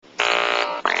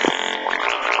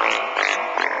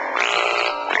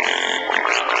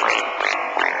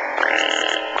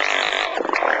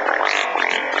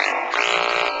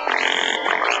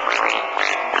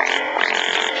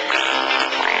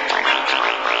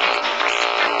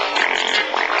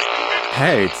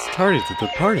Hey, it's Tardy to the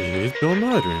Party. It's Bill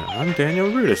Mudrin. I'm Daniel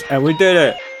Rudis, and we did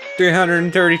it.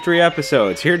 333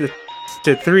 episodes. Here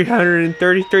to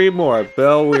 333 more.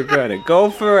 Bill, we're gonna go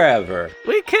forever.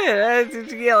 We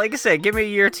could. Yeah, like I said, give me a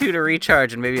year or two to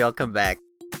recharge, and maybe I'll come back.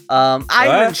 I'm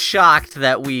even shocked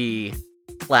that we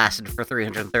lasted for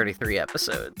 333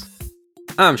 episodes.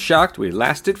 I'm shocked we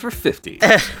lasted for 50.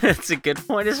 That's a good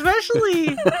point, especially.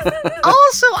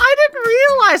 Also, I didn't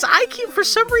realize for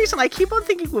some reason, I keep on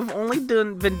thinking we've only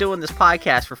been doing this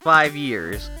podcast for 5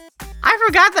 years. I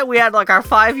forgot that we had like our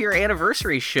 5-year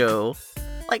anniversary show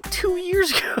like 2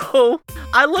 years ago.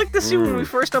 I looked to see when we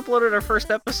first uploaded our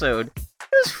first episode.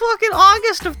 It was fucking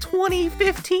August of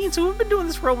 2015, so we've been doing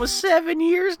this for almost 7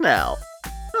 years now.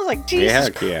 I was like, Jesus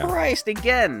Christ,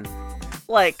 again.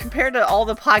 Like, compared to all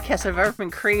the podcasts that have ever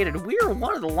been created, we are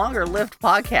one of the longer-lived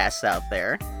podcasts out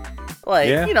there. Like,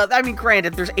 you know, I mean,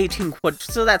 granted, there's 18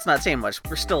 so that's not saying much.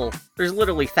 There's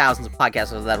literally thousands of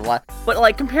podcasts that have a lot. But,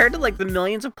 like, compared to, like, the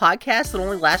millions of podcasts that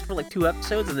only last for, like, 2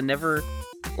 episodes and then never,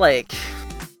 like...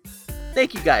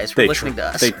 Thank you guys for listening to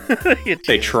us.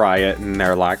 They try it and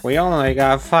they're like, we only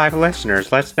got 5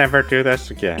 listeners. Let's never do this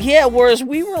again. Yeah, whereas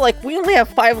we were like, we only have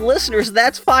 5 listeners.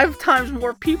 That's 5 times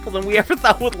more people than we ever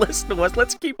thought would listen to us.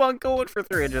 Let's keep on going for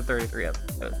 333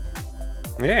 episodes.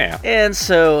 Yeah. And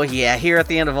so, yeah, here at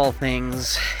the end of all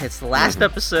things, it's the last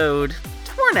episode,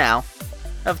 for now,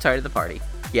 of Tardy the Party.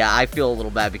 Yeah, I feel a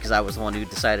little bad because I was the one who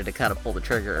decided to kind of pull the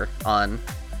trigger on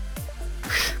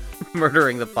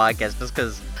murdering the podcast just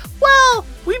because... Well,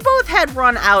 we both had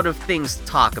run out of things to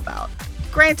talk about.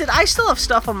 Granted, I still have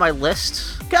stuff on my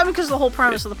list. I mean, because the whole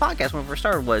premise of the podcast when we first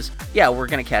started was, yeah, we're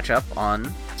going to catch up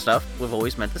on stuff we've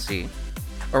always meant to see,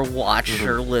 or watch,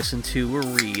 or listen to, or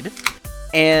read.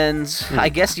 And I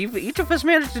guess each of us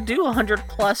managed to do 100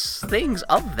 plus things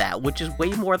of that, which is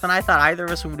way more than I thought either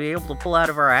of us would be able to pull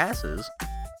out of our asses.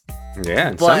 Yeah,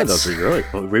 and some of those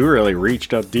we really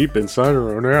reached up deep inside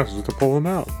our own asses to pull them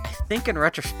out. I think in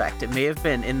retrospect, it may have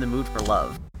been In the Mood for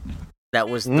Love. That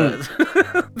was the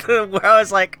where I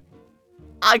was like,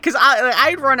 because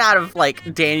I'd run out of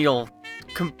like Daniel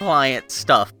compliant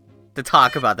stuff to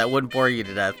talk about that wouldn't bore you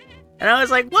to death, and I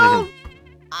was like, well,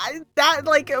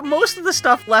 most of the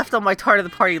stuff left on my Tardy the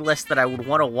Party list that I would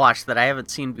want to watch that I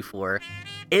haven't seen before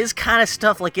is kind of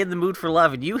stuff like In the Mood for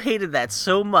Love, and you hated that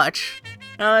so much.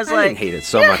 I didn't hate it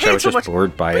so much. I was just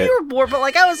bored by it. You were bored, but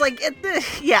like I was like,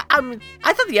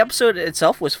 I thought the episode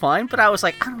itself was fine, but I was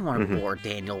like, I don't want to bore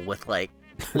Daniel with like,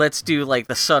 let's do like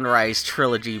the Sunrise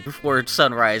trilogy before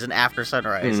Sunrise and after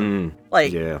Sunrise.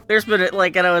 There's been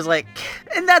like, and I was like,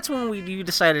 and that's when you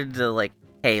decided to like,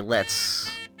 hey, let's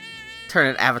turn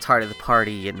an Avatar to the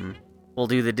Party and we'll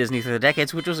do the Disney through the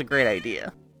decades, which was a great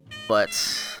idea. But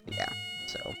yeah,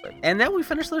 and then we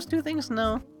finished those 2 things.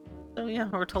 No. So yeah,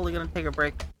 we're totally gonna take a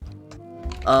break.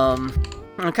 I'm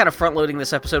kind of front-loading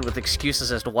this episode with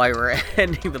excuses as to why we're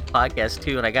ending the podcast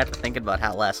too, and I got to thinking about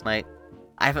how last night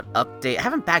I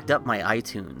haven't backed up my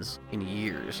iTunes in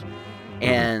years,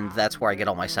 and that's where I get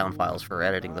all my sound files for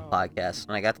editing the podcast.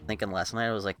 And I got to thinking last night,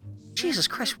 I was like, Jesus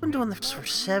Christ, we've been doing this for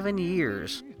 7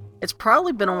 years. It's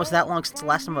probably been almost that long since the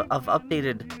last time I've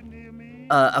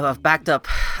backed up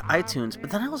iTunes. But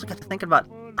then I also got to thinking about,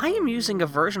 I am using a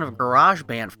version of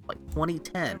GarageBand from like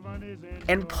 2010.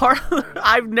 And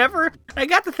I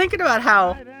got to thinking about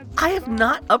how I have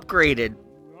not updated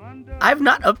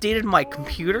my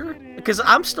computer, because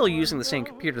I'm still using the same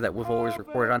computer that we've always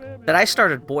recorded on, that I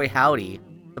started Boy Howdy,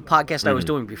 the podcast I was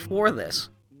doing before this,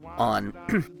 on.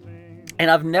 And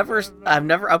I've never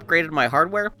upgraded my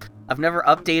hardware. I've never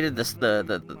updated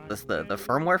the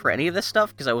firmware for any of this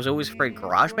stuff, because I was always afraid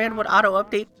GarageBand would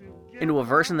auto-update into a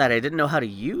version that I didn't know how to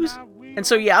use. And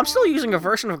so, yeah, I'm still using a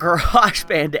version of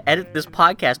GarageBand to edit this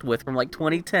podcast with from, like,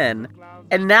 2010.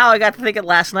 And now I got to thinking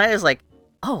last night, I was like,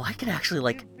 oh, I could actually,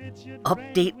 like,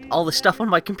 update all the stuff on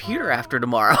my computer after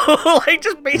tomorrow. Like,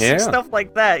 just basic stuff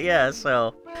like that, yeah.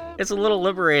 So, it's a little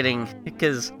liberating,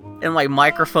 because in my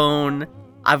microphone,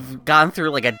 I've gone through,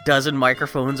 like, a dozen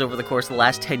microphones over the course of the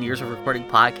last 10 years of recording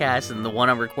podcasts, and the one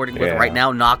I'm recording with right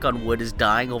now, knock on wood, is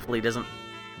dying. Hopefully it doesn't.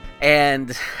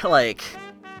 And, like,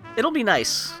 it'll be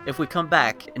nice if we come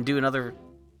back and do another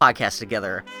podcast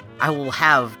together.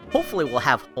 Hopefully we'll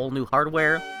have whole new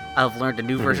hardware. I've learned a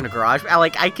new version of Garage.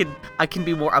 I can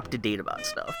be more up to date about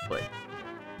stuff, but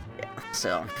yeah,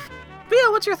 so. But yeah,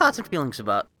 what's your thoughts and feelings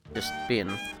about just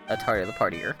being a Tardy of the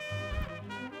Partier?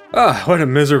 Oh, what a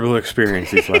miserable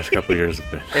experience these last couple of years have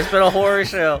been. It's been a horror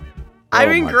show. I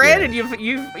mean, granted,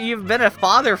 you've been a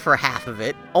father for half of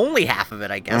it. Only half of it,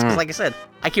 I guess. Because, like I said,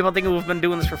 I keep on thinking we've been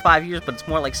doing this for 5 years, but it's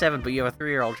more like 7, but you have a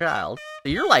 3-year-old child. So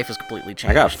your life has completely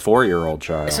changed. I got a 4-year-old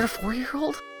child. Is it a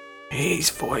 4-year-old? He's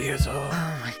 4 years old.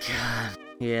 Oh my god.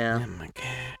 Yeah. Oh my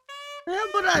god. Yeah,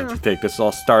 but I think this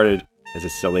all started as a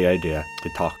silly idea to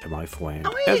talk to my friend,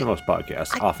 as most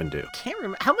podcasts often do. Can't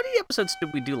remember how many episodes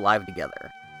did we do live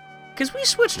together? Because we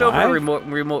switched over to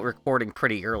remote recording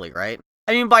pretty early, right?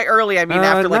 I mean, by early, I mean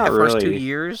after like the first 2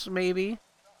 years, maybe.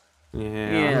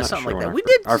 Yeah, something sure like that. We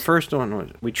did. Our first one was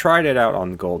we tried it out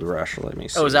on Gold Rush. Let me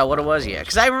see. Oh, is that what it was? Yeah,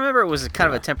 because I remember it was kind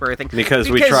of a temporary thing. Because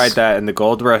we tried that, and the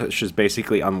Gold Rush is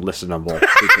basically unlistenable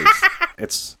because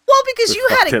it's. Well, because you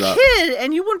had a kid,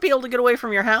 and you wouldn't be able to get away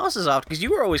from your house as often because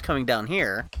you were always coming down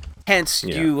here. Hence,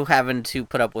 you having to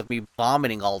put up with me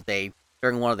vomiting all day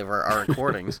during one of our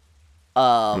recordings.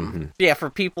 Yeah, for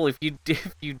people, if you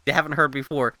haven't heard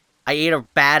before, I ate a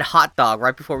bad hot dog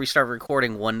right before we started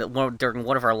recording during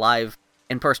one of our live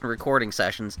in-person recording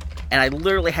sessions, and I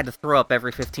literally had to throw up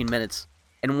every 15 minutes.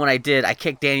 And when I did, I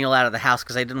kicked Daniel out of the house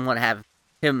because I didn't want to have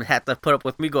him have to put up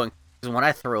with me going. Because when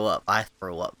I throw up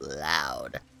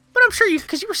loud. But I'm sure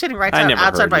because you were sitting right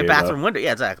outside my bathroom window.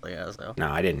 Yeah, exactly. Yeah, so.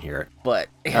 No, I didn't hear it. But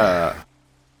yeah,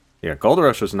 Gold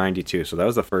Rush was 92, so that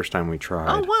was the first time we tried.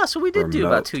 Oh wow, so we did do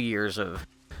about 2 years of.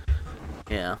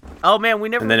 Yeah. Oh man, we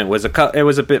never. And then it was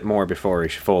a bit more before we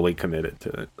fully committed to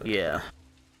it. But. Yeah.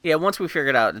 Yeah. Once we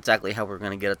figured out exactly how we're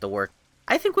going to get it to work,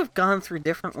 I think we've gone through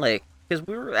different because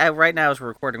we were right now as we're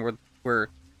recording, we're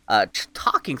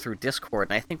talking through Discord,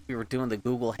 and I think we were doing the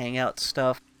Google Hangout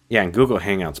stuff. Yeah, and Google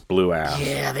Hangouts blew out.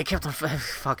 Yeah, they kept on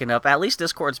fucking up. At least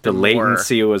Discord's been the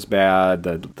latency was bad.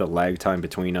 The lag time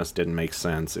between us didn't make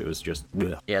sense. It was just.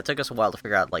 Ugh. Yeah, it took us a while to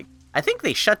figure out. I think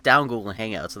they shut down Google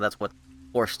Hangouts, so that's what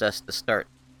forced us to start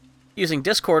using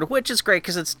Discord, which is great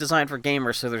because it's designed for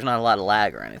gamers, so there's not a lot of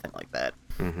lag or anything like that.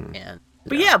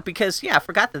 Mm-hmm. Because I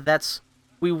forgot that that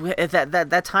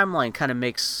timeline kind of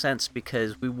makes sense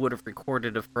because we would have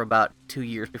recorded it for about 2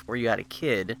 years before you had a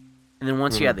kid, and then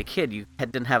once you had the kid, you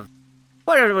didn't have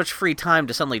quite as much free time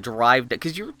to suddenly drive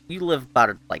because you live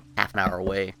about half an hour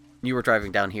away. You were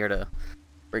driving down here to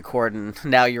record, and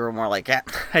now you're more like,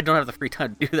 I don't have the free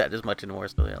time to do that as much anymore.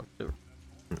 So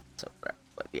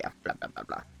but yeah, blah blah blah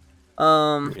blah.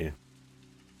 Yeah.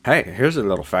 Hey, here's a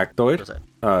little factoid. What was it?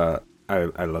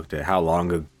 I looked at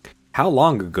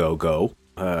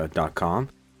howlongago.com,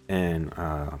 and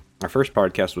our first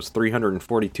podcast was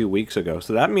 342 weeks ago.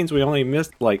 So that means we only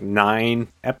missed 9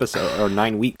 episodes or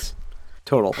 9 weeks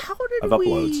total of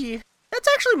uploads. That's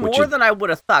actually more than I would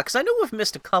have thought because I know we've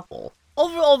missed a couple.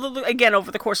 Over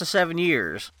the course of 7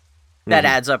 years, that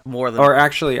adds up more than. Or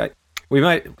actually, we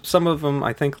might some of them.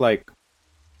 I think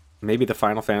maybe the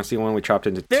Final Fantasy one we chopped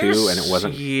into 2, and it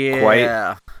wasn't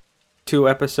quite 2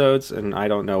 episodes, and I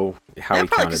don't know how we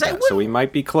counted that. So we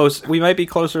might be close. We might be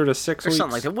closer to 6 weeks,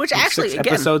 something like that. Which actually, 6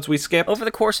 episodes we skipped over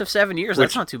the course of 7 years.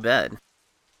 That's not too bad.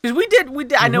 Because we did.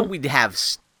 I know we'd have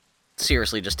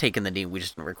seriously just taken the knee. We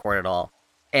just didn't record it all.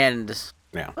 And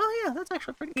that's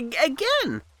actually pretty.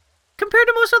 Again, compared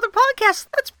to most other podcasts,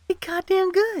 that's pretty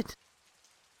goddamn good.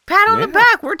 Pat on the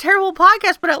back. We're a terrible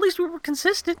podcast, but at least we were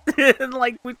consistent. And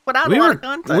we put out a lot of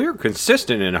content. We were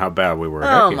consistent in how bad we were.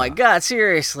 Oh my god,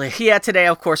 seriously. Yeah, today,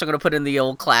 of course, I'm going to put in the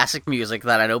old classic music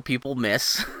that I know people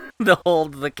miss. the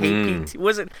KP...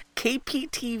 Was it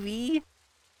KPTV?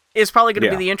 It's probably going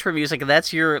to be the intro music. That's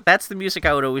the music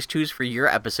I would always choose for your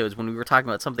episodes when we were talking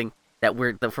about something that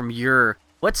from your...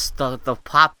 What's the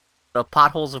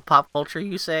potholes of pop culture,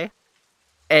 you say?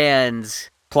 And...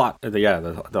 Plot,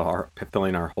 the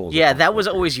filling our holes. Yeah, that was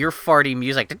always your farty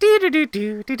music.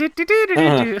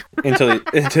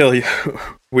 Until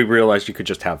we realized you could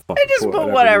just have fun. I just put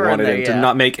whatever in there,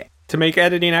 to make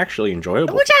editing actually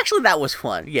enjoyable. Which actually that was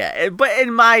fun, yeah. But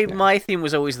my theme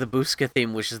was always the Booska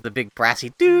theme, which is the big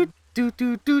brassy do do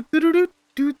do do do do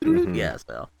do do. Yeah,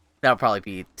 so that'll probably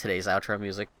be today's outro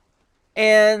music.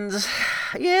 And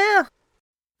yeah,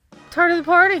 turn of the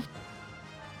party.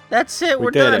 That's it.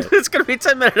 We're done. It's going to be a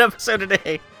 10-minute episode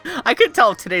today. I couldn't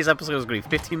tell if today's episode was going to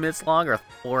be 15 minutes long or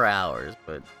 4 hours,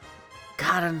 but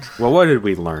God. Well, what did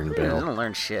we learn, Bill? I didn't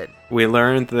learn shit. We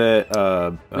learned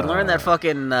that. We learned that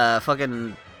fucking.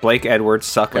 Blake Edwards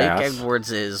sucks. Blake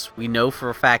Edwards we know for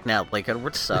a fact now. Blake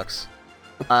Edwards sucks.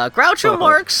 Groucho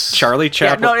Marx. Charlie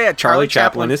Chaplin. Charlie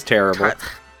Chaplin is terrible.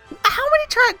 How many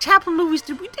Chaplin movies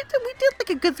did we did? We did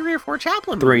a good 3 or 4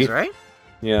 Chaplin movies, right?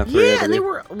 Yeah, and they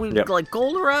were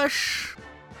Gold Rush.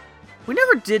 We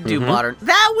never did do modern.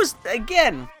 That was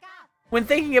again when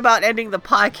thinking about ending the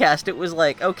podcast. It was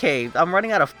okay, I'm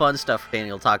running out of fun stuff for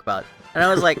Daniel to talk about, and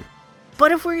I was like,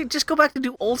 but if we just go back to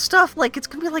do old stuff, it's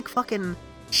gonna be fucking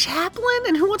Chaplin,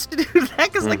 and who wants to do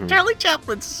that? Because Charlie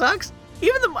Chaplin sucks.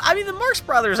 Even the Marx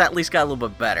Brothers at least got a little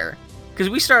bit better because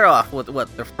we started off with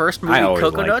the first movie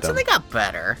Cocoa Nuts, and they got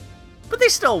better. but they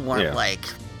still weren't like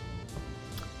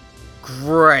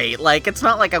great. Like, it's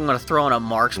not like I'm gonna throw in a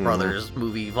Marx Brothers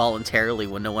movie voluntarily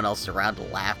when no one else is around to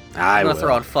laugh. I'm gonna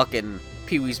throw in fucking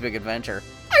Pee-wee's Big Adventure.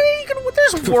 I mean,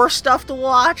 there's worse stuff to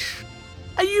watch.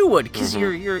 You would, because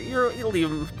you'll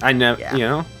leave. I never, you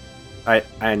know,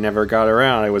 I never got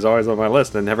around. It was always on my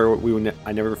list. I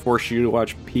never forced you to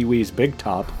watch Pee-wee's Big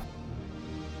Top.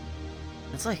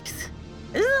 It's like, isn't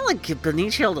that like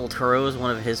Benicio del Toro is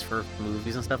one of his first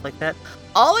movies and stuff like that?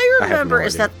 All I remember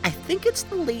is that I think it's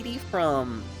the lady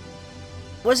from,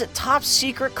 was it Top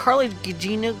Secret, Carly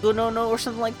Gugino or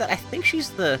something like that? I think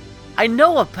she's I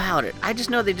know about it. I just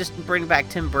know they just bring back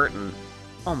Tim Burton.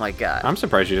 Oh my god. I'm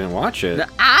surprised you didn't watch it.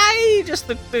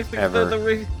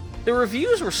 The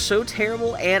reviews were so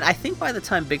terrible, and I think by the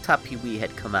time Big Top Pee-wee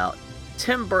had come out,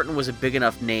 Tim Burton was a big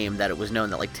enough name that it was known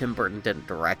that like Tim Burton didn't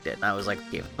direct it. And I was like,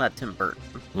 okay, it's not Tim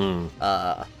Burton.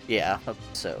 Yeah,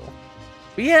 so.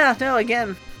 But yeah, no,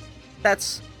 again,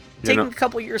 that's taking a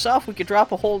couple years off. We could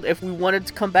drop a hold if we wanted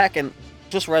to come back and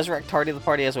just resurrect Tardy of the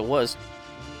Party as it was.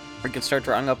 We could start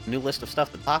drawing up a new list of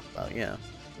stuff to talk about, yeah.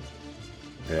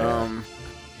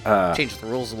 Change the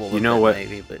rules a little bit,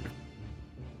 maybe, but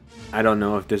I don't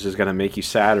know if this is gonna make you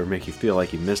sad or make you feel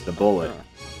like you missed a bullet,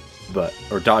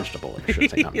 or dodged a bullet. I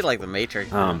should say. You like the Matrix.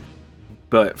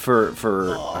 But for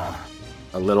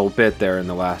a little bit there in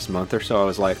the last month or so, I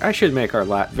was like, I should make our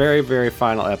very, very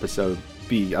final episode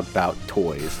be about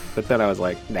toys. But then I was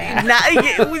like, nah.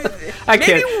 I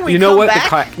can't. You know what?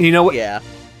 Yeah.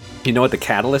 You know what the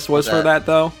catalyst was for that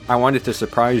though? I wanted to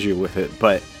surprise you with it,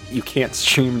 but you can't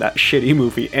stream that shitty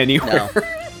movie anywhere. No.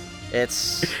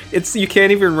 It's you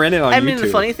can't even rent it on YouTube. I mean, the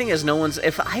funny thing is, I'm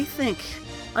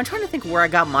trying to think where I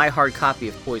got my hard copy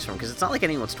of Toys from, because it's not like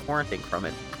anyone's torrenting from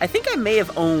it. I think I may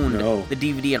have owned the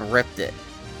DVD and ripped it.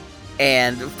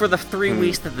 And for the 3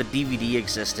 weeks that the DVD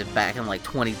existed back in like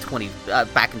 2020,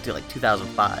 back into like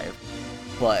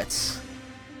 2005. But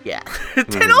yeah,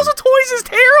 and also Toys is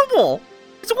terrible.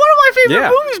 It's one of my favorite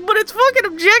movies, but it's fucking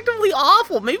objectively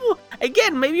awful. Maybe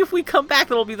if we come back,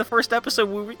 it'll be the first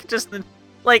episode where we could just,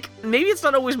 like, maybe it's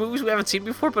not always movies we haven't seen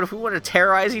before, but if we want to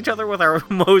terrorize each other with our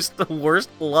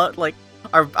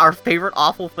our favorite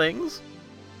awful things.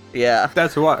 Yeah.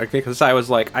 That's why, because I was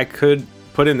like, I could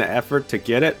put in the effort to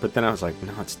get it, but then I was like,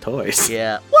 no, it's Toys.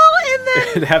 Yeah. Well, and then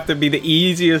it'd have to be the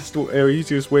easiest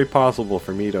way possible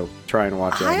for me to try and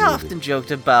watch that movie. I often joked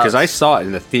about, because I saw it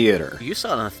in the theater. You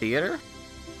saw it in the theater?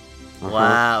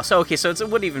 Wow. So it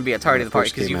wouldn't even be a Tardy of the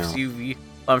Party, because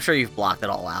I'm sure you've blocked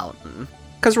it all out.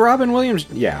 Because Robin Williams,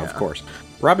 of course.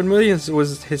 Robin Williams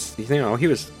was he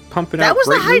was pumping out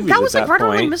great movies that was at like that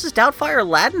point. Like Mrs. Doubtfire,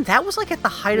 Aladdin. That was like at the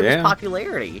height of his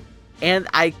popularity. And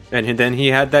then he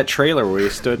had that trailer where he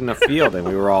stood in a field, and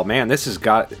we were all, man,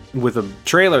 with a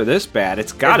trailer this bad,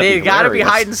 it's gotta be gotta be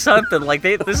hiding something. Like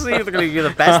this is either gonna be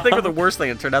the best thing or the worst thing.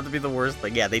 It turned out to be the worst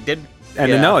thing. Yeah, they did. And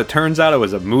no, it turns out it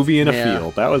was a movie in a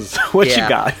field. That was what you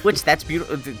got. Which, that's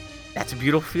beautiful. That's a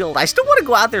beautiful field. I still want to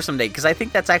go out there someday, because I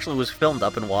think that's actually was filmed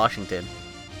up in Washington,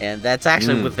 and that's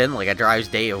actually within like a drive's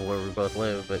day of where we both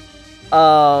live. But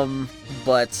the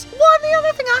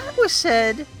other thing I always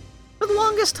said for the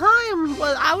longest time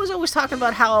was I was always talking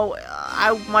about how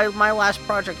my last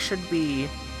project should be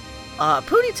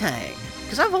Pootie Tang,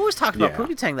 because I've always talked about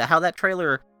Pootie Tang, how that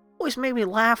trailer always made me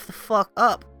laugh the fuck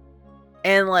up.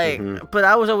 And but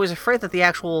I was always afraid that the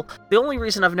only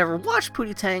reason I've never watched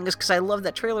Pootie Tang is because I love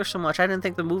that trailer so much. I didn't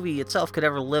think the movie itself could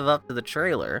ever live up to the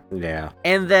trailer. Yeah.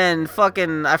 And then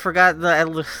I forgot that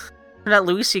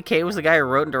Louis C.K. was the guy who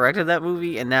wrote and directed that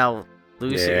movie, and now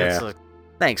Louis C.K.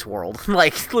 Thanks, world.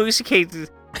 Like, Louis C.K.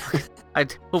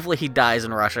 hopefully he dies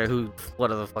in Russia.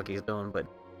 What the fuck he's doing? But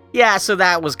yeah, so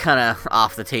that was kind of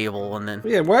off the table, and then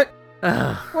what?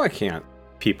 Why can't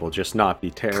people just not be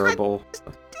terrible?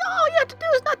 All you have to do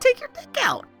is not take your dick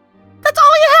out. That's all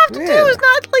you have to do. Is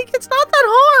not it's not that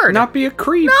hard. Not be a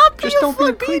creep. Don't be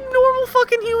a creep. Be a normal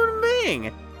fucking human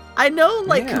being. I know,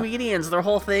 comedians, their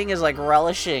whole thing is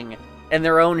relishing in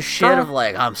their own shit of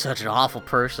I'm such an awful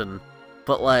person.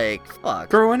 But fuck.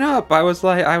 Growing up, I was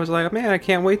like, man, I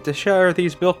can't wait to share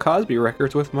these Bill Cosby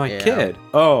records with my kid.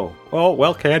 Oh,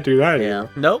 well, can't do that anymore.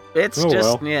 Nope. It's no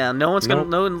little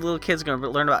kid's gonna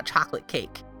learn about chocolate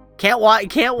cake. Can't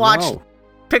watch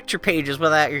picture pages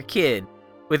with your kid,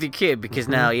 because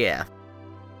now,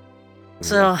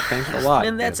 So, thanks a lot.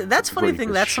 And that's funny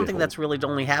thing. That's something that's really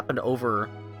only happened over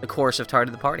the course of Tardy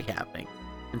the Party happening,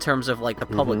 in terms of the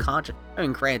public conscience. I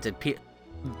mean, granted,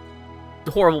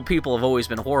 horrible people have always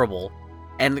been horrible,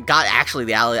 and the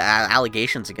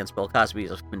allegations against Bill Cosby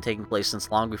have been taking place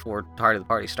since long before Tardy the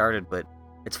Party started. But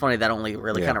it's funny that only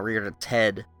really kind of reared its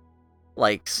head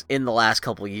like in the last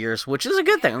couple of years, which is a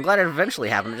good thing. I'm glad it eventually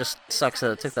happened. It just sucks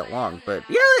that it took that long. But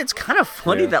yeah, it's kind of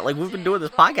funny that like we've been doing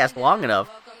this podcast long enough.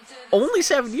 Only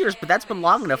 7 years, but that's been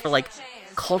long enough for like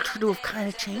culture to have kind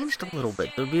of changed a little bit.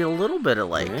 There'll be a little bit of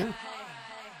like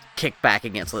kickback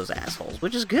against those assholes,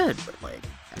 which is good. But like,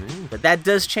 but that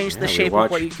does change the shape of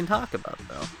what you can talk about,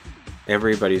 though.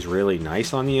 Everybody's really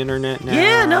nice on the internet now.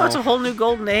 Yeah, no, it's a whole new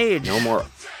golden age.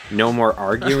 No more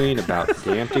arguing about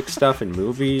pedantic stuff in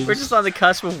movies. We're just on the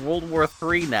cusp of World War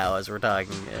III now, as we're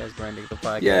talking, as we're ending the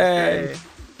podcast. Yay!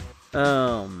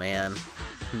 Oh man.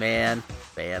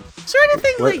 Is there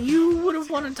anything that you would have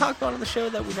wanted to talk about on the show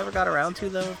that we never got around to,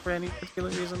 though, for any particular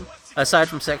reason, aside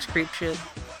from sex creep shit?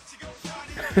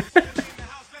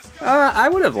 I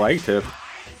would have liked to,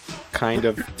 kind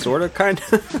of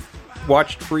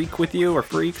watched Freak with you, or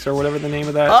Freaks, or whatever the name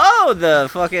of that. Oh, the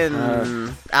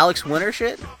fucking Alex Winter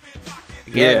shit?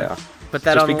 Again, yeah. Put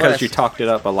that just on the because list. you talked it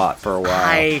up a lot for a while.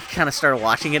 I kind of started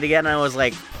watching it again, and I was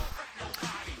like,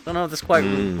 don't know if this quite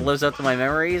lives up to my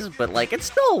memories, but like it's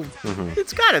still,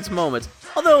 it's got its moments.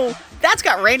 Although that's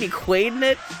got Randy Quaid in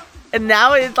it, and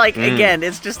now it's like again,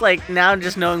 it's just like now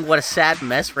just knowing what a sad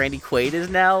mess Randy Quaid is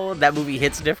now. That movie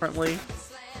hits differently,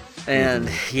 and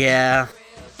yeah,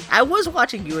 I was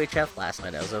watching UHF last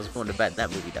night as I was going to bed.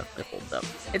 That movie definitely holds up.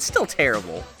 It's still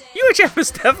terrible. UHF is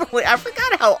definitely. I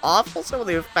forgot how awful some of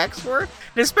the effects were,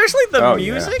 and especially the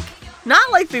music. Yeah.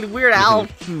 Not like the Weird Al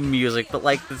music, but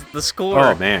like the score.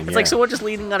 Oh man, it's like someone just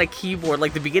leaning on a keyboard.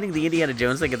 Like the beginning, the Indiana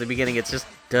Jones thing at the beginning. It's just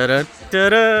da da da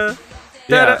da.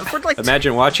 Yeah. Like,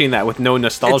 imagine watching that with no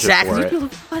nostalgia for it.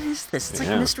 Like, what is this? It's like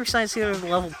Mystery Science Theater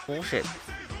level bullshit.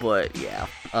 But yeah.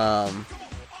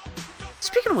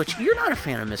 Speaking of which, you're not a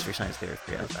fan of Mystery Science Theater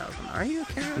 3000, are you,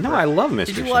 Karen? No, I love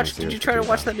Mystery Science Theater. Did you try to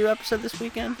watch that new episode this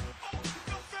weekend?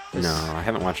 No, I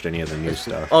haven't watched any of the new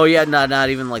stuff. Oh yeah, not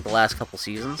even like the last couple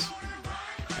seasons.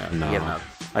 No,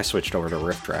 I switched over to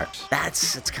Riff Tracks.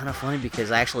 It's kind of funny because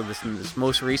actually this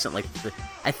most recent, like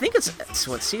I think it's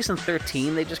what, season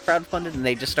 13 they just crowdfunded and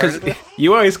they just started with.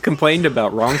 You always complained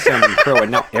about wrong sounding Crow, and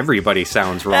now everybody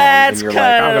sounds wrong, and you're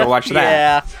like, I'm gonna watch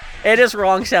that. Yeah, it is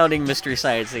wrong sounding Mystery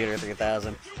Science Theater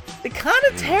 3000. The kind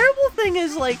of terrible thing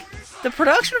is like the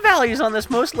production values on this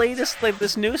most latest, like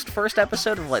this newest first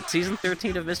episode of like season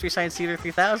 13 of Mystery Science Theater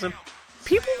 3000.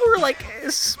 People were like,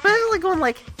 especially going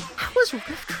like, how is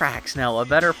Riff Tracks now a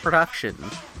better production?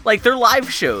 Like their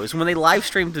live shows, when they live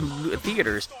streamed in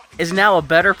theaters, is now a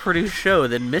better produced show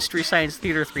than Mystery Science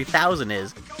Theater 3000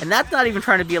 is. And that's not even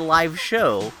trying to be a live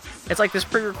show. It's like this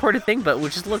pre-recorded thing, but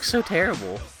which just looks so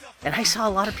terrible. And I saw a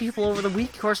lot of people over the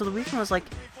course of the weekend was like,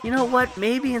 you know what,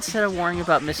 maybe instead of worrying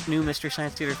about new Mystery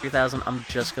Science Theater 3000, I'm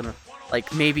just gonna,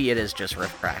 like, maybe it is just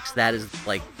Riff Tracks. That is,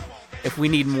 like, if we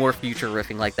need more future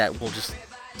riffing like that, we'll just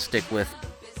stick with,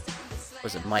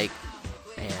 was it Mike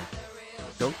and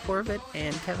Joe Corbett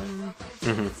and Kevin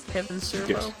Servo?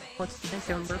 Yes. What's his name?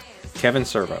 Kevin Burke? Kevin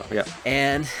Servo, yeah.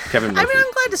 And, Kevin I mean,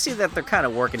 I'm glad to see that they're kind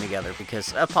of working together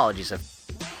because, apologies if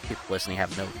people listening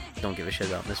don't give a shit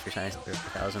about Mystery Science Theater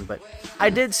 3000, but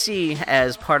I did see,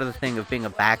 as part of the thing of being a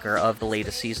backer of the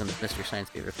latest season of Mystery Science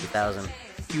Theater 3000,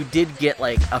 you did get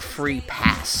like a free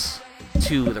pass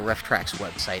to the Riff Tracks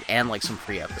website and like some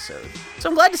free episodes. So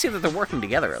I'm glad to see that they're working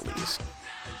together at least.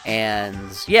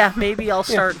 And yeah, maybe I'll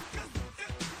start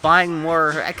buying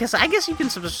more, because I guess you can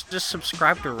just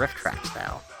subscribe to Riff Tracks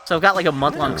now. So I've got like a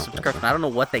month-long subscription. I don't know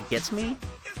what that gets me.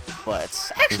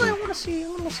 But actually, I want to see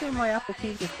on my Apple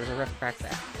TV if there's a Riff Track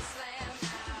there.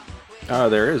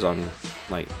 There is on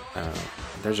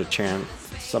there's a channel,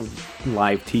 some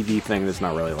live TV thing that's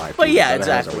not really live. But TV, yeah, but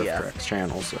exactly. It has a Riff Tracks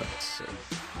channel, so.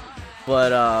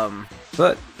 But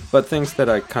things that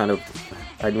I kind of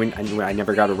I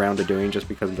never got around to doing just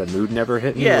because the mood never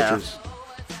hit me, which is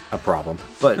a problem.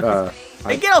 But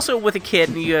again, also with a kid,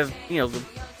 and you have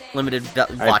limited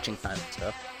watching time and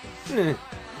stuff.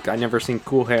 I never seen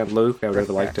Cool Hand Luke. I would have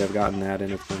liked to have gotten that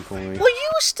in at some point. Well,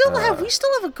 we still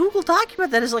have a Google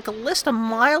document that is like a list a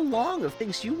mile long of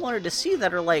things you wanted to see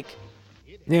that are like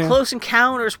Close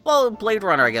Encounters. Well, Blade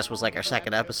Runner, I guess, was like our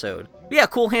second episode. But yeah,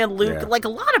 Cool Hand Luke, like a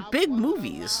lot of big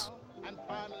movies.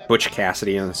 Butch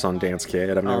Cassidy and the Sundance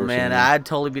Kid. I've never seen I'd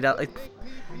totally be down. Like,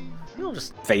 we'll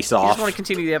just Face Off. You just want to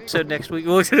continue the episode next week?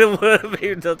 Oh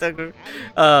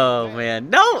man,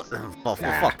 no! Well,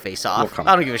 fuck Face Off.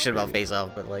 I don't give a shit about Face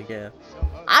Off, but like, yeah,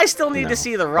 I still need to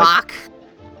see The Rock.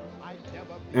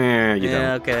 You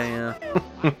don't. Okay,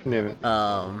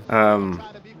 yeah.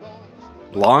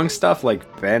 Long stuff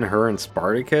like Ben-Hur and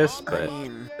Spartacus, but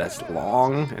that's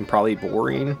long and probably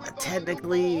boring.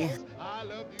 Technically,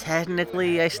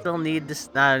 technically, I still need this.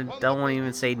 I don't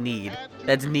even say need.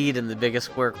 That's need in the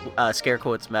biggest scare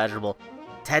quotes imaginable.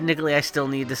 Technically, I still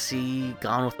need to see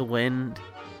Gone with the Wind,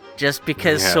 just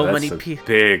because so many people.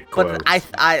 Big quote.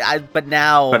 But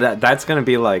now. But that's gonna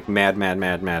be like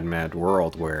mad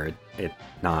world where it's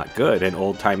not good, and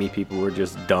old timey people were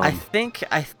just dumb. I think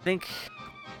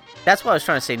that's why I was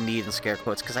trying to say need in scare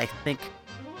quotes, because I think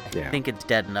it's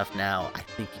dead enough now. I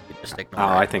think you could just ignore it.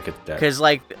 I think it's dead. Because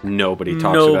like nobody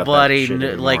talks about that shit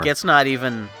anymore. Like it's not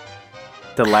even.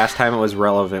 The last time it was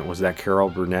relevant was that Carol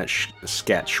Burnett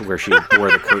sketch where she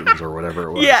wore the curtains or whatever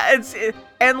it was. Yeah, it's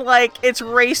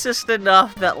racist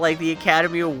enough that like the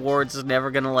Academy Awards is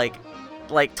never gonna like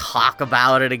talk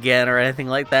about it again or anything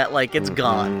like that. Like it's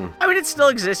gone. I mean, it still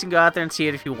exists. You can go out there and see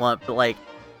it if you want, but like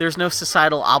there's no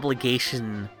societal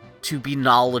obligation to be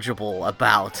knowledgible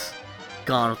about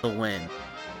Gone with the Wind.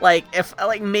 Like, if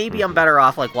maybe I'm better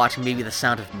off like watching maybe The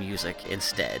Sound of Music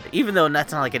instead, even though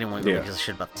that's not like anyone really gives a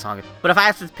shit about the song. But if I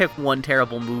have to pick one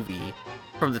terrible movie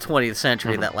from the 20th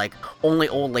century that like only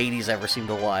old ladies ever seem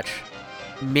to watch,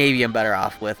 maybe I'm better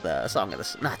off with Song of the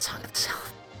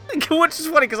South, which is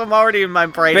funny because I'm already in my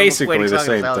brain basically the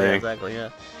same thing. Yeah, exactly,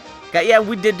 yeah,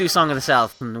 we did do Song of the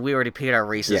South, and we already paid our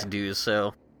racist dues,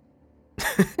 so.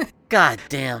 God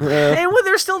damn. And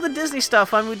there's still the Disney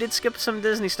stuff. I mean, we did skip some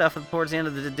Disney stuff towards the end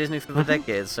of the Disney through the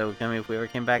decades, so I mean, if we ever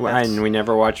came back, and we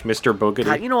never watched Mr. Boogedy.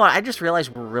 God, you know what? I just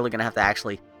realized we're really gonna have to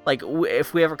actually, like,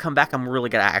 if we ever come back, I'm really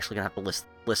gonna have to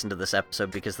listen to this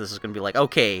episode, because this is gonna be like,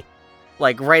 okay,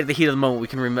 like right at the heat of the moment, we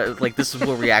can remember, like, this is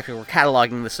where we're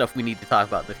cataloging the stuff we need to talk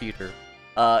about in the future.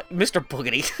 Mr.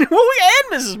 Boogedy,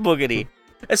 and Mrs. Boogedy,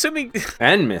 assuming,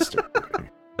 and Mr. Boogedy.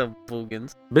 The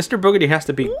Boogans. Mr. Boogedy has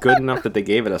to be good enough that they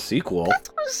gave it a sequel. That's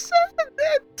what I said.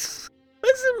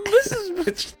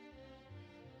 Mrs.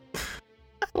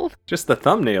 Just the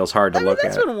thumbnail's hard to look at.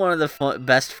 That's been one of the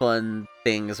best fun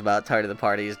things about Tardy the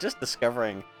Party, is just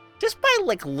discovering, just by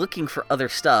like looking for other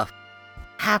stuff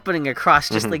happening across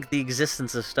just like the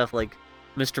existence of stuff like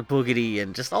Mr. Boogedy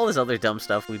and just all this other dumb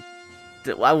stuff.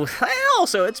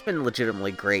 Also, it's been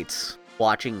legitimately great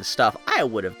watching stuff I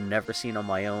would have never seen on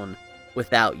my own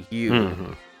without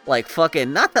you. Like,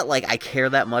 fucking, not that, like, I care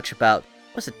that much about,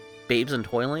 was it Babes in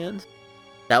Toyland?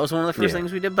 That was one of the first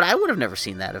things we did, but I would have never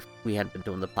seen that if we hadn't been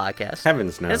doing the podcast.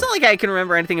 Heavens no. It's not like I can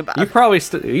remember anything about it.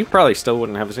 You probably still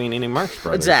wouldn't have seen any Marx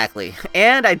Brothers. Exactly.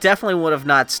 And I definitely would have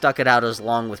not stuck it out as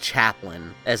long with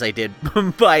Chaplin as I did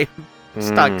by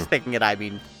thinking it, I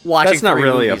mean, watching That's not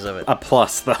really movies of it. A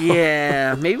plus, though.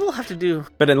 Yeah, maybe we'll have to do...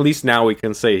 But at least now we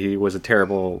can say he was a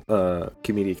terrible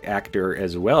comedic actor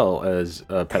as well as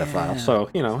a pedophile. So,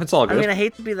 you know, it's all good. I mean, I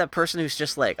hate to be that person who's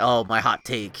just like, oh, my hot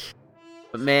take.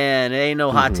 But man, it ain't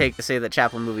no hot take to say that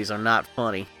Chaplin movies are not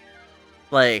funny.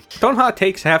 Like... Don't hot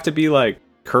takes have to be, like,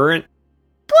 current?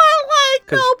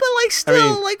 But like, still,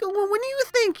 I mean, like, when you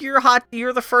think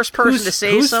you're the first person to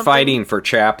say something... Who's fighting for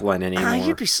Chaplin anymore?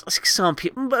 You'd be some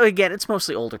people, but again, it's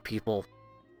mostly older people.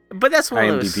 But that's one IMDb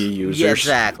of those... users. Yeah,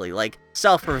 exactly. Like,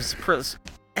 the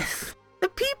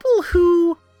people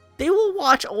who... They will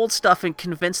watch old stuff and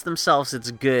convince themselves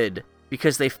it's good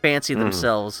because they fancy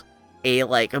themselves a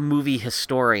movie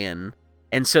historian,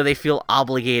 and so they feel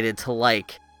obligated to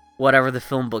like whatever the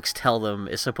film books tell them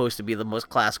is supposed to be the most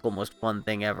classical, most fun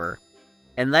thing ever.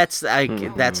 And that's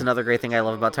another great thing I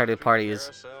love about Tardy Party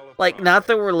is, like, not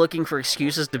that we're looking for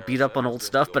excuses to beat up on old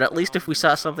stuff, but at least if we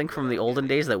saw something from the olden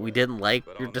days that we didn't like,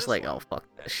 you're just like, oh, fuck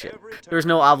that shit. There's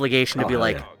no obligation to be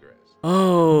like,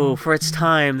 oh, for its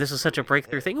time, this is such a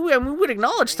breakthrough thing. We would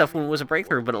acknowledge stuff when it was a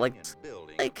breakthrough, but like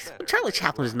Charlie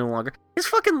Chaplin is no longer... His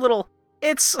fucking little...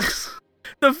 It's...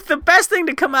 The best thing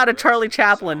to come out of Charlie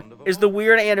Chaplin is the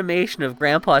weird animation of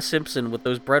Grandpa Simpson with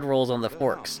those bread rolls on the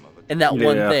forks and that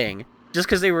one thing. Just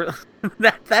because they were...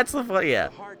 that's the fun... Yeah.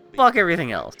 Fuck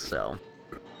everything else, so...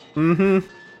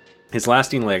 His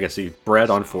lasting legacy, bread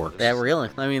on forks. Yeah, really.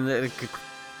 I mean,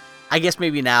 I guess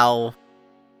maybe now...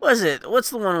 What is it?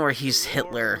 What's the one where he's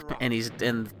Hitler and he's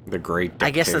in... The Great Dictator.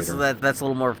 I guess that's a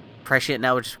little more prescient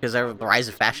now, just because of the rise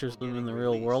of fascism in the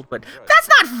real world, but that's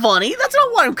not funny! That's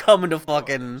not why I'm coming to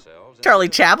fucking Charlie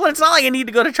Chaplin. It's not like I need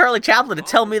to go to Charlie Chaplin to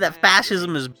tell me that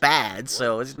fascism is bad,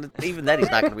 so even then he's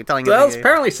not going to be telling you. Well,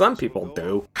 apparently some people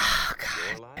do. Oh,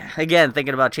 God. Again,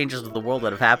 thinking about changes of the world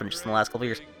that have happened just in the last couple of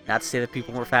years. Not to say that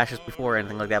people were fascist before or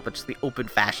anything like that, but just the open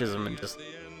fascism and just...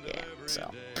 Yeah,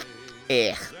 so...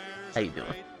 How you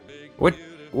doing?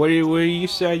 What you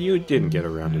said you didn't get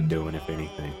around to doing, if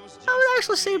anything? I would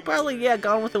actually say probably,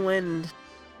 Gone with the Wind.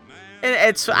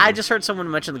 It's. I just heard someone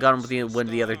mention the Gone with the Wind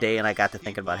the other day, and I got to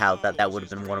thinking about how that would have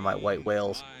been one of my white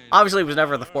whales. Obviously, it was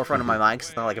never at the forefront of my mind because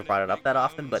it's not like I brought it up that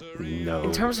often. But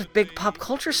in terms of big pop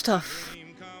culture stuff,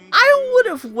 I would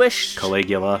have wished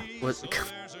Caligula.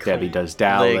 Debbie Does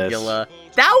Dallas. Caligula.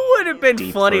 That would have been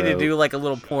Deep funny Throat. to do like a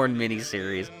little porn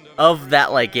miniseries of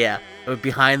that, like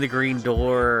behind the green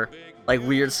door, like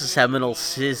weird seminal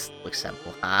 70s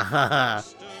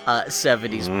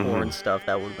porn stuff.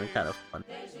 That would have been kind of fun.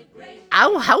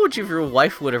 How would you, if your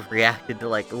wife would have reacted to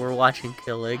like we're watching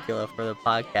Caligula for the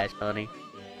podcast, honey?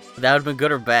 That would have been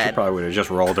good or bad. She probably would have just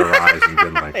rolled her eyes and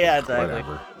been like, yeah, exactly.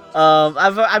 whatever.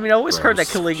 I always heard that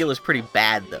Caligula's pretty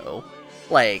bad though.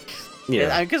 Like,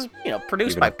 yeah, because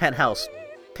produced by Penthouse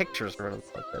Pictures or whatever the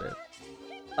fuck that is.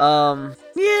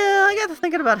 I got to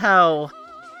thinking about how.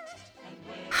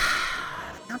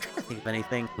 I'm trying to think of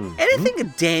anything.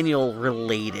 Anything Daniel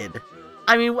related.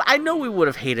 I mean, I know we would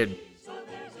have hated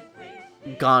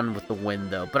Gone with the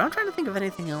Wind though, but I'm trying to think of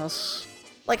anything else.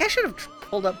 Like, I should have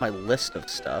pulled up my list of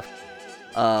stuff.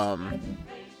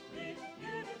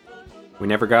 We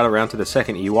never got around to the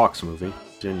second Ewoks movie.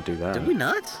 Didn't do that. Did we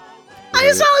not?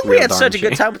 It's not like we had such a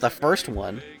good time with the first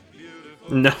one.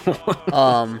 No.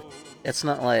 It's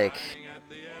not like.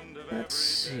 Let's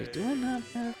see. Do I not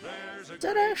have? Is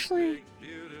that actually?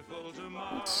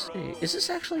 Let's see. Is this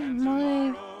actually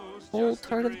my whole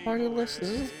Target of the Party list?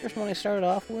 Is this the first one I started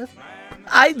off with?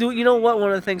 I do. You know what? One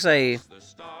of the things I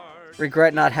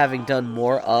regret not having done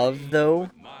more of, though,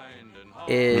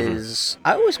 is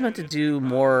I always meant to do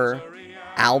more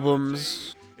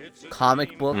albums,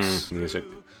 comic books, music.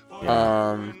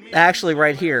 Yeah. Actually,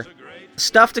 right here,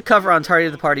 stuff to cover on Target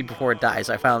of the Party before it dies.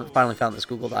 I finally found this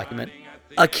Google document.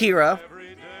 Akira.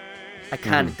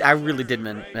 I really did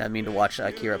mean to watch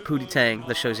Akira. Pootie Tang.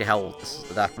 That shows you how old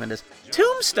the document is.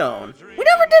 Tombstone. We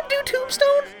never did do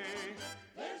Tombstone.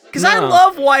 Because I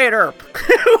love Wyatt Earp,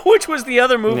 which was the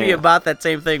other movie about that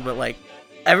same thing. But like,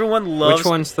 everyone loves. Which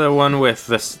one's the one with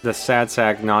the sad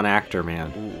sack non-actor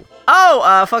man? Ooh.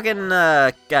 Oh, fucking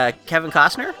Kevin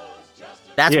Costner.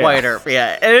 That's Wyatt Earp.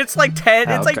 Yeah, and it's like 10.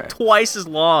 It's like twice as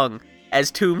long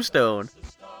as Tombstone.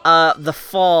 The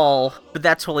Fall, but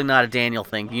that's totally not a Daniel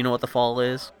thing. Do you know what The Fall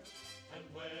is?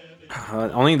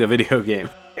 Only the video game.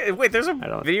 Wait, there's a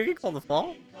video game called The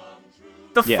Fall?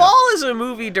 The Fall is a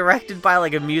movie directed by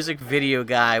like a music video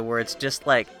guy where it's just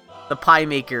like the pie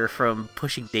maker from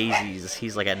Pushing Daisies.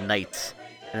 He's like a knight,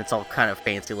 and it's all kind of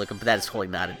fancy looking, but that is totally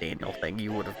not a Daniel thing.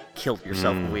 You would have killed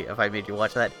yourself if I made you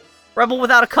watch that. Rebel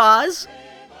Without a Cause?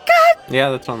 God yeah,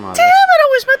 that's on my damn, I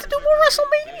always meant to do more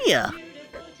WrestleMania!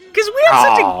 Because we had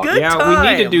such a good time. Yeah,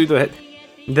 we need to do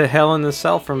the Hell in the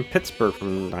Cell from Pittsburgh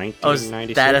from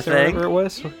 1996 that a thing? Or whatever it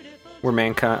was. Where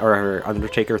Mankind or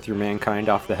Undertaker threw Mankind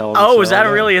off the Hell in the Cell. Oh, is that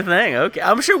really a thing? Okay,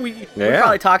 I'm sure we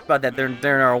probably talked about that during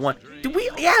our one. Did we?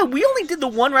 Yeah, we only did the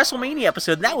one WrestleMania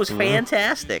episode, and that was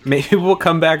fantastic. Maybe we'll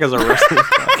come back as a wrestling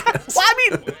podcast. Well, I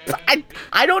mean,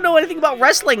 I don't know anything about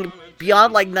wrestling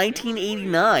beyond like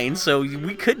 1989, so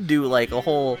we could do like a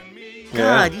whole.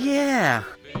 God, yeah.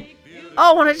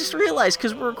 Oh, and I just realized,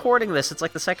 because we're recording this, it's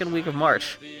like the second week of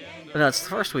March. No, it's the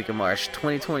first week of March,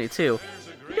 2022.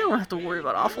 We don't have to worry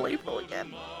about Awful April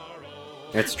again.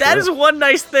 It's true. That is one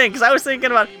nice thing, because I was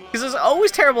thinking about, because it's always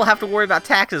terrible to have to worry about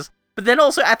taxes, but then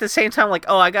also at the same time, like,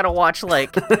 oh, I gotta watch,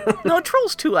 like, no,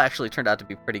 Trolls 2 actually turned out to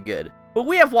be pretty good. But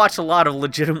we have watched a lot of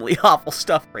legitimately awful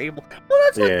stuff for April. Well,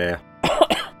 that's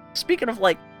like, speaking of,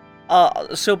 like,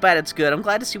 so bad it's good, I'm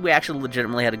glad to see we actually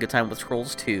legitimately had a good time with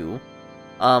Trolls 2.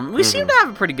 We seem to have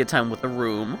a pretty good time with The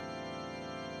Room.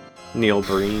 Neil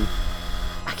Breen.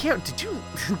 I can't. Did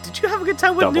you have a good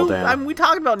time with Double Down. I mean, we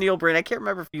talked about Neil Breen. I can't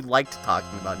remember if you liked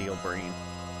talking about Neil Breen.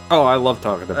 Oh, I love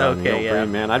talking about Neil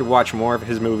Breen, man. I'd watch more of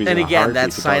his movies. And again,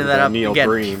 that's signing that up. Neil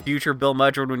Breen. Future Bill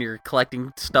Mudgeon when you're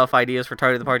collecting stuff ideas for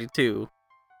Target of the Party 2.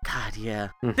 God, yeah.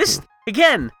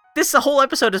 This the whole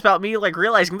episode is about me like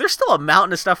realizing there's still a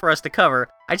mountain of stuff for us to cover.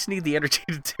 I just need the energy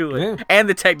to do it and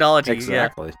the technology.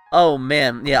 Exactly. Yeah. Oh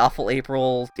man, yeah. Awful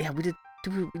April. Yeah, we did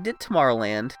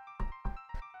Tomorrowland.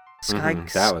 Sky.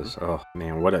 That was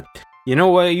man, what a. You know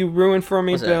what you ruined for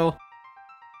me, Bill?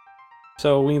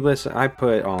 So I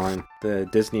put on the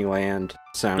Disneyland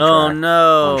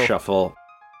soundtrack on shuffle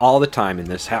all the time in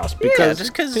this house because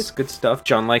it's good stuff.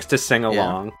 John likes to sing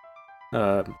along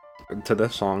to the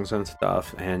songs and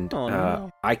stuff, and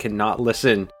I cannot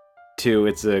listen to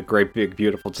It's a Great Big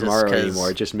Beautiful Tomorrow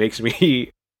anymore. It just makes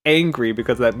me angry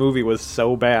because that movie was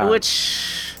so bad.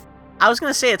 Which I was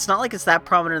gonna say, it's not like it's that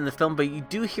prominent in the film, but you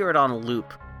do hear it on a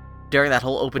loop during that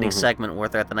whole opening segment where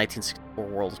they're at the 1964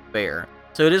 World's Fair.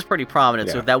 So it is pretty prominent,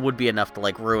 so that would be enough to,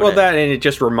 like, ruin it. Well, that, and it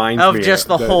just reminds me of just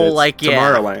the whole, like,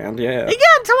 Tomorrowland, yeah.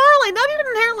 Again, Tomorrowland, not even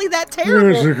inherently that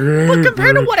terrible, but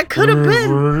compared to what it could have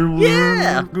been,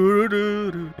 yeah.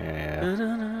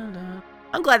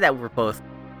 I'm glad that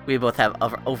we both have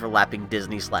overlapping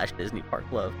Disney/Disney Park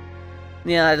love.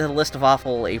 Yeah, the list of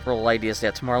awful April ideas.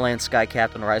 Yeah, Tomorrowland, Sky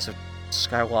Captain, Rise of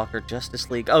Skywalker,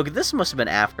 Justice League. Oh, this must have been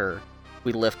after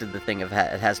we lifted the thing of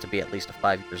it has to be at least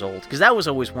 5 years old, because that was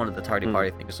always one of the tardy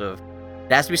party things of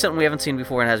it has to be something we haven't seen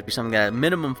before, and it has to be something that at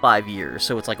minimum 5 years,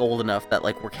 so it's like old enough that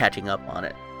like we're catching up on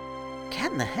it.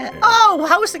 Cat in the Hat. Oh,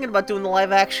 I was thinking about doing the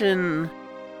live action,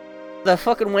 the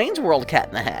fucking Wayne's World Cat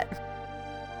in the Hat.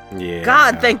 Yeah.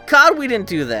 God, thank God we didn't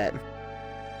do that.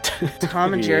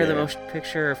 Tom and Jerry, the motion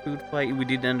picture, Food Fight. We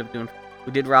did end up doing.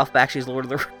 We did Ralph Bakshi's Lord of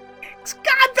the Rings.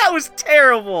 God, that was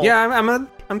terrible. Yeah,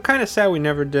 I'm kind of sad we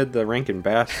never did the Rankin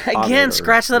Bass. Again,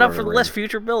 scratch that up for the list.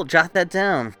 Future Bill, jot that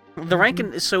down. The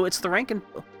Rankin. So it's the Rankin.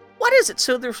 What is it?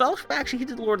 So there's Ralph Bakshi. He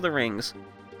did Lord of the Rings.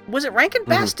 Was it Rankin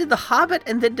Bass did The Hobbit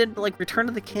and then did like Return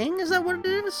of the King? Is that what it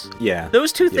is? Yeah.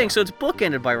 Those two things. So it's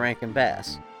bookended by Rankin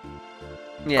Bass.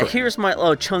 Yeah, here's my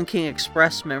Chungking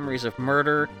Express, Memories of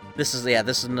Murder. This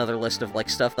is another list of like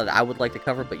stuff that I would like to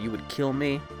cover, but you would kill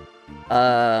me.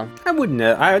 I wouldn't.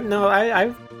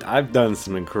 I've done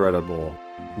some incredible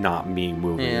not me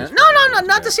movies. Yeah. No,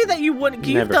 not to say that you wouldn't.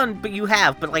 You've done, but you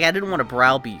have. But like, I didn't want to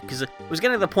browbeat because it was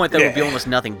getting to the point that would be almost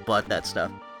nothing but that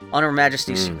stuff. Honor Her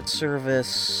Majesty's Secret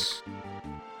Service,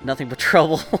 Nothing But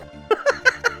Trouble.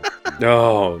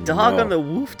 No. Dog on the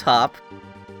Wooftop.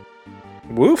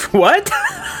 Woof? What?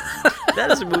 That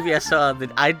is a movie I saw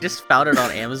that I just found it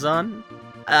on Amazon.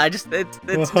 It's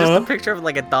just a picture of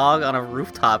like a dog on a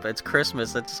rooftop. It's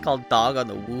Christmas. It's just called Dog on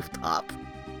the Wooftop.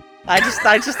 I just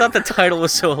thought the title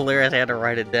was so hilarious I had to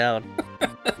write it down.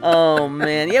 Oh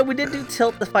man, yeah, we did do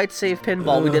Tilt the Fight to Save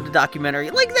Pinball. We did a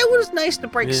documentary. Like that was nice to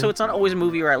break. So it's not always a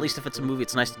movie, or at least if it's a movie,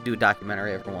 it's nice to do a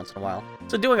documentary every once in a while.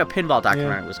 So doing a pinball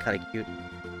documentary was kind of cute.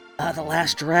 The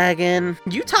Last Dragon.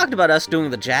 You talked about us doing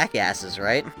the Jackasses,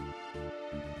 right?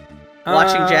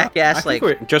 Watching Jackass, I think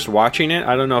we're just watching it.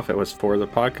 I don't know if it was for the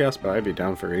podcast, but I'd be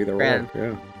down for either one.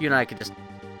 Yeah. You and I could just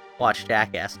watch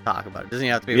Jackass and talk about it. It doesn't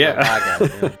even have to be for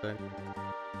the podcast.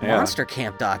 Monster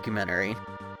Camp documentary.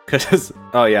 Because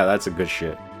that's a good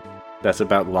shit. That's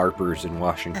about LARPers in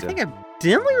Washington. I think I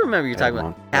dimly remember you talking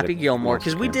about Happy Gilmore,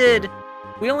 because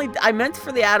I meant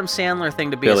for the Adam Sandler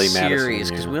thing to be a series,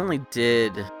 because we only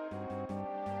did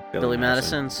Billy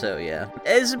Madison, so yeah.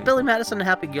 Is Billy Madison and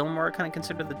Happy Gilmore kind of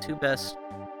considered the two best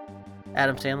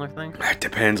Adam Sandler things? It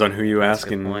depends on who you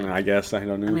ask, and I guess, I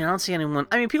don't know. I mean, I don't see anyone.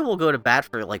 I mean, people will go to bat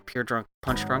for like pure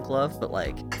punch drunk love, but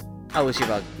like, I always hear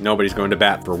about. Nobody's going to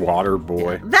bat for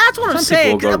Waterboy. Yeah, that's what I'm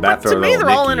saying. But to me, they're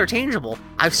all interchangeable.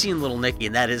 I've seen Little Nicky,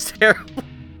 and that is terrible.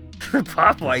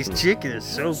 Popeye's chicken is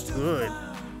so good.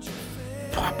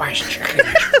 Popeye's chicken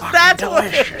is fucking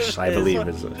delicious, I believe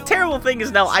is it. Terrible thing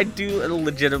is now I do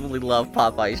legitimately love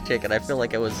Popeye's chicken. I feel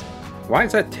like I was. Why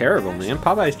is that terrible, man?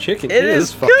 Popeye's chicken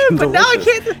is fucking good, but delicious.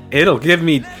 now I can't. It'll give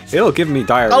me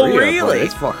diarrhea. Oh really? But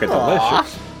it's fucking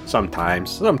delicious.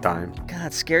 Sometimes.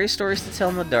 God, Scary Stories to Tell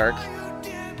in the Dark.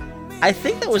 I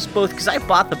think that was both because I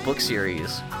bought the book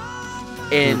series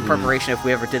in preparation if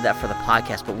we ever did that for the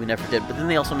podcast, but we never did. But then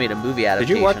they also made a movie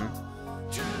adaptation.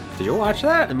 Did you watch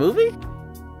that? The movie?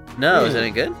 No, is it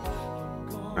any good?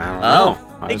 I don't know.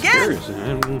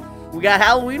 Again, we got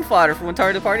Halloween fodder for when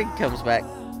Tardy Party comes back.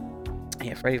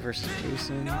 Yeah, Freddy vs.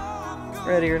 Jason.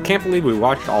 Can't believe we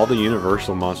watched all the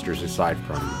Universal monsters aside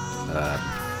from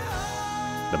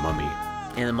the Mummy.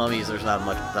 In the Mummies, there's not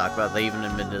much to talk about. They even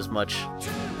admit as much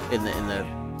in the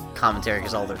commentary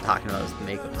because all they're talking about is the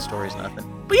makeup. The story's nothing.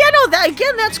 But yeah, no,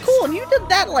 that's cool. And you did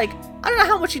that like I don't know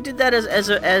how much you did that as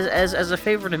a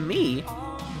favor to me.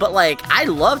 But, like, I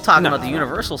love talking about the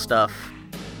Universal stuff,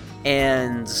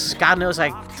 and God knows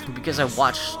because I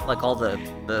watched, like, all the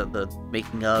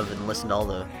making of and listened to all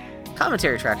the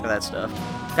commentary tracks for that stuff,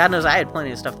 God knows I had plenty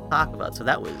of stuff to talk about, so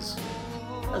that was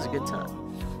a good time.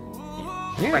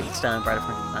 Yeah. Frankenstein, Bride of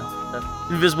Frankenstein stuff.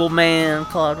 Invisible Man,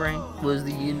 Claude Rain was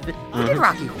the We did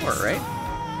Rocky Horror,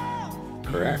 right?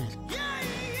 Correct.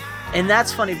 And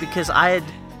that's funny because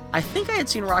I think I had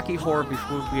seen Rocky Horror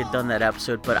before we had done that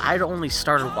episode, but I'd only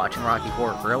started watching Rocky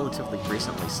Horror relatively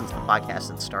recently since the podcast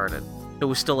had started. It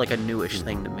was still like a newish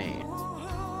thing to me.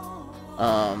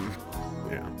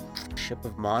 Yeah. Ship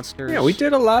of Monsters. Yeah, we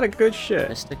did a lot of good shit.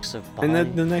 Mystics of Bali.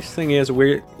 And the nice thing is,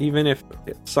 even if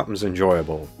something's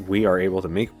enjoyable, we are able to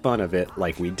make fun of it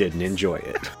like we didn't enjoy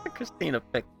it. Christina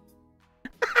picked.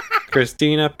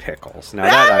 Christina Pickles. Now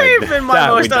that may have been my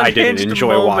most unhinged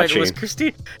moment. Was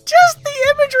Christina? Just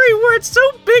the imagery where it's so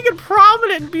big and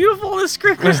prominent and beautiful on the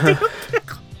screen. Christina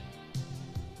Pickles.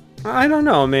 I don't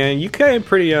know, man. You came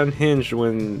pretty unhinged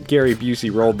when Gary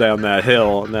Busey rolled down that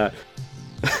hill and that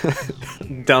dummy with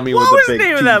the big. What was the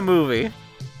name of that movie?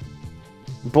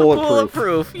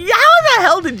 Bulletproof. Yeah, how the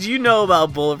hell did you know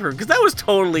about Bulletproof? Because that was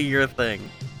totally your thing.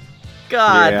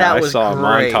 God, that was I saw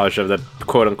great. A montage of the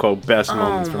quote-unquote best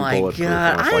moments from Bulletproof. Oh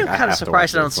my god, I am kind of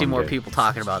surprised I don't see more people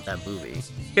talking about that movie.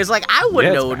 Because, like, I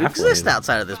wouldn't know it would exist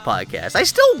outside of this podcast. I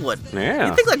still wouldn't. Yeah.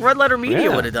 You'd think, like, Red Letter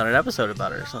Media would have done an episode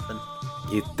about it or something.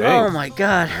 You'd think. Oh my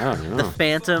god. The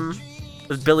Phantom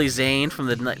with Billy Zane from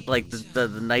the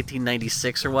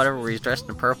 1996 or whatever, where he's dressed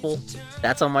in purple.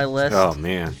 That's on my list. Oh,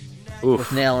 man. Oof.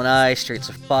 With Nail and I, Streets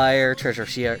of Fire, Treasure of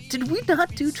Sierra. Did we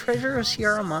not do Treasure of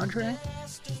Sierra Madre?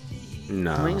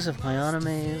 No. Wings of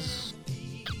Hyonamaze.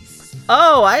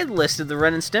 Oh, I listed the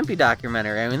Ren and Stimpy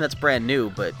documentary. I mean, that's brand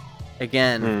new, but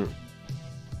again,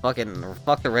 fuck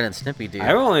the Ren and Stimpy, dude.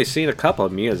 I've only seen a couple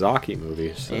of Miyazaki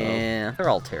movies. So. Yeah, they're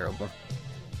all terrible.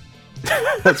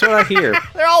 That's what I hear.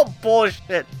 They're all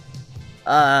bullshit.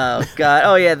 Oh, God.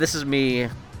 Oh, yeah, this is me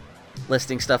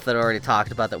listing stuff that I already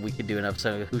talked about that we could do an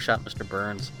episode of Who Shot Mr.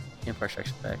 Burns? Empire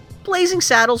Strikes Back. Blazing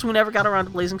Saddles. We never got around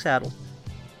to Blazing Saddles.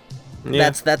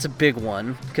 Yeah. That's a big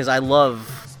one, because I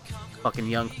love fucking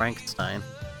Young Frankenstein.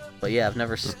 But yeah, I've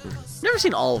never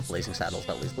seen all of Blazing Saddles,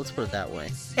 at least. Let's put it that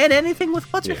way. And anything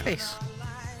with What's-Her-Face.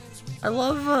 I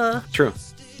love, True.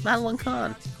 Madeline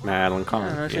Kahn.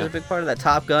 Yeah, she's a big part of that.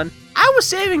 Top Gun. I was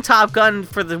saving Top Gun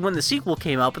for when the sequel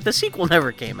came out, but the sequel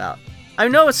never came out. I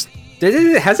know it's...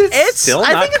 Has it still not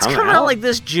come out? I think it's coming out like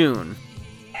this June.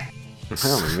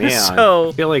 Oh, man. So,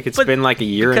 I feel like it's been like a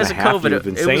year and a half because of COVID, you've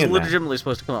been saying that. It was legitimately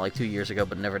supposed to come out like 2 years ago,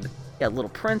 but never did. Yeah, Little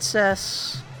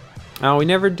Princess. Oh, we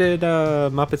never did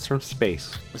Muppets from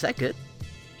Space. Was that good?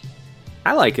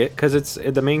 I like it, because it's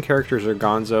the main characters are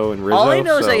Gonzo and Rizzo. All I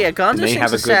know is that, Gonzo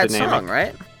sings a sad song,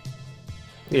 right?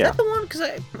 Is yeah. that the one?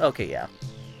 Okay, yeah.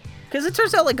 Because it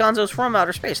turns out like Gonzo's from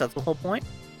outer space, that's the whole point.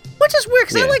 Which is weird,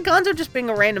 because I like Gonzo just being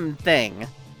a random thing.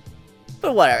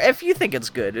 But whatever, if you think it's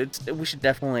good, we should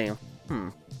definitely...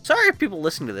 Sorry if people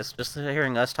listen to this, just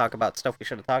hearing us talk about stuff we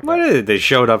should have talked about. They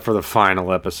showed up for the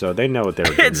final episode. They know what they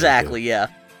were doing. Exactly, yeah.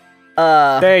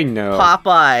 They know.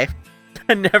 Popeye.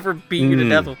 I never beat you to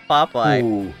death with Popeye.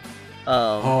 Ooh.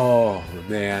 Oh,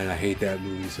 man, I hate that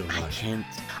movie so much.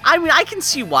 I can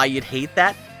see why you'd hate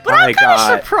that, but I'm kind of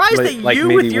surprised that you,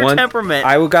 with your temperament...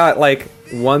 I got, like,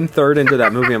 1/3 into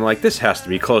that movie. I'm like, this has to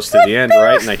be close to the end,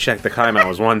 right? And I checked the time. I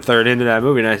was 1/3 into that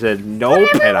movie, and I said, nope,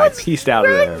 and I pieced out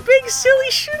of there. Big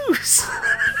silly shoes.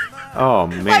 Oh,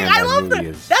 man, I love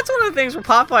that. That's one of the things for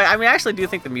Popeye. I mean, I actually do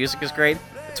think the music is great.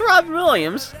 It's Robin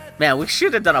Williams. Man, we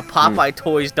should have done a Popeye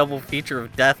Toys double feature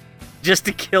of death just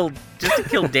to kill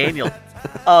Daniel.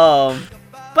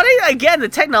 But again, the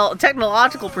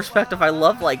technological perspective, I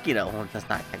love, like, that's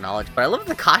not technology, but I love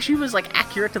the costume is, like,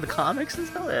 accurate to the comics and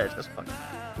stuff. Yeah, it's just fucking...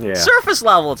 Yeah. Surface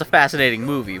level, it's a fascinating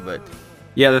movie, but...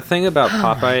 Yeah, the thing about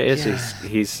Popeye is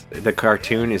he's the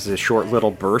cartoon is a short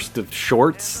little burst of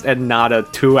shorts and not a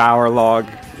 2-hour long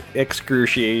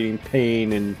excruciating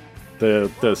pain and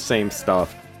the same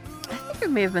stuff. I think I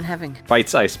may have been having...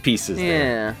 bite-sized pieces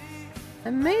there. I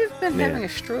may have been having a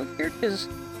stroke here, because...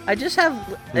 I just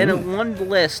have in one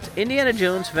list Indiana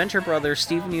Jones, Venture Brothers,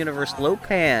 Steven Universe,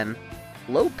 Lopan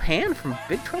from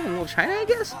Big Trouble in Little China, I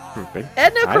guess.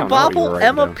 Edna Krabappel,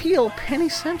 Emma Peel, Penny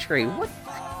Century.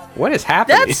 What is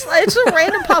happening? It's a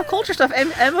random pop culture stuff.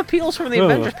 Emma Peel's from the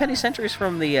Avengers, Penny Century's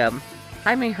from the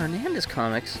Jaime Hernandez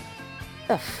comics.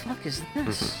 The fuck is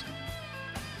this?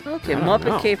 Okay,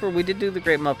 Muppet Caper. We did do the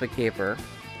Great Muppet Caper.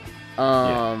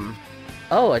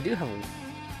 Oh, I do have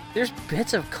there's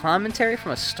bits of commentary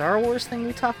from a Star Wars thing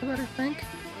we talked about, I think.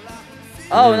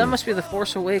 Oh, that must be The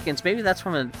Force Awakens. Maybe that's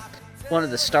from one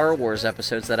of the Star Wars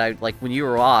episodes that I, like, when you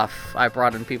were off, I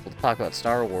brought in people to talk about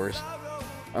Star Wars.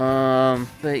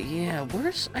 But yeah,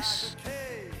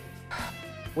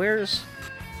 where's...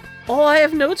 Oh, I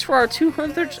have notes for our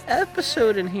 200th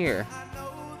episode in here.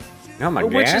 Oh my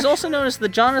gosh. Which is also known as the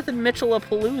Jonathan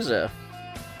Mitchell-a-Palooza.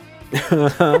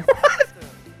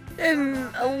 In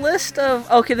a list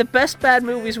of... Okay, the best bad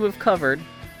movies we've covered.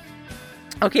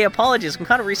 Okay, apologies. I'm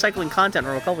kind of recycling content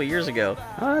from a couple years ago.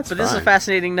 Oh, that's But this is a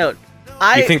fascinating note.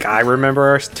 You think I remember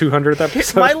our 200th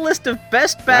episode? My list of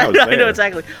best bad... I know,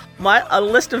 exactly. A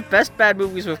list of best bad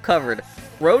movies we've covered.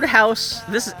 Roadhouse...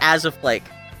 This is as of, like,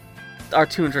 our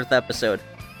 200th episode.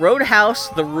 Roadhouse,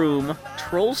 The Room,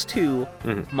 Trolls 2,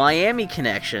 Miami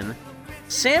Connection,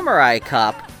 Samurai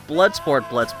Cop,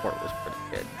 Bloodsport was pretty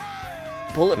good.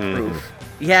 Bulletproof,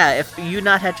 Yeah, if you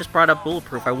not had just brought up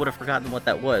Bulletproof, I would have forgotten what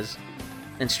that was.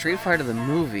 And Street Fighter the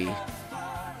movie.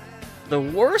 The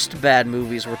worst bad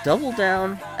movies were Double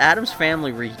Down, Addams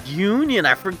Family Reunion.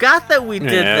 I forgot that we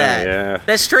did that. Yeah.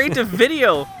 That straight to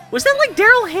video. Was that like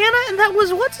Daryl Hannah? And that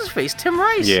was what's his face? Tim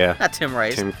Rice. Yeah. Not Tim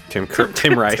Rice. Tim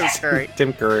Rice.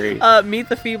 Tim Curry. Meet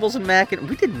the Feebles and Mac.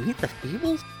 We did Meet the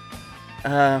Feebles.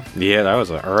 Yeah, that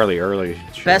was an early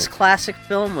show. Best classic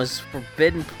film was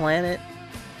Forbidden Planet.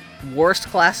 Worst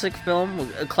classic film.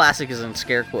 Classic is in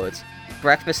scare quotes.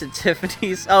 Breakfast at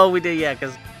Tiffany's. Oh, we did, yeah,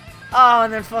 because. Oh,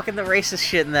 and then fucking the racist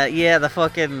shit in that. Yeah, the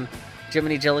fucking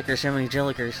Jiminy Jillikers. Jiminy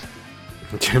Jilliker.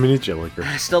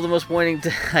 Still the most pointing.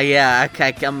 Yeah,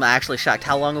 I'm actually shocked.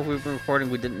 How long have we been recording?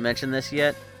 We didn't mention this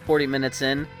yet. 40 minutes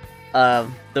in.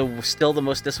 Still the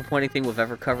most disappointing thing we've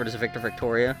ever covered is Victor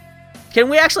Victoria. Can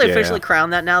we actually officially crown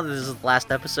that now that this is the last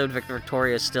episode? Victor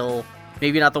Victoria is still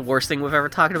maybe not the worst thing we've ever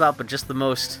talked about, but just the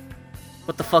most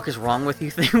what the fuck is wrong with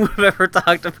you thing we've ever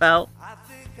talked about.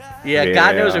 Yeah,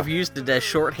 God knows we've used it as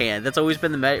shorthand. That's always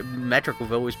been the metric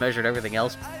we've always measured everything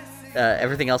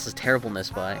else's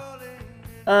terribleness by.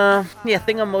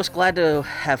 Thing I'm most glad to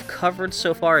have covered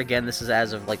so far, again, this is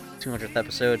as of like the 200th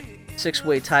episode,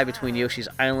 6-way tie between Yoshi's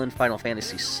Island, Final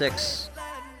Fantasy VI.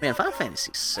 Man, Final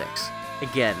Fantasy VI.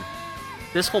 Again,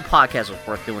 this whole podcast was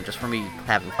worth doing just for me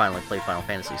having finally played Final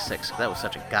Fantasy VI. That was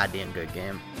such a goddamn good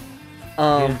game.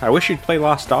 I wish you'd play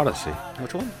Lost Odyssey.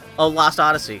 Which one? Oh, Lost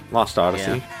Odyssey. Lost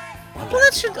Odyssey. Yeah.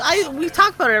 Well, we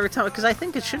talk about it every time because I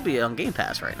think it should be on Game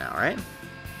Pass right now, right?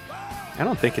 I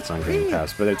don't think it's on Game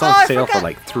Pass, but it's on sale for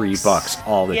like $3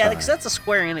 all the time. Yeah, because that's a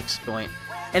Square Enix joint,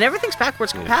 and everything's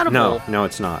backwards compatible. No,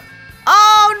 it's not.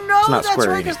 Oh no, that's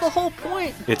right. Because the whole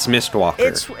point. It's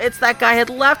Mistwalker. It's that guy had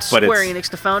left Square Enix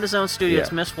to found his own studio. Yeah.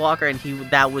 It's Mistwalker,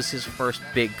 and that was his first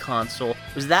big console.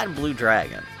 Was that in Blue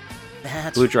Dragon?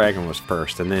 Blue Dragon was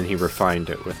first, and then he refined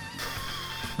it with.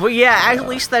 Well, yeah, at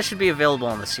least that should be available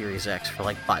on the Series X for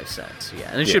like 5 cents. Yeah,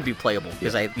 and it should be playable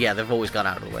because they've always gone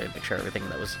out of the way to make sure everything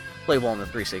that was playable on the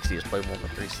 360 is playable on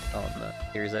the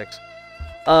Series X.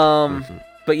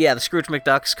 But yeah, the Scrooge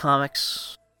McDuck's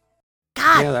comics.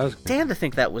 God, that was damn to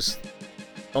think that was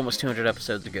almost 200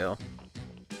 episodes ago.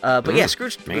 But yeah,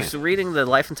 Scrooge was reading the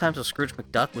Life and Times of Scrooge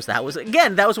McDuck.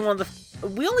 That was one of the.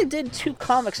 We only did 2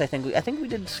 comics. I think we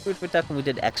did Scrooge McDuck and we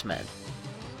did X-Men.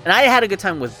 And I had a good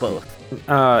time with both.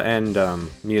 Not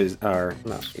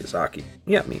Miyazaki.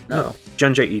 Yeah, No.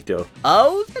 Junji Ito.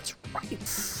 Oh, that's right.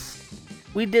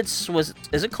 We did.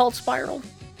 Is it called Spiral?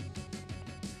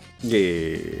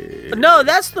 Yeah. No,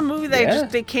 that's the movie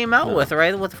they came out with,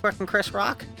 right? With fucking Chris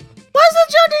Rock. What's the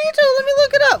Junji Ito? Let me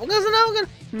look it up. Because now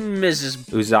Mrs.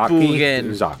 Uzaki.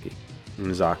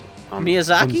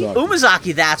 Miyazaki?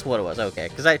 Umazaki. That's what it was. Okay,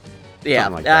 because I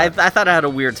thought it had a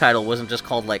weird title. It wasn't just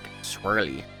called like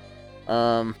Swirly.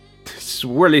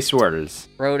 Swirly Swirls.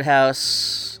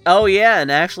 Roadhouse. Oh yeah, and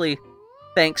actually,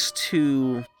 thanks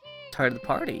to Tardy the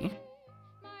Party,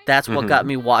 that's what got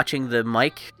me watching the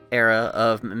Mike era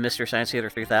of Mystery Science Theater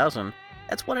 3000.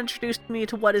 That's what introduced me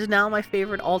to what is now my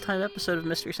favorite all-time episode of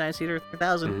Mystery Science Theater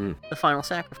 3000, The Final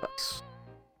Sacrifice.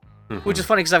 Which is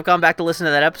funny because I've gone back to listen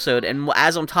to that episode, and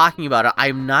as I'm talking about it,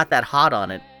 I'm not that hot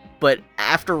on it. But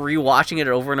after rewatching it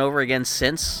over and over again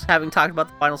since having talked about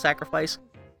The Final Sacrifice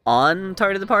on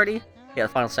Tardy the Party, The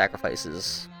Final Sacrifice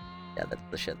is... Yeah, that's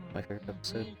the shit. My favorite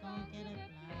episode.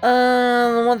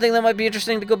 One thing that might be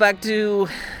interesting to go back to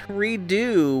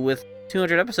redo with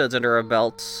 200 episodes under our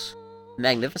belts,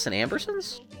 Magnificent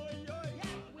Ambersons?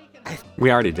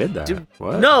 We already did that.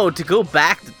 What? No, to go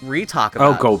back to re-talk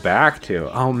about. Oh, go back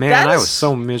to. Oh, man, I was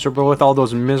so miserable with all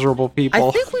those miserable people.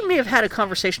 I think we may have had a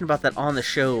conversation about that on the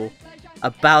show,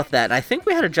 about that. And I think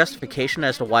we had a justification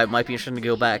as to why it might be interesting to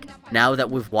go back now that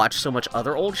we've watched so much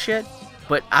other old shit.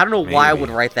 But I don't know why I would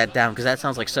write that down, because that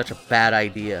sounds like such a bad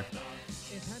idea.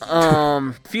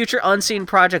 Future unseen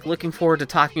project looking forward to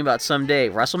talking about someday.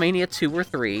 WrestleMania 2 or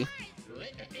 3.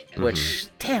 Which,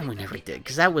 damn, we never did,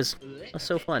 because that was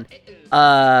so fun.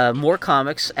 More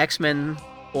comics, X-Men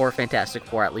or Fantastic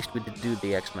Four, at least we did do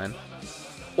the X-Men.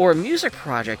 Or a music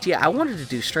project, yeah, I wanted to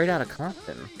do Straight Outta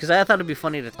Compton, because I thought it'd be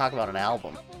funny to talk about an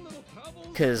album.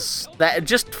 Because, that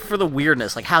just for the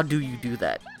weirdness, like, how do you do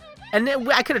that? And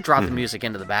I could have dropped the music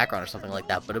into the background or something like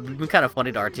that, but it would be kind of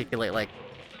funny to articulate, like,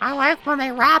 I like when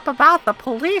they rap about the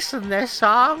police in this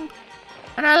song.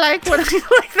 And I like when like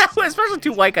that, especially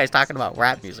 2 white guys talking about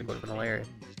rap music would have been hilarious.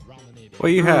 Well,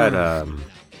 you had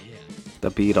the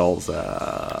Beatles,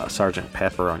 Sgt.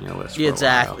 Pepper on your list.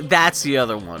 Exactly, that's the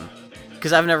other one.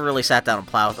 Because I've never really sat down and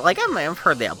plowed. Like I've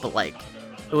heard that, but like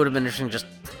it would have been interesting. Just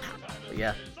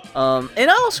yeah. And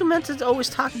I also meant to always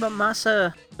talk about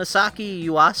Masaki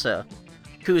Yuasa,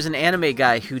 who's an anime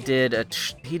guy who did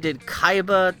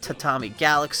Kaiba, Tatami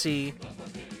Galaxy.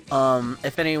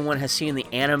 If anyone has seen the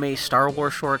anime Star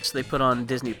Wars shorts they put on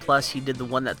Disney Plus, he did the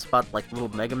one that's about like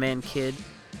little Mega Man kid.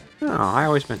 Oh, I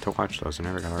always meant to watch those. I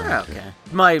never got around to it. Okay.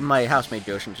 My housemate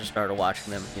Joshin just started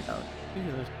watching them.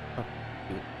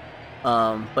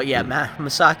 But yeah,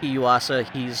 Masaki Yuasa,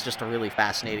 he's just a really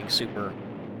fascinating,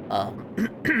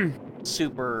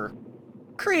 super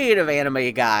creative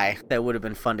anime guy that would have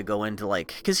been fun to go into,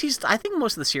 like, because I think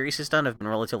most of the series he's done have been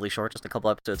relatively short, just a couple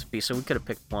episodes apiece, so we could have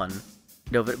picked one.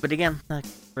 No, but again, like,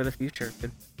 for the future, could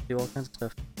do all kinds of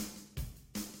stuff.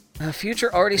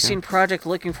 Future already seen project,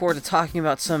 looking forward to talking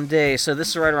about someday. So this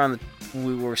is right around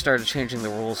we were started changing the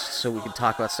rules so we could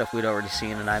talk about stuff we'd already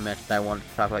seen, and I mentioned I wanted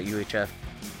to talk about UHF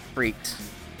Freaked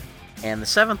and The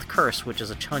Seventh Curse, which is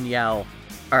a Chow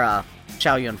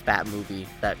Yun Fat movie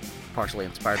that partially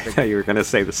inspired. You were gonna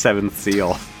say The Seventh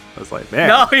Seal. I was like, man.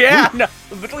 No,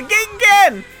 but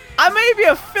again, I may be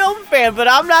a film fan, but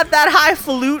I'm not that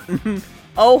highfalutin.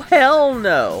 Oh hell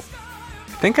no. I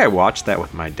think I watched that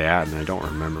with my dad, and I don't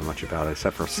remember much about it,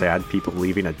 except for sad people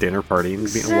leaving a dinner party and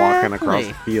walking across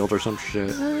the field or some shit.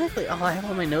 Exactly. Oh, I have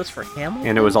all my notes for Hamilton.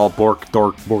 And it was all Bork.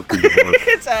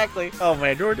 Exactly. Oh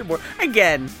man, Bork.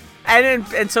 Again,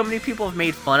 and so many people have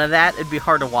made fun of that. It'd be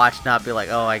hard to watch, not be like,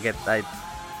 oh, I remember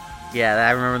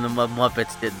the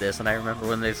Muppets did this, and I remember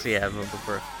when they see God,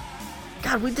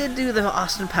 we did do the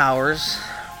Austin Powers.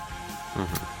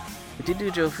 Mm-hmm. We did do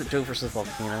Joe versus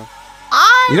Volcano.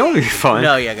 You know what would be fun?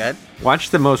 No, yeah, good.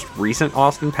 Watch the most recent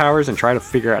Austin Powers and try to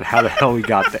figure out how the hell we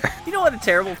got there. You know what the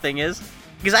terrible thing is?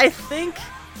 Because I think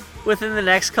within the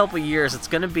next couple years, it's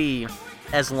going to be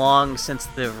as long since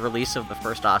the release of the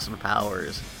first Austin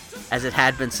Powers as it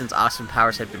had been since Austin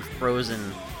Powers had been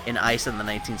frozen in ice in the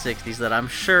 1960s, that I'm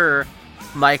sure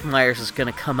Mike Myers is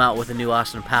going to come out with a new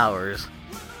Austin Powers.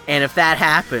 And if that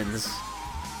happens,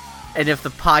 and if the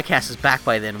podcast is back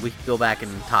by then, we can go back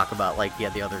and talk about, like, the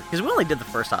other... Because we only did the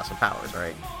first Austin Powers,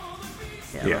 right?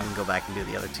 Yeah. We can go back and do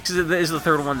the other two. Because is the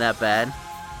third one that bad?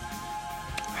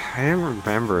 I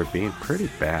remember it being pretty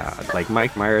bad. Like,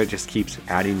 Mike Myers just keeps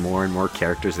adding more and more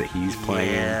characters that he's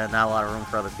playing. Yeah, not a lot of room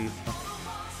for other people.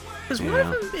 Because one of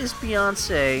them is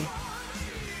Beyonce.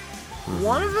 Mm-hmm.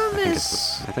 One of them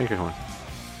is... I think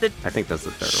that's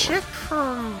the third chick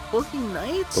from Boogie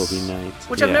Nights? Boogie Nights.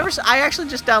 Which I've never... I actually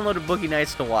just downloaded Boogie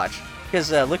Nights to watch.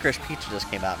 Because Licorice Pizza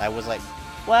just came out. And I was like,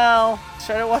 well,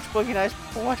 should I watch Boogie Nights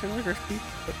before watching Licorice Pizza?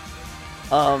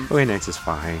 Boogie Nights is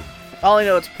fine. All I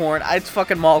know, it's porn. It's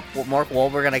fucking Mark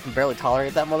Wahlberg, and I can barely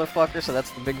tolerate that motherfucker, so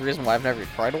that's the big reason why I've never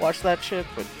tried to watch that shit.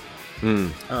 But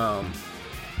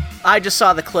I just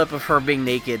saw the clip of her being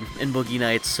naked in Boogie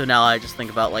Nights, so now I just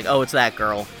think about, like, oh, it's that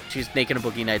girl. She's naked in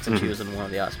Boogie Nights, and she was in one of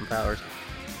the Austin Powers.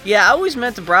 Yeah, I always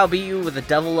meant to browbeat you with The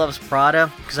Devil Loves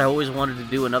Prada, because I always wanted to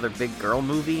do another big girl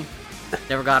movie.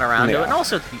 Never got around to it. And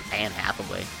also to be Anne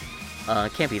Hathaway.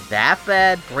 It can't be that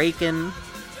bad. Breakin',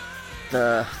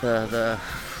 the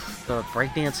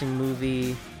breakdancing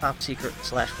movie, Top Secret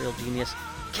 / Real Genius.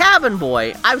 Cabin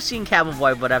Boy. I've seen Cabin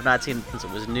Boy, but I've not seen it since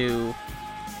it was new.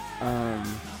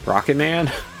 Rocket Man?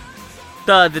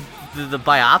 The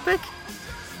biopic?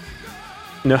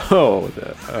 No,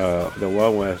 the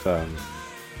one with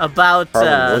about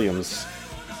Harlan Williams.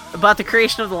 About the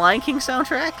creation of the Lion King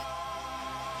soundtrack?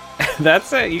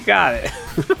 That's it, you got it.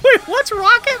 Wait, what's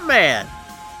Rocket Man?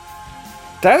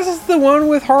 That's the one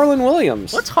with Harlan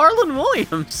Williams. What's Harlan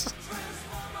Williams?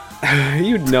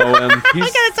 You'd know him. I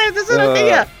gotta type this in. Okay,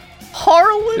 yeah.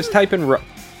 Harlan? Just type in...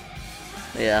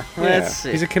 Yeah, let's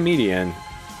see. He's a comedian.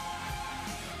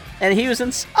 And he was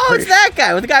in... Oh, it's that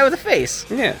guy, with the guy with the face.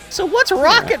 Yeah. So what's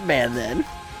Rocket Man, then?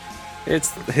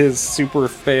 It's his super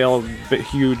failed,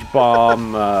 huge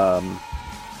bomb... Well,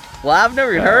 I've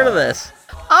never even heard of this.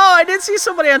 Oh, I did see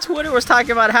somebody on Twitter was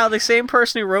talking about how the same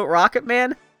person who wrote Rocket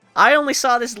Man... I only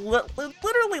saw this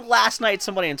literally last night.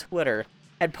 Somebody on Twitter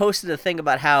had posted a thing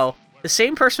about how the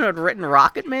same person who had written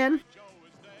Rocket Man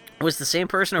was the same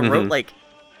person who wrote, like,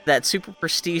 that super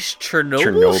prestige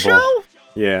Chernobyl show?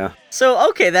 Yeah. So,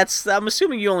 okay, I'm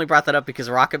assuming you only brought that up because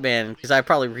Rocket Man, because I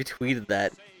probably retweeted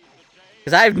that.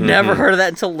 Because I've never heard of that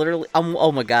until literally,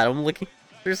 oh my god, I'm looking,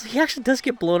 he actually does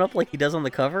get blown up like he does on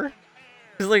the cover.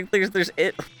 Because, like, there's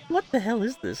it, what the hell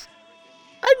is this?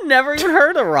 I've never even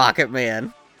heard of Rocket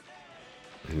Man.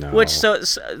 No. Which, so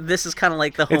this is kind of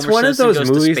like the Homer Simpson goes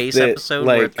to space episode,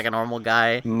 like, where it's like a normal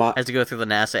guy has to go through the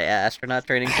NASA astronaut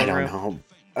training program. I don't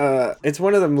know. It's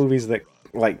one of the movies that,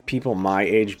 like, people my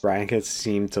age brackets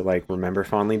seem to, like, remember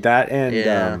fondly. That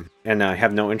and I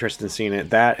have no interest in seeing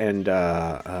it. That and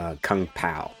Kung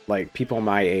Pao. Like, people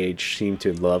my age seem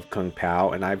to love Kung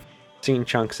Pao, and I've seen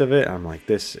chunks of it. I'm like,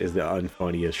 this is the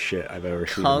unfunniest shit I've ever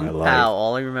seen Kung in my Pao, life.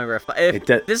 all I remember.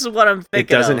 This is what I'm thinking. It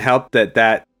doesn't help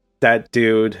that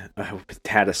dude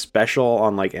had a special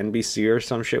on like NBC or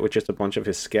some shit with just a bunch of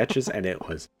his sketches, and it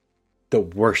was the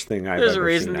worst thing I've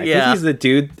ever seen.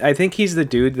 I think he's the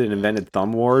dude that invented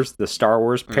Thumb Wars, the Star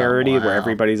Wars parody where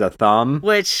everybody's a thumb.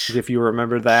 Which, if you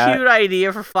remember that, cute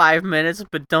idea for 5 minutes,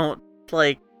 but don't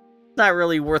like. It's not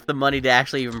really worth the money to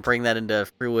actually even bring that into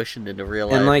fruition, into real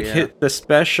life. And like the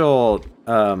special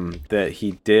that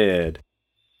he did,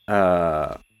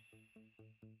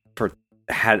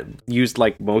 had used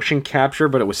like motion capture,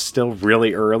 but it was still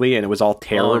really early, and it was all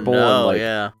terrible. Oh no,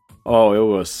 and, it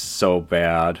was so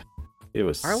bad. It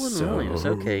was Arlen Williams.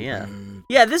 Okay, yeah.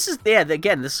 This is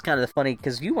again. This is kind of funny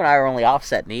because you and I are only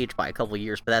offset in age by a couple of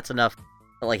years, but that's enough.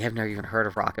 But, like, I've never even heard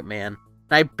of Rocket Man.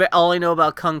 And all I know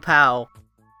about Kung Pao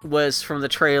was from the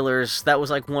trailers. That was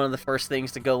like one of the first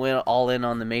things to go all in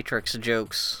on the Matrix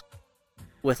jokes.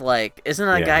 With like, isn't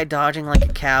that a guy dodging like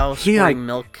a cow, squirting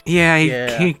milk?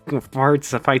 Yeah, he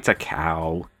fights a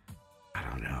cow. I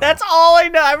don't know. That's all I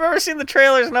know. I've never seen the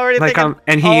trailers and already thinking.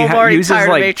 And he uses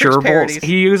like gerbils.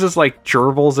 He uses like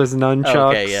gerbils as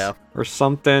nunchucks. Okay, yeah. Or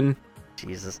something.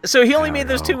 Jesus. So he only made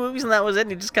those 2 movies and that was it.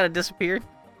 And he just kind of disappeared.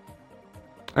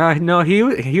 No,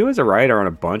 he was a writer on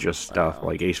a bunch of stuff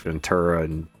like Ace Ventura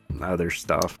and other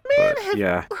stuff. Man, have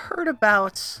you heard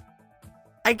about?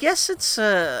 I guess it's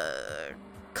a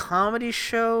comedy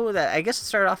show that I guess it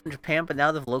started off in Japan, but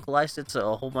now they've localized it to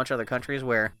a whole bunch of other countries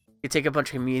where you take a bunch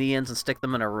of comedians and stick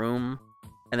them in a room,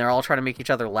 and they're all trying to make each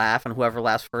other laugh, and whoever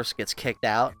laughs first gets kicked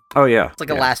out. Oh yeah, it's like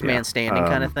a last man standing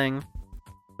kind of thing.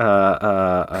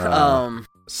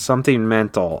 Something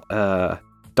mental.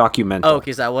 Documental. Oh,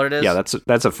 okay, is that what it is? Yeah,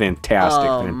 that's a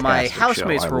fantastic my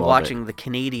housemates show. were watching the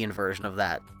Canadian version of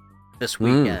that this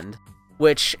weekend,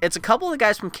 which it's a couple of the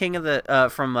guys from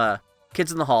from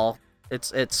Kids in the Hall. It's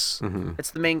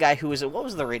the main guy who was what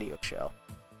was the radio show?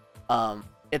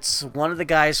 It's one of the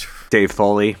guys. Dave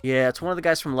Foley. Yeah, it's one of the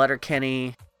guys from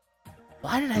Letterkenny.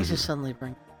 Why did I just suddenly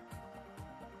bring?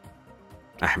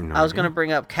 I was gonna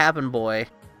bring up Cabin Boy.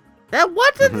 The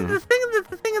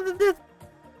thing of the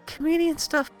comedian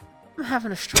stuff. I'm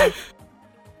having a stroke.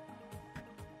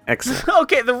 Excellent.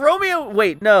 Okay, the Romeo.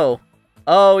 Wait, no.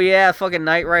 Oh yeah, fucking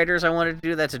Night Riders. I wanted to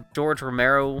do that's a George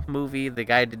Romero movie. The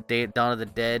guy did Dawn of the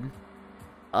Dead.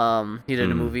 He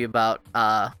did a movie about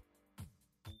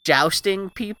jousting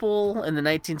people in the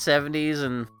 1970s,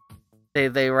 and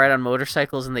they ride on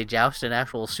motorcycles and they joust in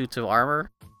actual suits of armor.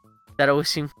 That always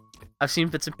seemed. I've seen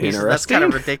bits and pieces. That's kind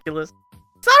of ridiculous.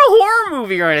 It's not a horror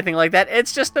movie or anything like that.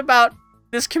 It's just about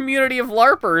this community of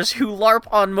LARPers who LARP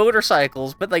on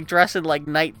motorcycles, but like dress in like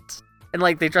knights and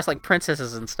like they dress like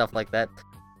princesses and stuff like that.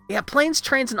 Yeah, Planes,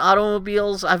 Trains, and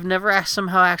Automobiles. I've never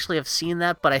somehow actually have seen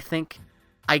that, but I think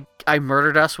I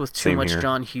murdered us with too much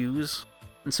John Hughes,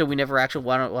 and so we never actually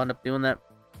wound up doing that.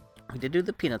 We did do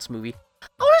the Peanuts movie. I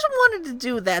always wanted to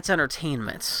do That's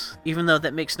Entertainment, even though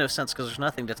that makes no sense because there's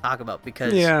nothing to talk about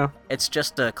because it's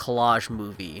just a collage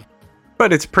movie.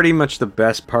 But it's pretty much the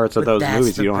best parts of those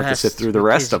movies. You don't have to sit through the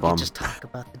rest of them. Just talk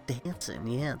about the dancing.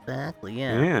 Yeah, exactly.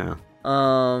 Yeah. Yeah.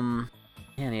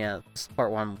 And yeah, this is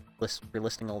part where I'm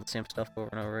relisting all the same stuff over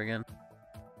and over again.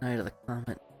 Night of the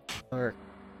Comet, or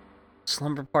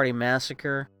Slumber Party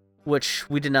Massacre, which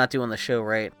we did not do on the show,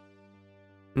 right?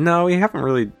 No, we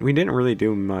didn't really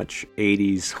do much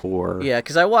 80s horror. Yeah,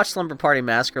 because I watched Slumber Party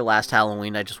Massacre last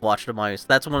Halloween. I just watched it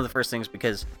that's one of the first things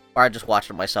I just watched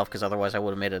it myself because otherwise I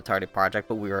would have made it a tardy project,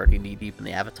 but we were already knee deep in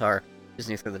the Avatar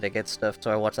Disney Through the Decades stuff, so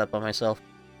I watched that by myself.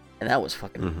 And that was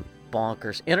fucking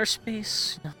bonkers. Inner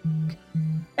Space? No.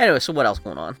 Anyway, so what else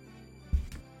going on?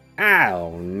 I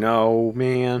don't know,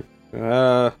 man.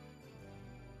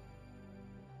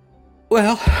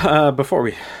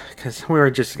 Before because we're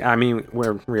just going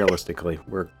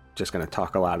to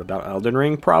talk a lot about Elden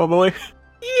Ring, probably.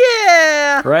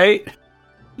 Yeah! Right?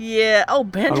 Yeah. Oh,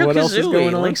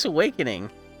 Banjo-Kazooie, Link's Awakening.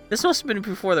 This must have been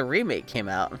before the remake came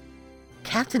out.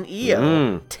 Captain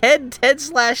EO.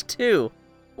 Ted/2.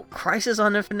 Crisis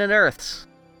on Infinite Earths.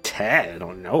 Ted? I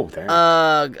don't know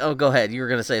that. Go ahead. You were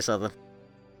going to say something.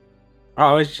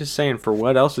 I was just saying, for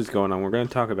what else is going on, we're going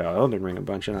to talk about Elden Ring a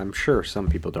bunch, and I'm sure some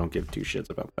people don't give two shits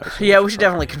about that. So yeah, we should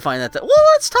definitely confine that. Well,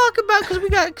 let's talk about,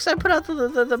 because I put out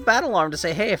the battle alarm to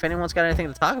say, hey, if anyone's got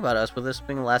anything to talk about us, with this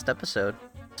being the last episode.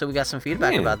 So we got some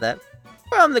feedback about that.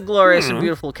 From the glorious and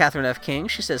beautiful Catherine F. King.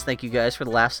 She says, thank you guys for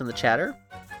the laughs in the chatter.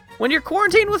 When you're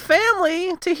quarantined with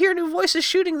family, to hear new voices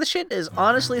shooting the shit is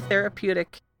honestly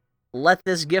therapeutic. Let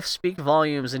this GIF speak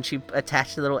volumes. And she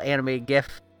attached a little anime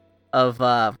GIF of,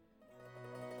 God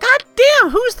damn,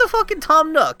 who's the fucking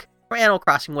Tom Nook? from Animal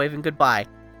Crossing waving goodbye.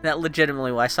 And that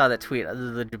legitimately, when I saw that tweet, it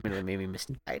legitimately made me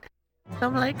misty-eyed. So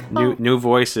I'm like, oh. New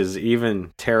voices,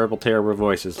 even terrible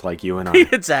voices like you and I.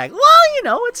 Exactly.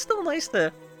 Well, it's still nice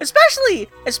to, especially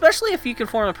if you can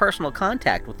form a personal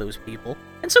contact with those people.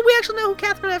 And so we actually know who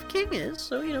Catherine F. King is.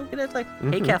 So, it's like,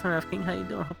 hey, Catherine F. King, how you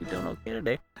doing? Hope you're doing okay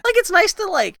today. Like, it's nice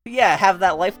to, have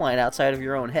that lifeline outside of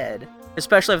your own head.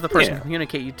 Especially if the person can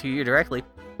communicate to you directly.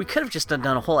 We could have just done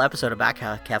a whole episode about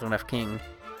Catherine F. King.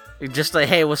 Just like,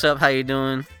 hey, what's up? How you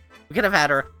doing? We could have had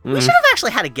her. We should have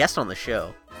actually had a guest on the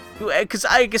show. Because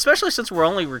especially since we're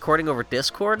only recording over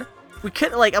Discord, we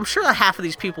could, I'm sure that half of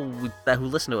these people who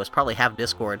listen to us probably have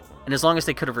Discord. And as long as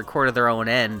they could have recorded their own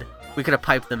end, we could have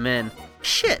piped them in.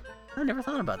 Shit. I never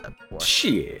thought about that before.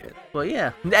 Shit. But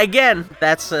yeah. Again,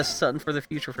 that's something for the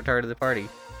future for Tardy the Party.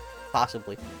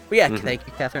 Possibly. But yeah, thank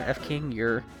you, Catherine F. King.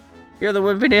 You're the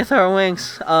wind beneath our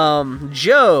wings.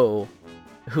 Joe,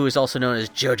 who is also known as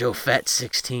Jojo Fett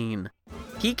 16.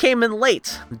 He came in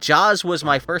late. Jaws was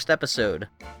my first episode.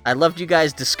 I loved you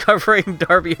guys discovering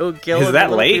Darby O'Gill. Is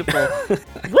that late? When was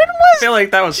I feel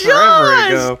like that was Jaws?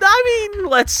 forever ago. I mean,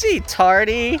 let's see.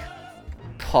 Tardy.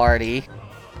 Party.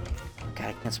 God,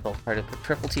 I can't spell party. Put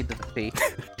triple T to the P.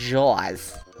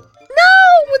 Jaws.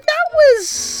 No, that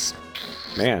was...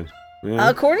 Man.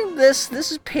 According to this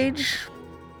is page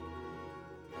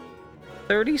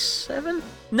 37?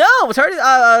 No, Tardy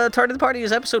the Party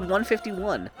is episode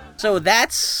 151. So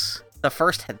that's the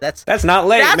first. That's not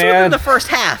late, man. That's man. within the first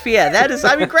half. Yeah, that is.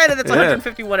 I mean, granted, that's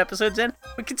 151 episodes in,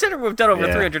 but consider we've done over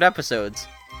 300 episodes.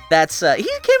 That's he came in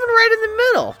right in the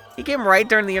middle. He came right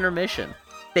during the intermission.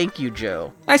 Thank you,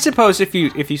 Joe. I suppose if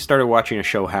you started watching a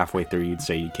show halfway through, you'd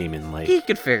say you came in late. He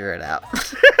could figure it out.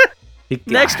 He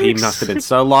must have been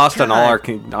so lost on all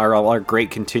our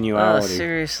great continuality. Oh,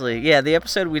 seriously. Yeah, the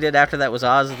episode we did after that was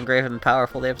Oz the Great and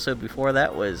Powerful. The episode before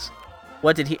that was...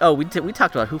 What did he... Oh, we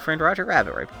talked about Who Framed Roger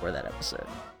Rabbit right before that episode.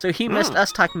 So he missed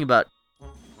us talking about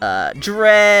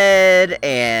Dread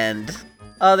and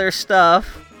other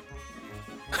stuff.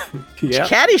 Yeah.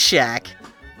 Caddyshack.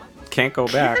 Can't go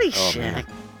back. Caddyshack.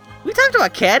 We talked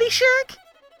about Caddyshack?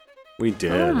 We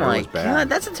did. Oh my god,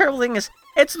 that's a terrible thing. The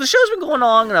show's been going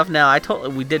long enough now.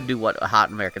 We did do a Hot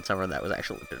American Summer that was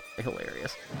actually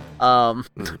hilarious.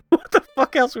 What the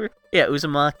fuck else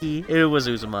Uzumaki. It was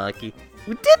Uzumaki.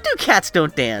 We did do Cats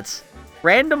Don't Dance.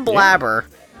 Random Blabber.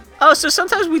 Yeah. Oh, so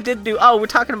sometimes we did do... Oh, we're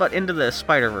talking about Into the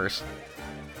Spider-Verse.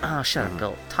 Oh, shut up,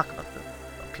 Bill. Talk about the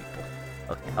people.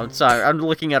 Okay, I'm sorry. I'm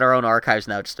looking at our own archives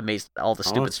now, just amazed at all the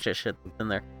stupid shit in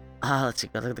there. Let's see.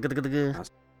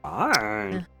 That's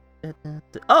fine.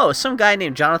 Oh, some guy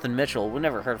named Jonathan Mitchell. We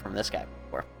never heard from this guy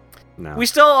before. No. We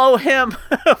still owe him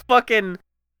fucking...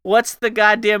 What's the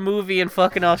goddamn movie in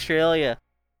fucking Australia?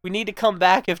 We need to come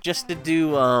back if just to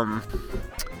do,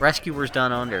 Rescuers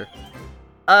Down Under.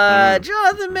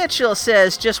 Jonathan Mitchell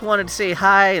says, just wanted to say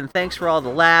hi and thanks for all the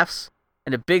laughs.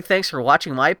 And a big thanks for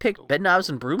watching my pick, Bedknobs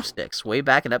and Broomsticks, way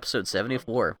back in episode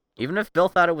 74. Even if Bill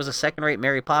thought it was a second-rate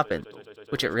Mary Poppins,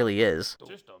 which it really is.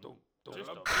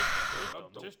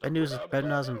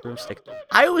 Bedknobs and Broomsticks.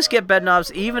 I always get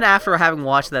Bedknobs, even after having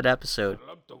watched that episode.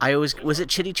 Was it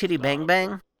Chitty Chitty Bang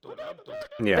Bang?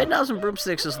 Yeah. Bedknobs and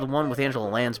Broomsticks is the one with Angela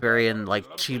Lansbury, and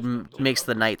she makes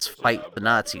the knights fight the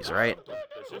Nazis, right?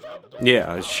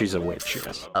 Yeah, she's a witch,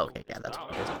 yes. Okay, yeah, that's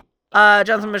what it is.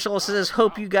 Jonathan Mitchell says,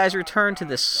 hope you guys return to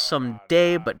this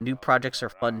someday, but new projects are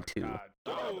fun too.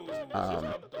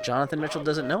 Jonathan Mitchell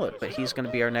doesn't know it, but he's going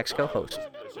to be our next co-host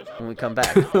when we come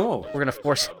back. Oh. We're going to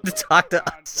force him to talk to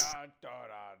us.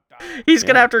 He's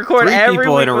going to have to record every week. 3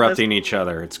 people interrupting each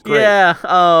other. It's great. Yeah,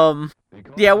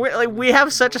 yeah, we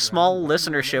have such a small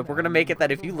listenership. We're going to make it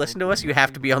that if you listen to us, you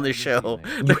have to be on the show.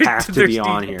 You have to be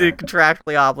on here. They're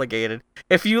contractually obligated.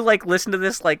 If you, listen to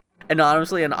this,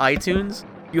 anonymously on iTunes,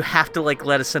 you have to,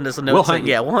 let us send us a note saying,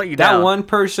 we'll hunt you down.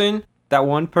 That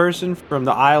one person from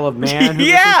the Isle of Man who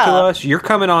listens to us, you're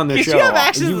coming on the show. You have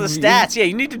access to the stats.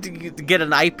 You need to get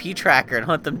an IP tracker and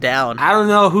hunt them down. I don't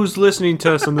know who's listening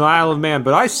to us on the Isle of Man,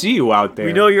 but I see you out there.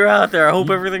 We know you're out there. I hope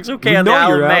everything's okay on the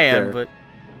Isle of Man. But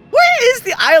where is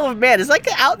the Isle of Man? Is it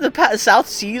out in the South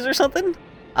Seas or something?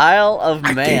 Isle of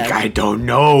Man. I don't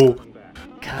know.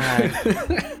 God.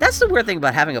 That's the weird thing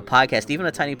about having a podcast, even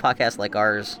a tiny podcast like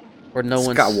ours. Where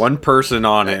one's got one person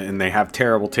on it, and they have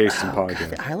terrible taste in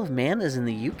podcasts. The Isle of Man is in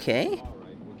the UK?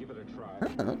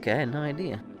 Oh, okay, I had no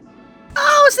idea.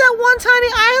 Oh, it's that one tiny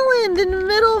island in the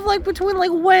middle of,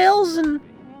 between, Wales and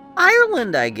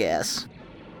Ireland, I guess.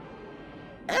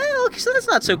 Okay, so that's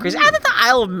not so crazy. I thought the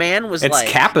Isle of Man was, its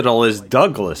capital is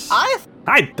Douglas.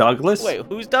 Hi, Douglas. Wait,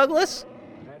 who's Douglas?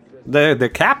 The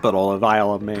capital of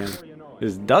Isle of Man.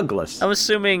 is Douglas. I'm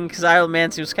assuming because Iron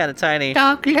Man seems kind of tiny.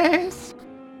 Douglas.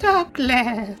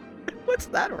 What's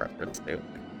that reference to?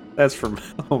 That's from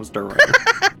Homestar Runner.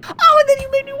 Oh, and then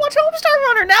you made me watch Homestar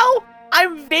Runner. Now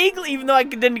I'm vaguely, even though I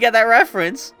didn't get that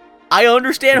reference, I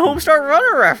understand Homestar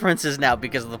Runner references now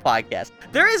because of the podcast.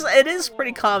 It is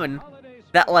pretty common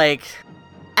that, like,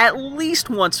 at least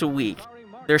once a week,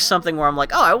 there's something where I'm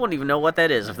like, oh, I wouldn't even know what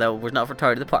that is if that was not for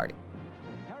Tardy the Party.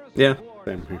 Yeah,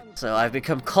 same here. So I've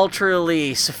become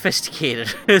culturally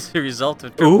sophisticated as a result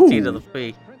of Triple T to the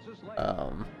P.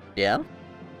 Yeah?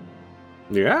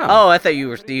 Yeah. Oh, I thought you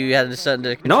had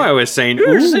something to... No, I was saying, You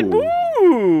ooh. said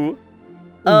boo!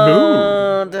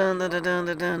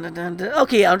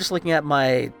 Okay, I'm just looking at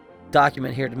my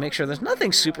document here to make sure there's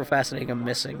nothing super fascinating I'm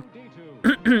missing.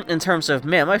 In terms of,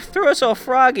 man, my throat's all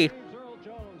froggy.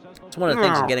 It's one of the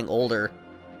things of getting older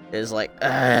is like,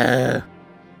 that's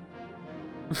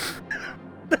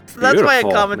my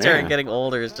commentary on getting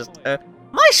older is just,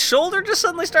 my shoulder just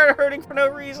suddenly started hurting for no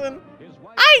reason.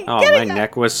 My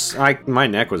neck was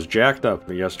jacked up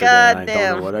yesterday. God and I damn.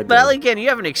 don't know what I did. But again, you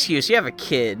have an excuse. You have a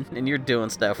kid, and you're doing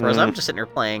stuff. Whereas I'm just sitting here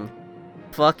playing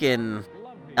fucking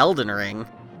Elden Ring.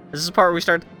 This is the part where we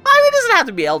start. I mean, it doesn't have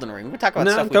to be Elden Ring. We talk about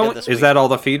stuff we did this week. Is that all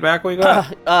the feedback we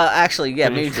got? Actually, yeah,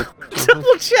 maybe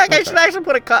double check. I should actually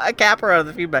put a capper on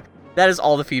the feedback. That is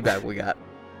all the feedback we got.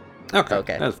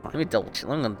 Okay, that's fine. Let me double check.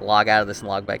 I'm gonna log out of this and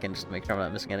log back in just to make sure I'm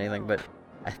not missing anything. But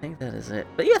I think that is it.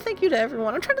 But yeah, thank you to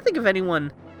everyone. I'm trying to think of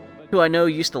anyone who I know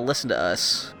used to listen to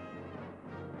us,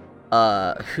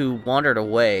 who wandered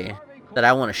away that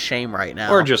I want to shame right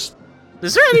now. Or just...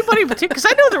 Is there anybody in particular? Because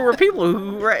I know there were people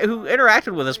who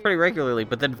interacted with us pretty regularly,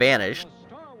 but then vanished.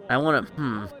 I want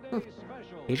to,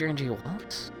 Adrian G.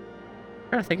 Wallace? I'm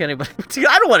trying to think of anybody.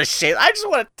 I don't want to shame. I just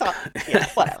want to talk. Yeah,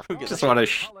 whatever. Just want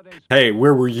to. Hey,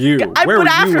 where were you? But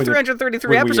after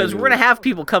 333 episodes, we're gonna have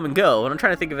people come and go, and I'm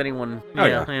trying to think of anyone.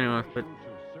 Anyway, but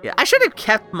yeah, I should have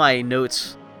kept my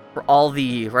notes for all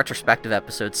the retrospective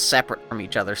episodes separate from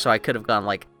each other, so I could have gone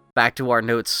like back to our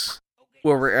notes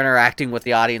where we're interacting with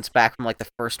the audience back from like the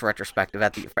first retrospective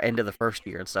at the end of the first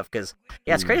year and stuff. Because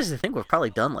yeah, it's crazy to think we've probably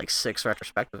done like 6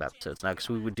 retrospective episodes now, because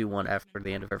we would do one after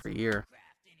the end of every year.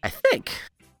 I think.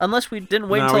 Unless we didn't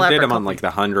wait until after. We did them on like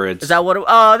the hundreds. Is that what?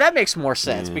 Oh, that makes more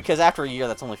sense because after a year,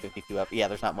 that's only 52. Yeah,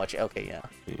 there's not much. Okay, yeah.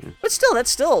 But still,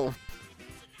 that's still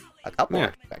a couple of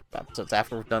retrospective episodes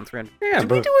after we've done 300. Yeah,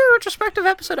 did we do a retrospective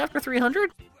episode after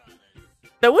 300?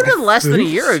 That would have been less than a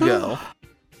year ago.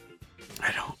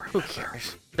 I don't remember. Who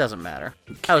cares? Doesn't matter.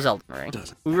 How was Elden Ring?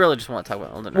 We really just want to talk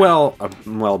about Elden Ring. Well,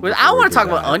 I want to talk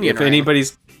about Onion Ring. If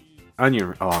anybody's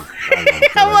Onion, I want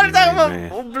to talk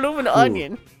about Bloomin'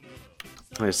 Onion.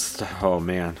 Oh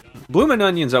man, Bloomin'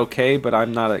 Onion's okay, but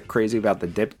I'm not crazy about the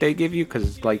dip they give you because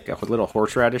it's like a little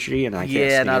horseradishy, and I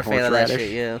can't stand not a fan of that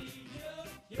shit.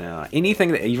 Yeah.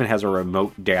 Anything that even has a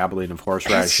remote dabbling of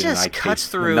horseradish, and I cuts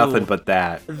taste through nothing but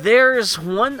that. There's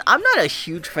one. I'm not a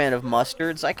huge fan of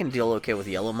mustards. I can deal okay with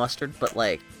yellow mustard, but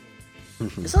like,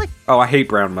 it's like. Oh, I hate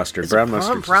brown mustard. Brown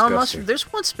mustard.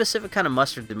 There's one specific kind of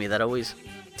mustard to me that always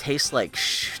tastes like.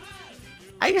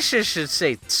 I guess I should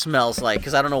say smells like,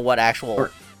 because I don't know what actual... Or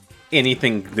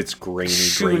anything that's grainy.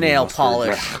 Shoe nail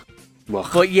polish.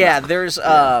 But yeah, there's,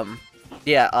 there's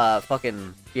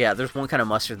one kind of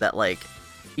mustard that, like,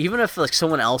 even if, like,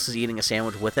 someone else is eating a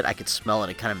sandwich with it, I could smell it,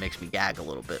 and it kind of makes me gag a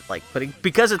little bit. Like, but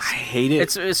because it's... I hate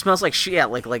it. It smells like,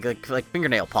 like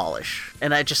fingernail polish.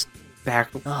 And I just...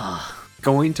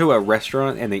 Going to a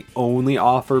restaurant and they only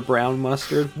offer brown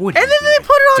mustard? And then they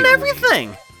put it on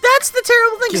everything! That's the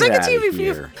terrible thing, because I can see if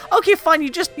you... Okay, fine,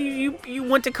 you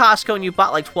went to Costco and you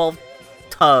bought like 12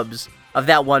 tubs of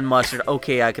that one mustard.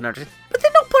 Okay, I can understand. But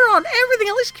then don't put it on everything.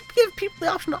 At least give people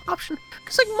the option.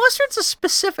 Because like mustard's a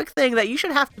specific thing that you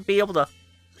should have to be able to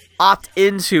opt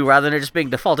into rather than it just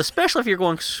being default, especially if you're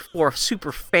going for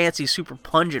super fancy, super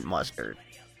pungent mustard.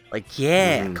 Like,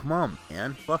 come on,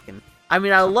 man. Fucking... I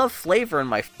mean, I love flavor in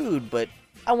my food, but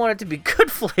I want it to be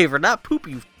good flavor, not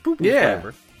poopy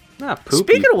flavor.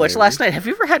 Speaking of which, last night, have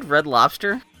you ever had Red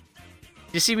Lobster?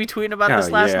 Did you see me tweeting about this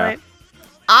last night?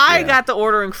 I got to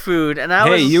ordering food, and I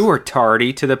was... Hey, you were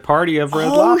tardy to the party of Red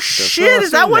Lobster. Oh, shit! Is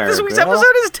that what this week's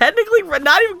episode is? Technically,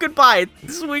 not even goodbye.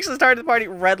 This week's start of the party,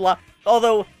 Red Lobster.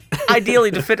 Although, ideally,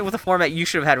 to fit it with the format, you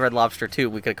should have had Red Lobster, too.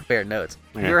 We could compare notes.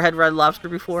 Have you ever had Red Lobster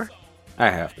before?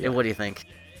 I have. And what do you think?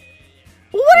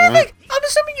 What do you think? I'm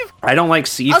assuming you've... I don't like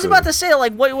seafood. I was about to say,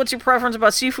 like, what's your preference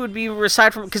about seafood being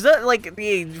aside from... Because, like,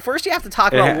 first you have to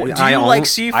talk about, do you like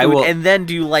seafood, and then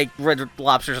do you like Red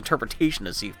Lobster's interpretation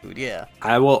of seafood, yeah.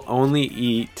 I will only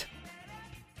eat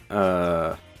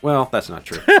Well, that's not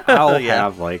true. I'll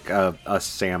have like a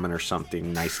salmon or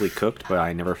something nicely cooked, but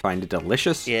I never find it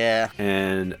delicious. Yeah.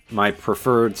 And my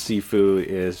preferred seafood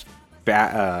is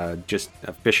just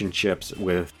fish and chips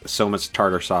with so much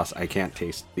tartar sauce I can't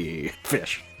taste the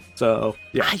fish. So,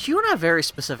 yeah. You and I have a very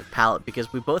specific palate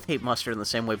because we both hate mustard in the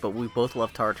same way, but we both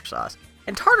love tartar sauce.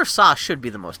 And tartar sauce should be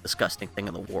the most disgusting thing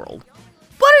in the world.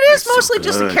 But it is mostly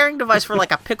just a carrying device for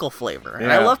like a pickle flavor.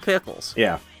 And I love pickles.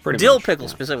 Yeah. Dill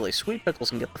pickles specifically. Sweet pickles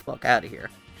can get the fuck out of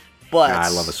here. But I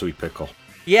love a sweet pickle.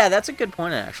 Yeah, that's a good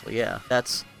point, actually. Yeah,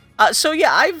 that's... so,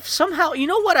 yeah, I've somehow... You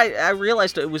know what? I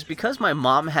realized it was because my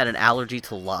mom had an allergy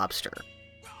to lobster.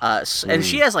 And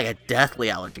she has, like, a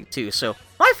deathly allergy, too. So,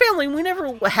 my family, we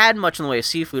never had much in the way of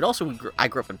seafood. Also, I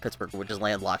grew up in Pittsburgh, which is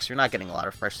landlocked, so you're not getting a lot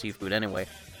of fresh seafood anyway.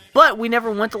 But we never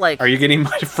went to, like... Are you getting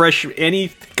fresh, any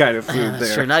kind of food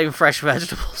there? Sure, not even fresh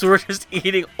vegetables. We're just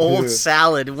eating old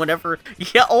salad whenever...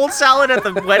 Yeah, old salad at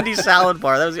the Wendy's salad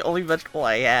bar. That was the only vegetable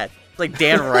I had. It's like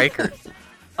Dan Riker.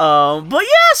 But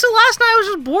yeah, so last night I was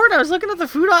just bored. I was looking at the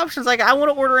food options. Like, I want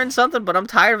to order in something, but I'm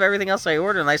tired of everything else I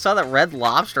ordered. And I saw that Red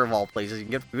Lobster, of all places, you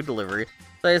can get food delivery.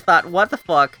 So I thought, what the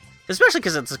fuck? Especially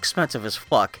because it's expensive as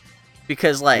fuck.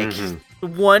 Because, like...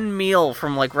 One meal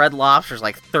from like Red Lobster is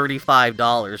like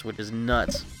 $35, which is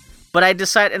nuts. But I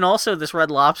decided, and also this Red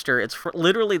Lobster, it's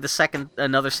literally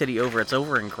another city over. It's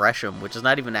over in Gresham, which is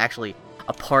not even actually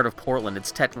a part of Portland.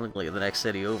 It's technically the next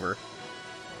city over.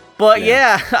 But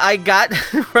yeah, I got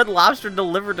Red Lobster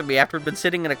delivered to me after I'd been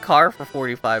sitting in a car for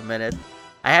 45 minutes.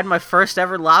 I had my first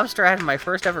ever lobster. I had my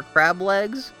first ever crab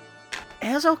legs.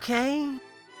 It was okay.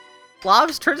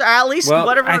 Lobsters are at least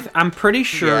whatever. I'm pretty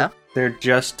sure. Yeah. They're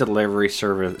just delivery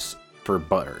service for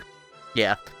butter.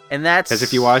 Yeah, and that's... Because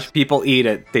if you watch people eat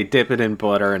it, they dip it in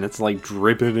butter, and it's like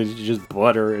dripping into just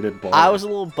butter and butter. I was a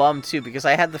little bummed, too, because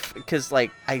I had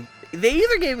they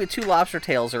either gave me 2 lobster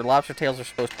tails, or lobster tails are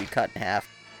supposed to be cut in half.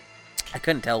 I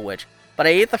couldn't tell which. But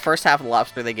I ate the first half of the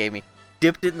lobster they gave me,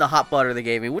 dipped it in the hot butter they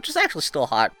gave me, which is actually still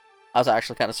hot. I was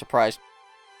actually kind of surprised.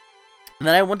 And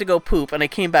then I went to go poop, and I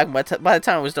came back, by the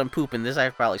time I was done pooping, this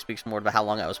probably speaks more about how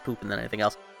long I was pooping than anything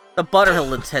else. The butter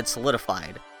had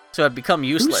solidified, so it had become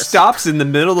useless. Who stops in the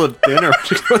middle of dinner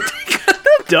to go take a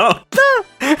dump?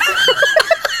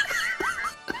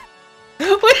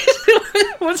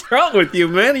 What's wrong with you,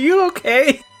 man? Are you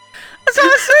okay? So I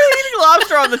was eating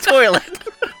lobster on the toilet.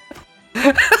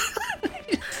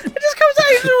 It just comes out,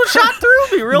 it shot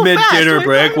through me real fast. Mid-dinner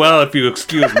break. Well, if you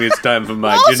excuse me, it's time for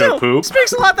my dinner poop.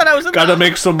 Speaks a lot that I was in Gotta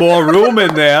make some more room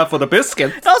in there for the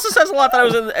biscuits. It also says a lot that I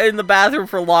was in the bathroom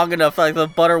for long enough. Like, the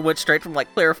butter went straight from,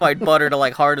 like, clarified butter to,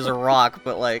 like, hard as a rock.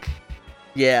 But, like,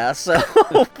 yeah, so...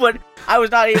 But I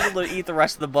was not able to eat the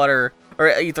rest of the butter, or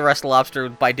eat the rest of the lobster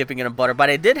by dipping it in butter. But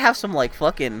I did have some, like,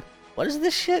 fucking... What is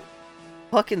this shit?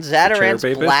 Fucking Zatarain's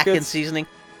blackened seasoning.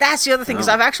 That's the other thing, because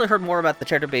I've actually heard more about the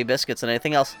Cheddar Bay biscuits than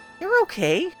anything else. They're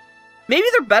okay. Maybe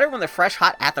they're better when they're fresh,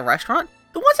 hot at the restaurant.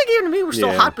 The ones they gave to me were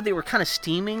still hot, but they were kind of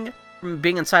steaming from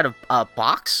being inside a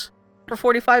box for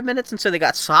 45 minutes, and so they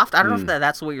got soft. I don't know if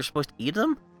that's the way you're supposed to eat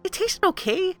them. They tasted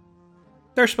okay.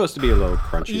 They're supposed to be a little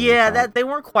crunchy. Yeah, they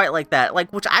weren't quite like that.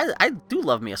 Like, which I do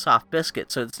love me a soft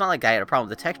biscuit, so it's not like I had a problem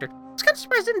with the texture. I was kind of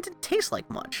surprised it didn't taste like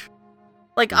much.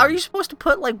 Like, are you supposed to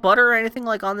put, like, butter or anything,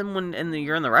 like, on them when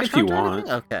you're in the restaurant? If you want.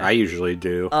 Okay. I usually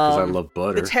do, because I love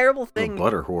butter. The terrible thing...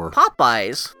 butter whore.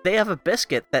 Popeyes, they have a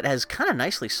biscuit that has kind of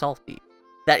nicely salty.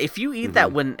 That if you eat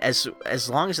that when, as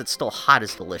long as it's still hot,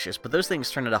 is delicious. But those things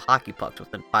turn into hockey pucks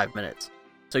within 5 minutes.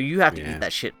 So you have to eat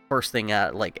that shit first thing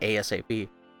out, like, ASAP. And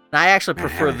I actually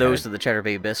prefer those to the Cheddar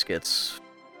Bay biscuits.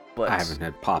 But I haven't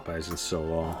had Popeyes in so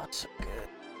long. Oh, it's so good.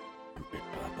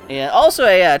 Yeah, also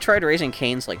I tried Raising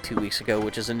Cane's like 2 weeks ago,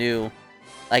 which is a new,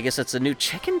 I guess it's a new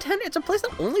chicken tender. It's a place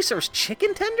that only serves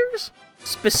chicken tenders?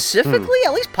 Specifically?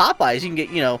 At least Popeyes, you can get,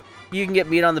 you can get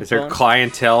meat on the bone. Is there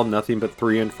clientele nothing but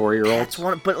 3- and 4-year-olds?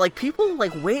 But like people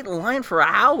like wait in line for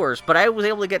hours, but I was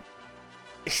able to get,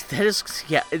 that is,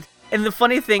 yeah. And the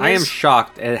funny thing is... I am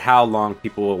shocked at how long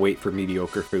people will wait for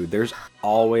mediocre food. There's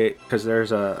always, because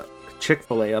there's a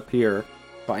Chick-fil-A up here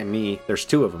by me. There's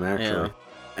 2 of them, actually. Yeah.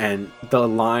 And the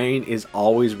line is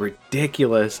always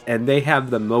ridiculous, and they have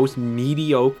the most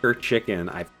mediocre chicken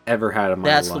I've ever had in my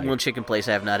life. That's the one chicken place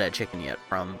I have not had chicken yet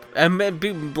from.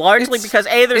 Largely because,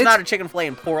 there's not a Chick-fil-A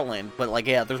in Portland, but, like,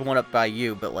 yeah, there's one up by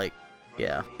you, but, like,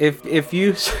 yeah. If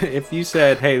you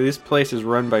said, hey, this place is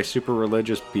run by super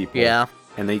religious people,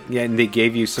 and they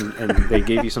gave you some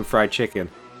some fried chicken,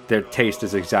 their taste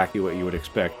is exactly what you would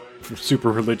expect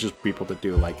super religious people to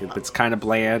do. Like, it's kind of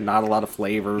bland, not a lot of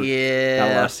flavor, not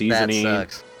a lot of seasoning.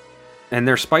 That sucks. And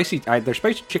their spicy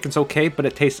chicken's okay, but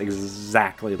it tastes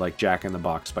exactly like Jack in the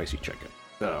Box spicy chicken.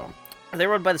 So Are they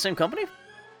run by the same company?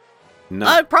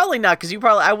 No. Probably not, because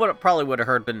I would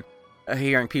have been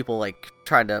hearing people like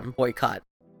trying to boycott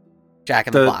Jack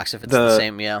in the Box if it's the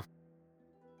same. Yeah.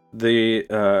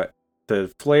 The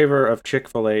flavor of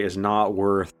Chick-fil-A is not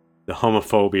worth the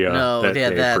homophobia.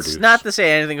 That's produce. Not to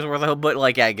say anything's worth it, but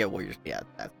like I get what you're. Yeah.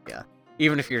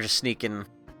 Even if you're just sneaking.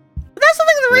 But that's the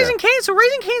thing with the Raising Cane's. So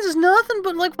Raising Cane's is nothing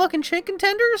but like fucking chicken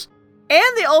tenders,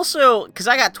 and they also because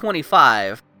I got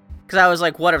 25 because I was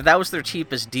like whatever that was their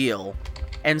cheapest deal.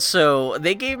 And so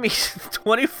they gave me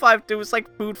 25. It was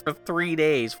like food for 4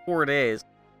 days.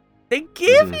 They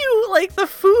give you like the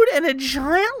food in a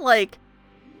giant like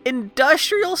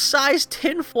industrial-sized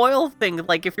tinfoil thing.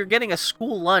 Like if you're getting a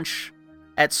school lunch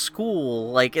at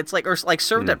school, like it's like or like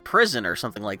served at prison or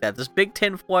something like that. This big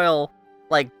tinfoil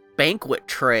like banquet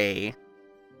tray.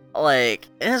 Like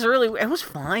it was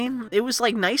fine. It was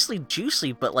like nicely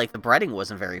juicy, but like the breading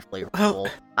wasn't very flavorful.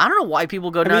 I don't know why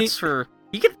people go nuts for.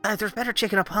 You can. There's better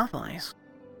chicken at Popeyes,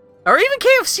 or even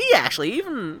KFC. Actually,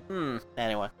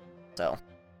 anyway. So.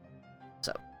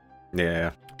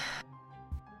 Yeah.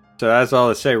 So that's all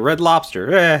to say. Red Lobster.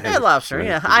 Red Lobster.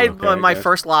 Yeah, my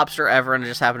first lobster ever, and it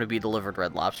just happened to be delivered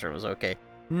Red Lobster. It was okay.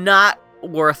 Not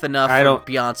worth enough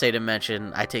for Beyonce to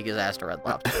mention. I take his ass to Red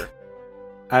Lobster.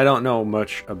 I don't know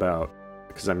much about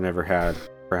because I've never had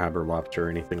crab or lobster or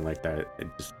anything like that.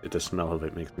 The smell of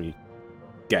it makes me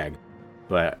gag.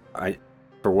 But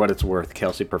for what it's worth,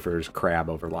 Kelsey prefers crab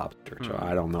over lobster. So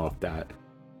I don't know if that.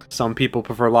 Some people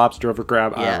prefer lobster over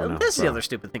crab. Yeah, I don't know. This is the other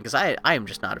stupid thing because I am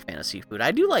just not a fan of seafood.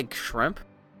 I do like shrimp,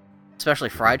 especially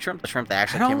fried shrimp. The shrimp that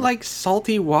actually. I don't like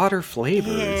salty water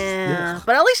flavors. Yeah,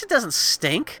 but at least it doesn't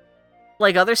stink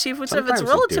like other seafood stuff.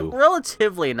 It's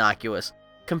relatively innocuous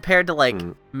compared to like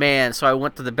man. So I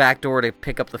went to the back door to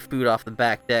pick up the food off the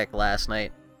back deck last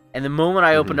night, and the moment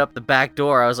I opened up the back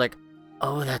door, I was like,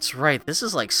 "Oh, that's right. This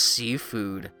is like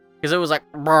seafood." Because it was like,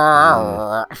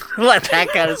 like that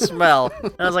kind of smell.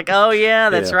 And I was like, oh yeah,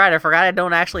 that's right. I forgot I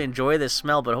don't actually enjoy this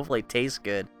smell, but hopefully it tastes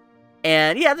good.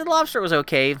 And yeah, the lobster was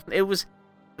okay. It was,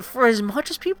 for as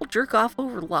much as people jerk off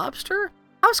over lobster,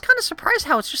 I was kind of surprised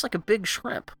how it's just like a big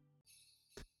shrimp.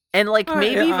 And like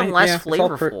maybe even less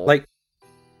flavorful. Like,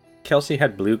 Kelsey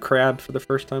had blue crab for the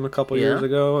first time a couple years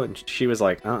ago, and she was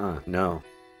like, no.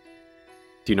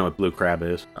 Do you know what blue crab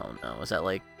is? Oh no, is that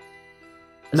like...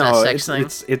 Is that a sex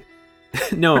thing?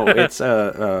 No, it's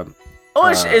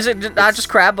is it not just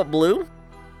crab but blue?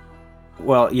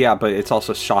 Well, yeah, but it's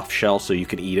also soft shell, so you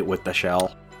can eat it with the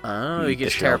shell. Oh, you can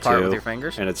just tear apart with your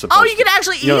fingers. And it's you can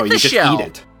actually eat the shell. Eat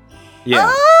it. Yeah.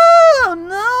 Oh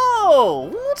no!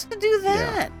 Who wants to do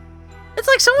that? Yeah. It's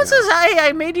like someone says, "Hey,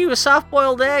 I made you a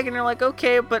soft-boiled egg," and you're like,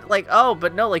 "Okay," but like,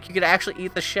 but no, like you could actually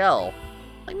eat the shell.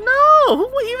 Like, no,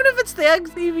 even if it's the egg,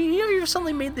 you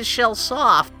suddenly made the shell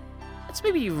soft. That's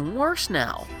maybe even worse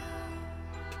now.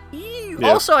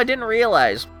 Also, I didn't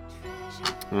realize.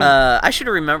 I should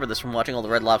have remembered this from watching all the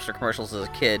Red Lobster commercials as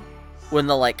a kid. When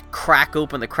they'll like crack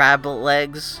open the crab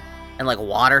legs and like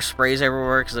water sprays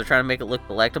everywhere because they're trying to make it look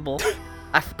delectable.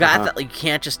 I forgot that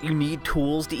like you need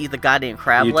tools to eat the goddamn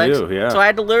crab legs. You do, yeah. So I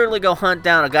had to literally go hunt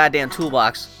down a goddamn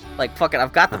toolbox. Like fucking,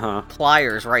 I've got the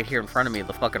pliers right here in front of me,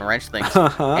 the fucking wrench things.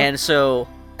 And so,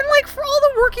 like for all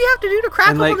the work you have to do to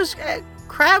crack open this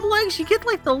crab legs, you get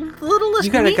like the littlest.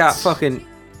 You gotta got fucking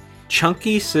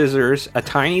chunky scissors, a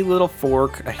tiny little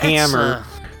fork, a hammer.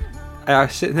 I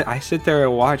sit there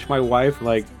and watch my wife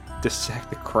like dissect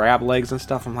the crab legs and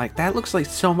stuff. I'm like, that looks like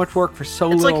so much work for so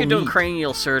little meat. It's like you're doing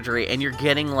cranial surgery and you're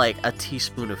getting like a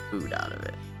teaspoon of food out of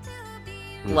it.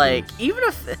 Like even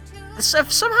if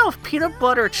somehow peanut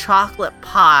butter chocolate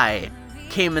pie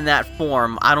came in that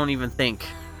form, I don't even think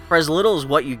for as little as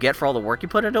what you get for all the work you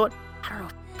put into it. I don't know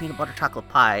if peanut butter chocolate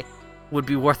pie would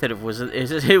be worth it if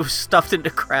it was stuffed into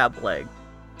crab leg.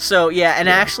 So yeah, and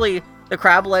actually the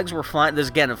crab legs were fine. This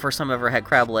again the first time I ever had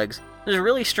crab legs. It was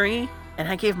really stringy, and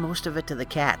I gave most of it to the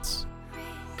cats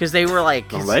because they were like,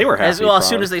 they were happy. As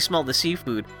soon as they smelled the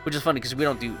seafood, which is funny because we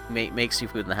don't make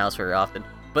seafood in the house very often.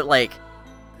 But like,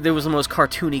 there was the most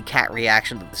cartoony cat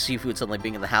reaction to the seafood suddenly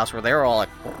being in the house, where they were all like,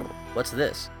 "What's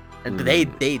this?" And they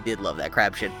did love that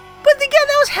crab shit. But again,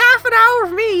 that was half an hour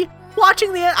of me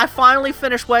watching I finally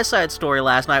finished West Side Story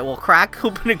last night while crack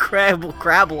opening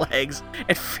crab legs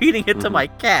and feeding it to my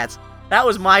cats. That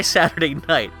was my Saturday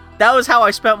night. That was how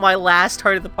I spent my last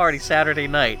Tardy at the Party Saturday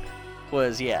night.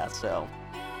 So.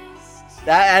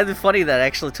 And funny that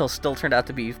actually still turned out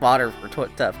to be fodder for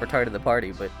Tardy at the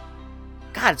Party, but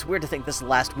God, it's weird to think this is the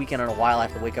last weekend in a while I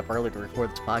have to wake up early to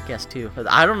record this podcast too.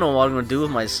 I don't know what I'm going to do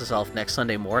with myself next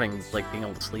Sunday morning, like being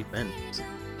able to sleep in.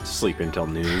 Sleep until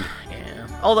noon. Yeah.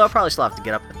 Although I'll probably still have to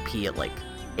get up and pee at like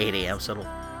 8 a.m., so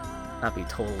not be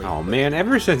totally. Oh man,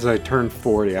 ever since I turned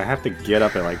 40, I have to get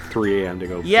up at like 3 a.m. to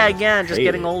go. Yeah, again, just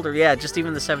getting older. Yeah, just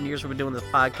even the 7 years we've been doing this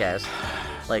podcast,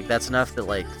 like that's enough that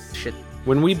like shit.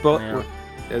 When we both,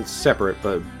 it's separate,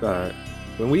 but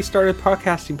when we started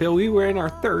podcasting, Bill, we were in our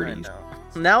 30s.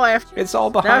 Now I have to. It's all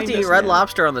behind us. Now I have to eat Red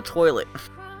Lobster on the toilet.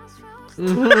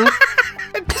 Mm-hmm.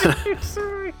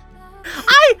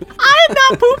 I had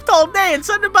not pooped all day, and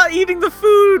something about eating the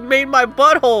food made my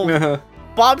butthole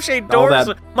bombshade doors.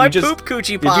 My poop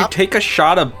coochie pop. Did you take a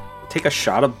shot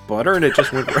of butter and it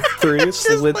just went right through you,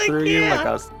 slid like, through you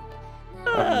like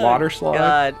a water slide?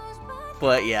 God.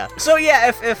 But yeah. So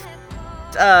yeah, if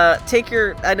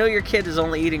I know your kid is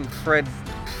only eating Fred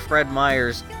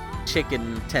Meyer's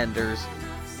chicken tenders.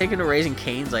 Take him to Raising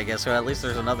Cane's, I guess, or at least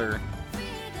there's another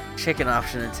chicken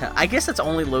option in town. I guess it's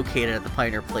only located at the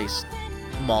Pioneer Place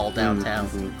Mall downtown.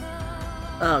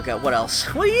 Mm-hmm. Oh god, what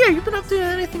else? Well, yeah, you been up to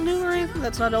anything new or anything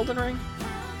that's not Elden Ring?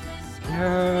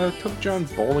 Took John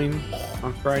bowling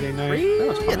on Friday night. Really? That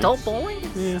was fun. Adult bowling?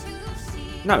 Yeah.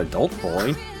 Not adult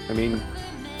bowling. I mean,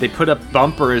 they put up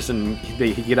bumpers and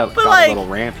he get up a little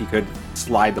ramp. He could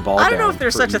slide the ball down. I don't know if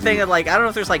there's such a thing that I don't know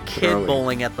if there's like kid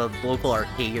bowling at the local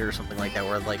arcade or something like that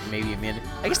where like maybe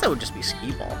I guess that would just be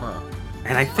skee ball, huh?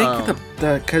 And I think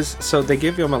so they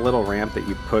give him a little ramp that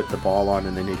you put the ball on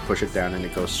and then you push it down and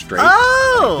it goes straight.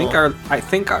 Oh! I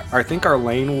think our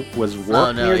lane was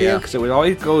warped near the end because it would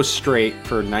always go straight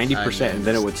for 90% and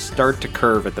then it would start to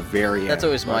curve at the very end. That's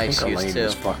always my excuse too. Our lane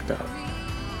was fucked up.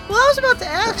 Well, I was about to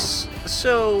ask.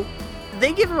 So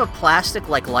they give him a plastic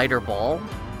like lighter ball.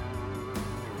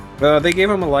 They gave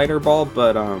him a lighter ball,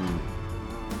 but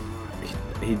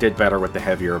he did better with the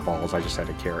heavier balls. I just had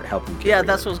to help him carry. Yeah,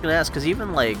 that's what I was gonna ask. Because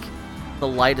even like the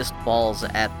lightest balls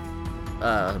at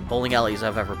bowling alleys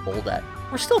I've ever bowled at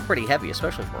were still pretty heavy,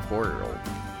 especially for a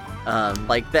 4-year-old.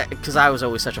 Like that, because I was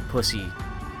always such a pussy,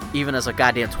 even as a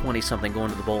goddamn 20-something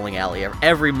going to the bowling alley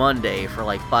every Monday for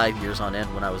like 5 years on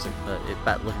end when I was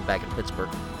living back in Pittsburgh.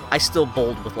 I still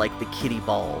bowled with like the kiddie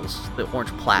balls, the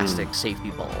orange plastic safety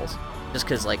balls. Just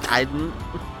because, like,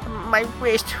 my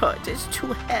waist hurt. It's too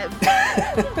heavy.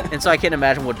 And so I can't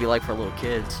imagine what it'd be like for a little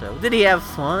kid. So, did he have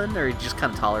fun, or he just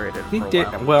kind of tolerated it for a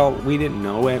while? Well, we didn't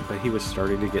know it, but he was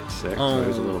starting to get sick, so he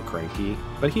was a little cranky.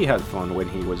 But he had fun when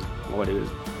he was,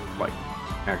 like,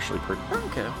 actually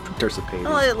participating.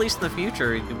 Well, at least in the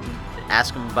future, you can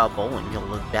ask him about bowling. He'll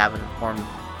have an informed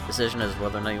decision as to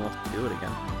whether or not he wants to do it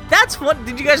again. That's what.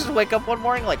 Did you guys just wake up one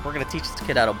morning like, we're going to teach this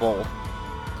kid how to bowl?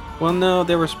 Well, no,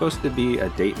 there was supposed to be a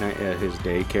date night at his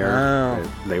daycare.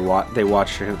 Oh. They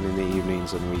watched him in the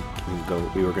evenings, and we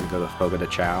were going to go to Fogo de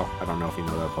Chao. I don't know if you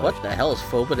know that place. What the hell is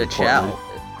Fogo de Chao?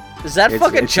 Is that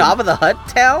fucking Jabba the Hutt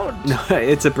town? No,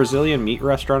 it's a Brazilian meat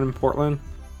restaurant in Portland,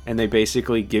 and they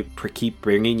basically keep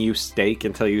bringing you steak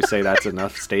until you say that's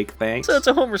enough steak, thanks. So it's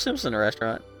a Homer Simpson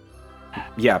restaurant.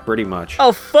 Yeah, pretty much.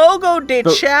 Oh, Fogo de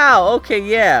Chao. Okay,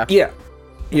 yeah.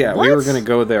 Yeah, we were going to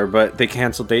go there, but they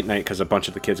canceled date night because a bunch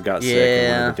of the kids got sick,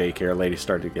 and one of the daycare ladies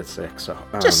started to get sick. So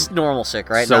just normal sick,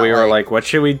 right? So we were like, what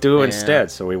should we do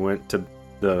instead? So we went to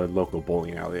the local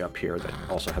bowling alley up here that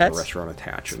also has a restaurant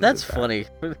attached. That's funny.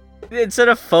 Instead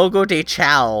of Fogo de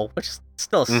Chao, which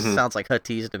still sounds like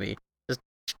Huttese to me, just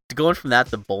going from that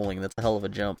to bowling, that's a hell of a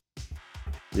jump.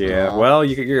 Yeah, well,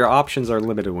 your options are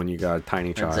limited when you got a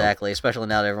tiny child. Exactly, especially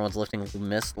now that everyone's lifting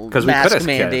mask mandates. Because we could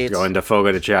have kept going to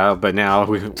Fogo de Chao, but now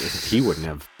he wouldn't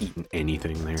have eaten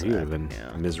anything there. He would have been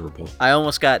miserable. I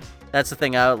almost got... That's the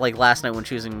thing, like last night when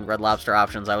choosing Red Lobster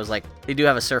options, I was like, they do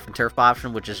have a surf and turf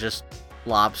option, which is just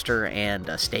lobster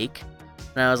and steak.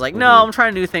 And I was like, no, I'm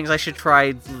trying new things. I should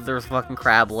try their fucking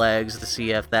crab legs to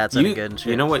see if that's any good and shit.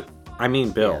 You know what? I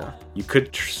mean, Bill, you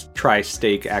could try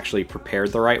steak actually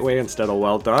prepared the right way instead of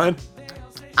well done.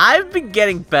 I've been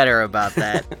getting better about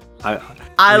that.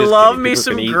 I love me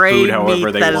some gray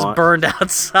meat that is burned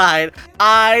outside.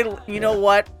 You know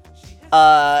what?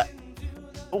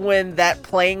 When that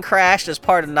plane crashed as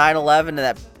part of 9/11 in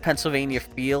that Pennsylvania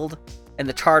field, and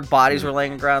the charred bodies were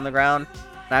laying on the ground,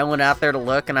 and I went out there to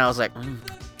look, and I was like,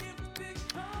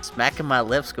 smacking my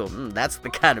lips, going, that's the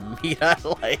kind of meat I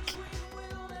like.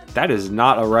 That is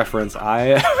not a reference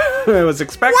I was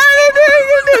expecting. What are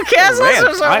you doing, Cass? This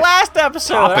was our last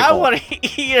episode. Topical. I want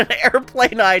to eat an airplane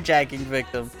hijacking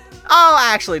victim. Oh,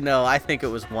 actually, no. I think it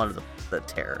was one of the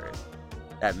terrorists.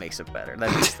 That makes it better.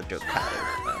 That makes the joke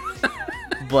better.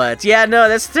 But, yeah, no,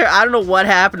 I don't know what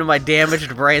happened to my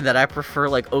damaged brain that I prefer,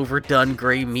 like, overdone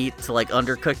gray meat to, like,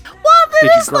 undercooked. Did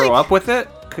you grow up with it?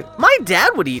 My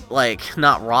dad would eat, like,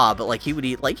 not raw, but, like, he would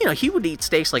eat, like, he would eat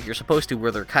steaks like you're supposed to,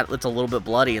 where they're it's a little bit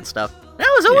bloody and stuff. And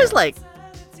I was always like,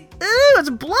 it's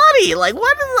bloody. Like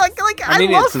what? I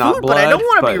mean, love food, but I don't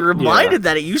want to be reminded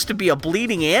that it used to be a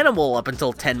bleeding animal up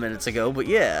until 10 minutes ago. But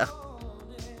yeah,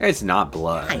 it's not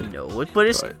blood. I know it, but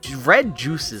it's red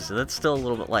juices. So that's still a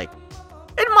little bit like,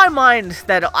 in my mind,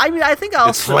 that I think I'll.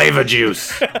 It's flavor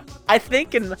juice. I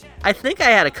think I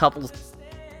had a couple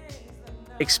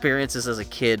experiences as a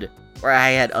kid where I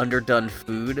had underdone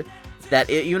food that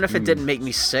even if it didn't make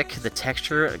me sick, the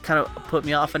texture kind of put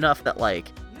me off enough that like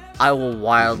I will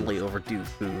wildly overdo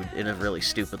food in a really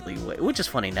stupidly way, which is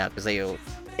funny now because they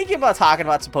keep about talking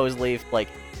about supposedly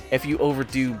if you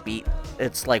overdo meat,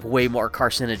 it's like way more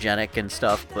carcinogenic and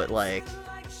stuff. But like,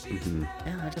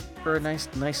 yeah, I just prefer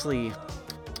nicely.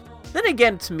 Then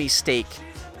again, to me, steak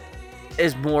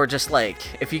is more just like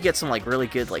if you get some like really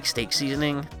good like steak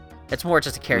seasoning, it's more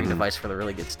just a carrying device for the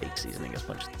really good steak seasoning as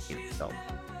much as the meat itself.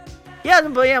 Yeah,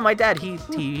 but yeah, my dad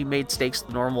he made steaks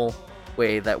the normal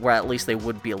way where at least they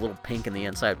would be a little pink in the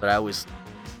inside. But I was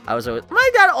always. My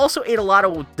dad also ate a lot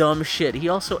of dumb shit. He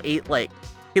also ate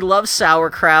he loved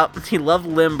sauerkraut. He loved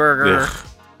Limburger.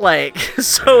 Ugh.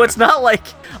 So it's not like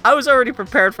I was already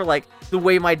prepared for the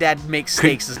way my dad makes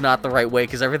steaks is not the right way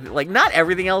because everything not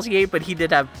everything else he ate, but he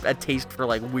did have a taste for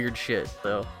weird shit.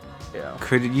 So. Yeah.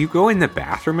 Could you go in the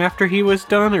bathroom after he was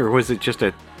done, or was it just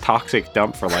a toxic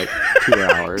dump for 2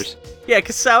 hours? Yeah,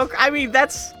 because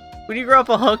that's when you grow up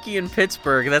a hunky in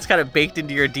Pittsburgh, that's kind of baked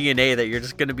into your DNA that you're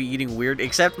just going to be eating weird,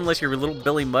 except unless you're little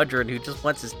Billy Mudgeon who just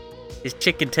wants his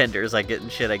chicken tenders,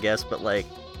 and shit, I guess. But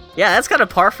yeah, that's kind of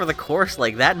par for the course,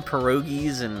 that and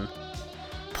pierogies and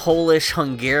Polish,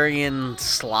 Hungarian,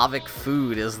 Slavic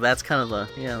food that's kind of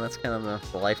the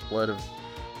lifeblood of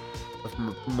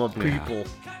my people. Yeah.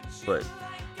 But,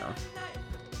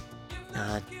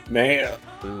 God. Man.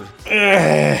 Food.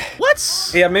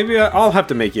 What's... Yeah, maybe I'll have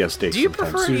to make you a steak sometime.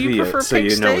 Do you prefer so pink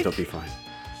you know steak? it'll be fine.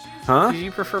 Huh? Do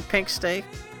you prefer pink steak?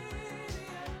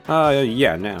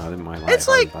 Yeah, now in my life. It's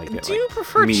do you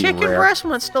prefer chicken breast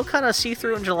when it's still kind of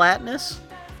see-through and gelatinous?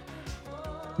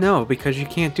 No, because you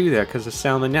can't do that because of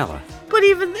salmonella. But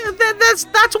even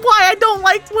that's why I don't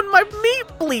like when my meat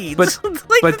bleeds.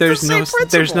 But there's no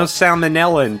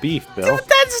salmonella in beef, Bill.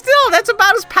 That's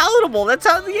about as palatable. That's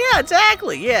how. Yeah,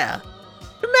 exactly. Yeah.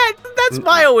 That's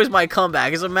always my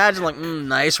comeback. Is imagine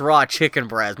nice raw chicken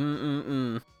breast.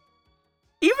 Even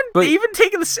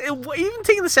taking the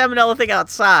salmonella thing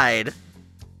outside,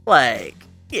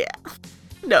 yeah,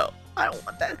 no, I don't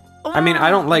want that. I mean, I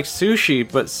don't like sushi,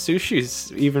 but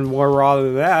sushi's even more raw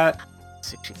than that.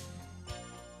 Sushi.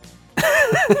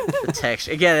 The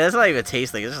texture. Again, that's not even a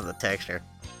taste thing, it's just the texture.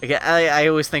 Again, I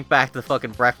always think back to the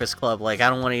fucking Breakfast Club, I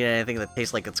don't want to eat anything that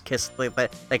tastes like it's kissed,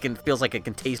 feels like it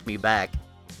can taste me back.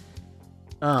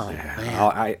 Oh, yeah,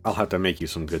 man. I'll have to make you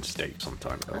some good steak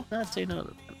sometime, though. I'd say no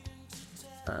to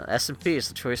that. S&P is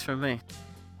the choice for me.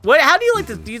 How do you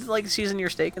like to season your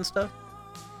steak and stuff?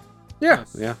 Yeah.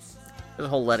 There's a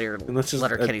whole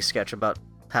Letterkenny sketch about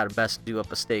how to best do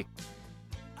up a steak.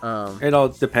 It all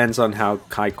depends on how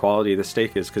high quality the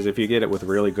steak is, because if you get it with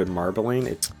really good marbling,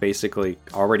 it's basically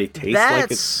already tastes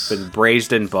like it's been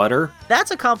braised in butter.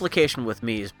 That's a complication with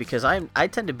me, is because I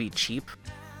tend to be cheap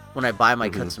when I buy my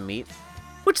cuts of meat,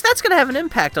 which that's going to have an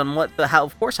impact on how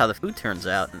the food turns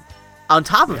out, and on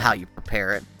top of how you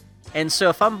prepare it. And so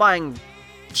if I'm buying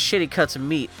shitty cuts of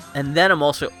meat, and then I'm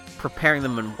also preparing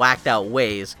them in whacked out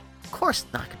ways, of course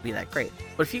it's not going to be that great.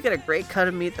 But if you get a great cut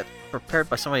of meat that's prepared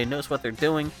by somebody who knows what they're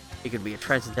doing, it could be a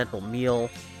transcendental meal.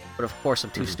 But of course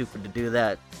I'm too stupid to do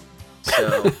that.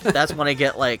 So that's when I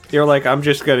get You're I'm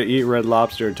just going to eat Red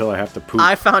Lobster until I have to poop.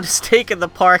 I found a steak in the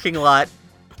parking lot.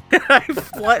 I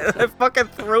fucking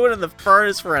threw it in the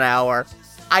furnace for an hour.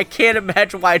 I can't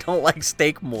imagine why I don't like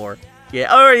steak more. Yeah.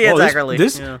 Oh, yeah, exactly.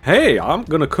 Hey, I'm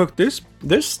gonna cook this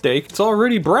steak. It's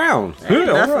already brown. Ain't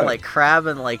nothing like crab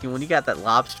and when you got that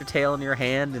lobster tail in your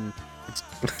hand and it's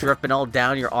dripping all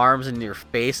down your arms and your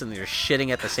face and you're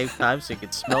shitting at the same time so you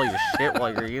can smell your shit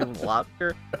while you're eating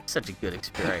lobster. Such a good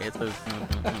experience.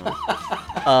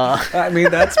 I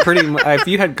mean, that's pretty much... If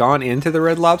you had gone into the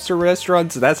Red Lobster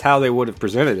restaurants, that's how they would have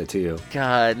presented it to you.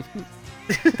 God...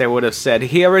 They would have said,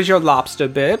 "Here is your lobster,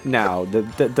 babe. Now, the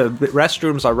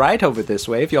restrooms are right over this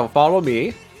way. If you'll follow me,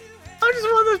 I'm just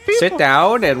one of those people. Sit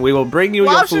down, and we will bring you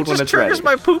your food when it's ready." Lobster just triggers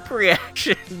my poop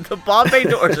reaction. The Bombay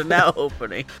doors are now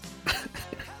opening.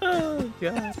 Oh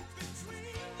God.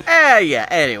 Yeah.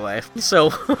 Anyway, so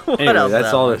what else?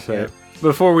 That's all to say.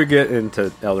 Before we get into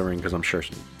Elden Ring, because I'm sure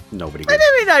nobody. Not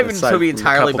even to be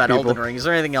entirely about Elden Ring. Is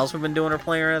there anything else we've been doing or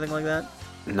playing or anything like that?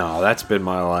 No, that's been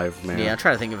my life, man. Yeah, I'm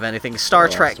trying to think of anything. Star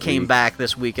Trek came back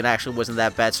this week and actually wasn't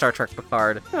that bad. Star Trek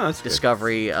Picard,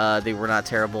 Discovery, they were not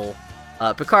terrible.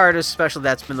 Picard, especially,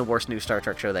 that's been the worst new Star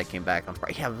Trek show that came back on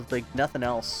Friday. Yeah, like nothing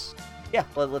else. Yeah,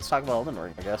 let's talk about Elden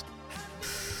Ring, I guess.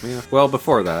 Yeah. Well,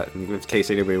 before that, in case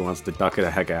anybody wants to duck it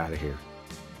the heck out of here,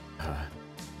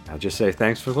 I'll just say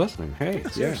thanks for listening. Hey,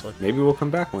 yeah, maybe we'll come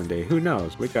back one day. Who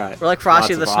knows? We're like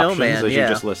Frosty the Snowman. As you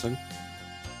just listen.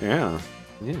 Yeah.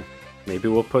 Maybe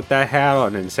we'll put that hat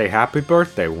on and say happy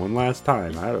birthday one last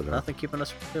time. I don't know. Nothing keeping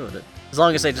us from doing it. As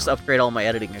long as they just upgrade all my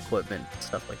editing equipment and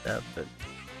stuff like that. But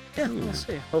yeah, we'll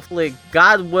see. Hopefully,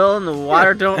 God willing, the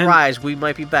water don't rise. We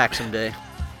might be back someday.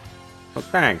 Well,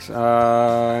 thanks.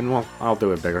 And I'll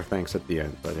do a bigger thanks at the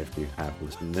end. But if you have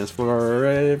listened to this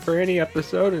for any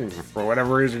episode, and for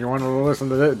whatever reason you want to listen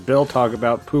to Bill talk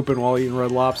about pooping while eating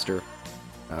Red Lobster,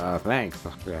 thanks.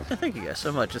 Yeah. Thank you guys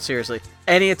so much. And seriously,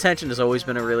 any attention has always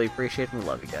been really appreciated. We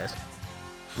love you guys.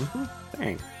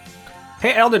 Thanks.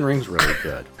 Hey, Elden Ring's really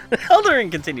good. Elden Ring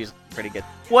continues pretty good.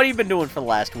 What have you been doing for the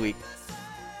last week?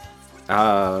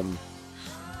 I've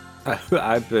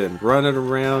been running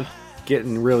around,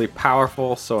 getting really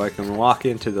powerful so I can walk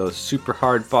into those super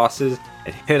hard bosses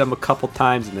and hit them a couple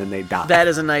times and then they die. That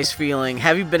is a nice feeling.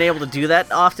 Have you been able to do that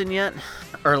often yet?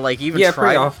 Or like even try?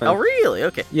 Pretty often. Oh, really?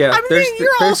 Okay. Yeah. I mean, you're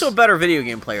also a better video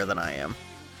game player than I am.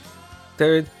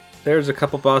 There's a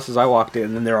couple bosses I walked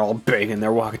in and they're all big and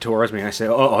they're walking towards me and I say,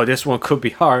 oh, this one could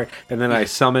be hard. And then I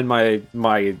summon my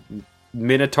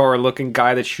Minotaur-looking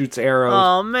guy that shoots arrows.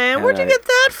 Oh, man. Where'd you get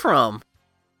that from?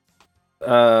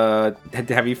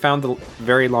 Have you found the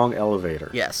very long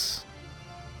elevator? Yes.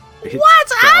 It's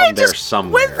what? I just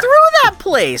somewhere. went through that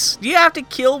place. Do you have to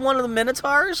kill one of the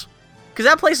Minotaurs? Because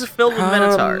that place is filled with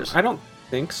Minotaurs. I don't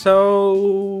think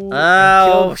so.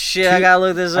 Oh, shit. I gotta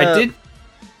look this up.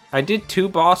 I did 2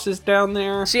 bosses down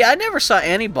there. See, I never saw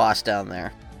any boss down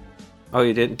there. Oh,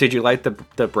 you didn't? Did you light the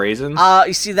brazen?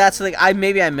 You see, that's the thing.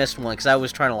 Maybe I missed one because I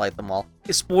was trying to light them all.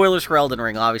 Spoilers for Elden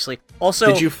Ring, obviously. Also,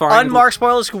 did you find unmarked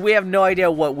spoilers because we have no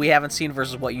idea what we haven't seen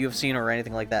versus what you have seen or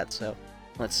anything like that. So,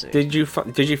 let's see. Did you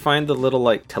find the little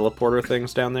like teleporter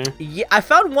things down there? Yeah, I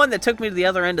found one that took me to the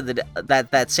other end of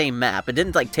that same map. It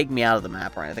didn't like take me out of the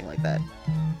map or anything like that.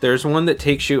 There's one that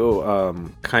takes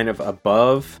you kind of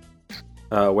above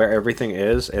where everything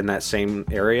is in that same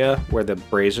area where the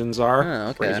brazers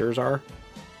are.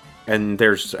 And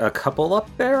there's a couple up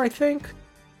there, I think.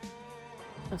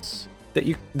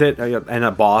 And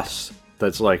a boss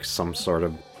that's like some sort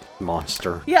of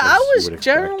monster. Yeah, I was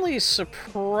generally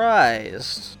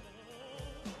surprised.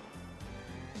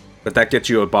 But that gets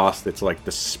you a boss that's like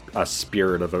a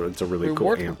spirit of it's a really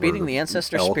Reward cool for beating the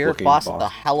ancestor spirit boss at the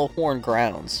Hallowhorn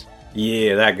Grounds.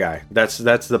 Yeah, that guy. That's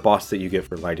the boss that you get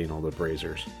for lighting all the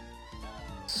brazers.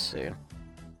 Let's see.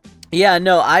 Yeah,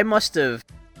 no, I must have.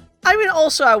 I mean,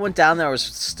 also I went down there. I was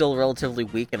still relatively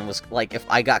weak, and was like, if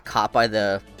I got caught by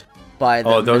the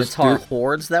Minotaur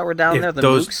hordes that were down there,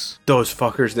 those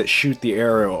fuckers that shoot the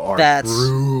arrow are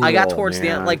brutal, I got towards the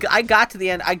end. Like I got to the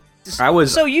end. I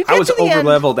was over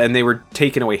leveled, and they were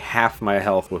taking away half my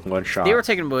health with one shot. They were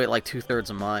taking away like 2/3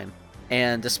 of mine,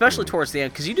 and especially towards the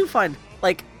end, because you do find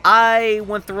like I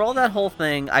went through all that whole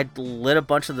thing. I lit a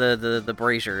bunch of the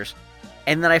braziers,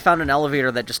 and then I found an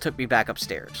elevator that just took me back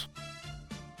upstairs.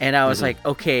 And I was like,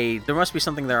 okay, there must be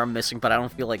something there I'm missing, but I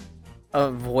don't feel like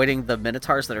avoiding the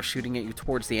Minotaurs that are shooting at you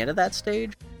towards the end of that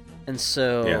stage. And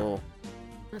so,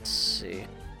 let's see.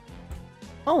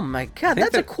 Oh my god,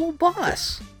 that's a cool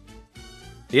boss.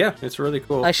 Yeah, it's really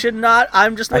cool.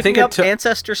 I'm just looking up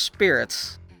Ancestor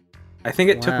Spirits. I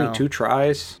think it took me 2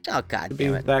 tries. Oh god to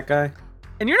beat that guy.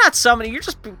 And you're not summoning, you're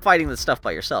just fighting the stuff by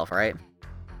yourself, right?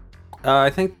 I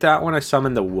think that one I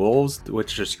summoned the wolves,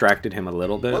 which distracted him a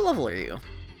little bit. What level are you?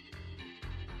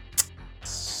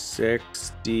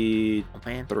 63. Oh,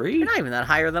 man. You're not even that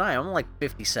higher than I am. I'm like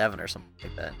 57 or something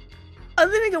like that.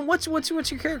 Then again, what's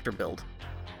your character build?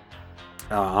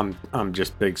 I'm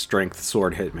just big strength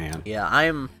sword hitman. Yeah,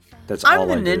 I'm the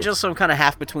ninja, so I'm kind of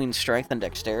half between strength and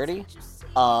dexterity.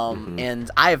 And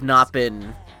I have not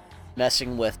been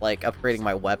messing with like upgrading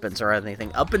my weapons or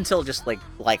anything up until just like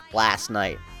last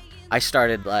night. I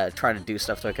started trying to do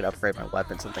stuff so I could upgrade my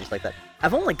weapons and things like that.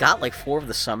 I've only got like 4 of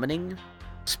the summoning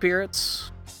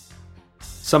spirits.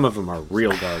 Some of them are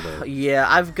real garbage. Yeah,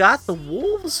 I've got the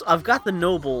wolves, I've got the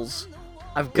nobles,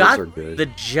 I've got the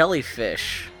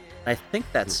jellyfish. I think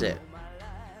that's it.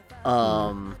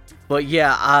 But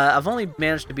yeah, I've only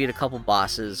managed to beat a couple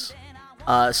bosses.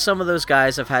 Some of those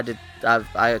guys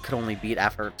I could only beat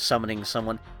after summoning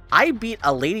someone. I beat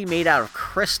a lady made out of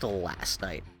crystal last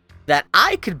night that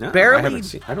I could barely.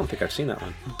 I don't think I've seen that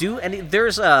one. Do any?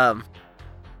 There's I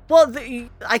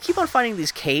keep on finding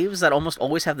these caves that almost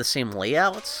always have the same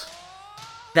layouts.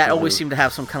 That always seem to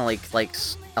have some kind of like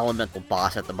elemental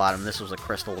boss at the bottom. This was a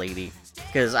crystal lady.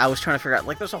 Because I was trying to figure out,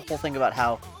 like, there's a whole thing about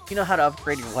how, you know how to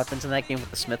upgrade your weapons in that game with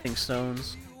the smithing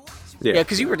stones? Yeah,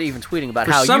 because you were even tweeting about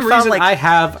how you found, for some reason, like... I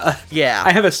have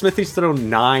a smithing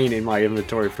stone 9 in my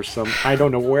inventory for some... I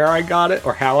don't know where I got it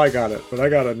or how I got it, but I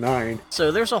got a 9.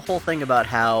 So there's a whole thing about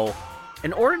how,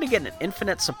 in order to get an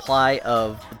infinite supply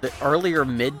of the earlier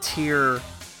mid-tier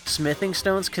smithing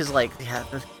stones, because, like,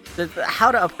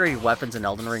 how to upgrade your weapons in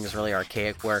Elden Ring is really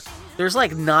archaic, where there's,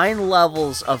 like, 9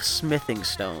 levels of smithing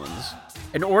stones.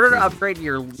 In order to upgrade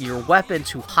your weapon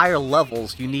to higher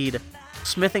levels, you need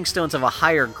smithing stones of a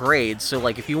higher grade. So,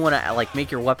 like, if you want to, like,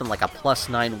 make your weapon like a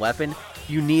 +9 weapon,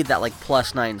 you need that, like,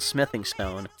 +9 smithing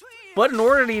stone. But in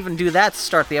order to even do that to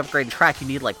start the upgrading track, you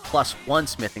need, like, +1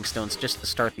 smithing stones just to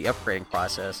start the upgrading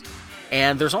process.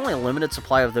 And there's only a limited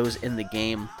supply of those in the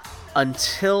game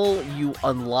until you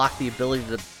unlock the ability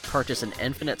to purchase an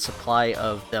infinite supply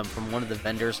of them from one of the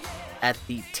vendors at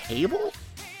the table?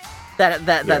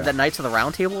 That Knights of the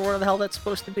Round Table, where the hell that's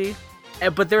supposed to be?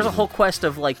 But there's a whole quest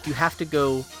of, like, you have to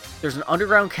go... There's an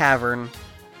underground cavern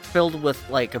filled with,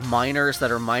 like, miners that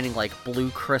are mining, like,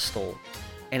 blue crystal.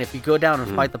 And if you go down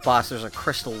and fight the boss, there's a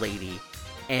crystal lady.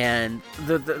 And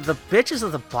the bitches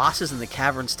of the bosses in the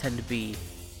caverns tend to be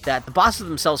that the bosses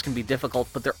themselves can be difficult,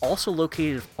 but they're also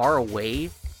located far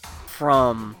away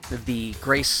from the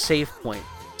Grace save point.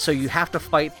 So you have to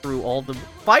fight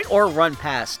or run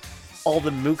past all the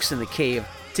mooks in the cave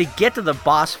to get to the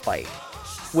boss fight.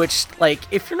 Which, like,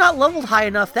 if you're not leveled high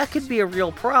enough, that could be a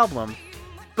real problem.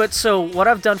 But so, what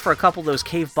I've done for a couple of those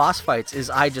cave boss fights is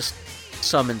I just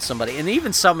summon somebody. And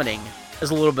even summoning is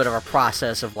a little bit of a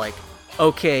process of, like,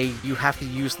 okay, you have to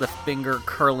use the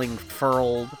finger-curling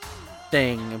furled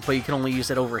thing, but you can only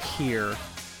use it over here.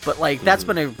 But, like, that's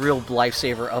been a real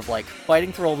lifesaver of, like,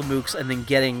 fighting through all the mooks and then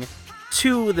getting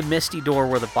to the misty door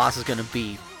where the boss is going to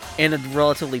be in a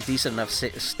relatively decent enough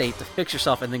state to fix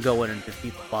yourself and then go in and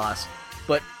defeat the boss.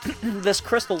 But this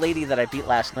crystal lady that I beat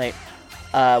last night,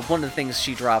 one of the things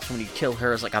she drops when you kill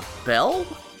her is like a bell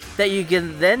that you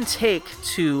can then take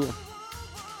to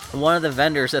one of the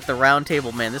vendors at the round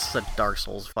table. Man, this is a Dark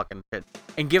Souls fucking pit.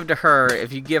 And give to her.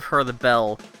 If you give her the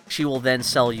bell, she will then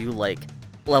sell you, like,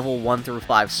 level 1 through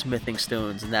 5 smithing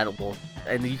stones,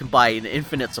 and you can buy an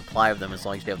infinite supply of them as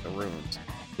long as you have the runes.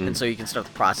 And so you can start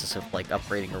the process of, like,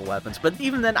 upgrading your weapons. But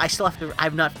even then,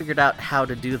 I've not figured out how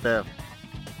to do the...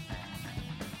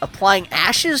 Applying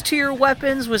ashes to your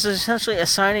weapons was essentially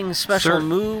assigning special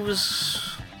moves.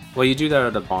 Well, you do that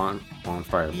at a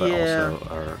bonfire, but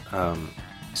also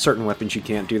certain weapons you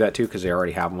can't do that to because they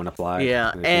already have one applied.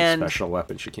 Yeah, and special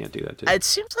weapons you can't do that to. It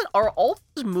seems like are all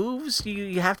those moves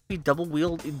you have to be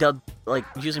like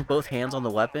using both hands on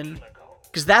the weapon,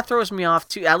 because that throws me off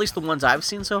too. At least the ones I've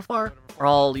seen so far are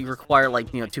all you require,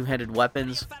 like, you know, two-handed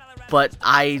weapons. But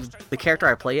the character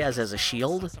I play as has a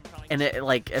shield, and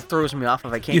it throws me off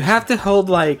if I can't. You have to hold,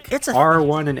 like,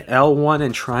 R1 and L1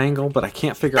 and triangle, but I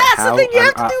can't figure out how. That's the thing, you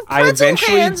have to do I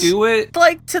eventually hands, do it.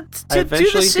 Like, to do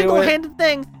the single-handed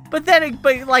thing. But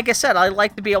like I said, I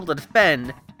like to be able to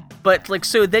defend. But, like,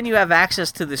 so then you have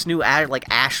access to this new, like,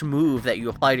 ash move that you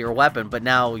apply to your weapon, but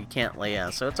now you can't lay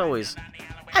out. So it's always...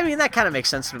 I mean, that kind of makes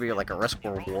sense to be, like, a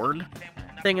risk-reward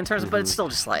thing in terms of... But it's still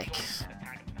just, like...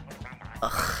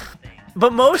 Ugh.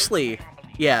 But mostly,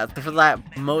 yeah, for that,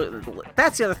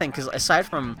 that's the other thing, because aside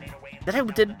from that I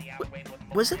did,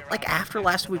 was it like after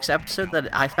last week's episode that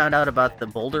I found out about the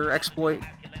boulder exploit?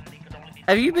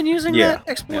 Have you been using that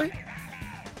exploit?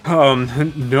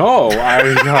 No,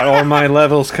 I got all my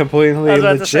levels completely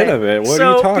legitimate. What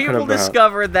are you talking about? So people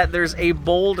discovered that there's a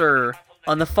boulder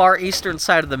on the far eastern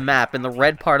side of the map, in the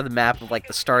red part of the map of, like,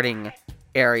 the starting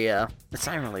area. It's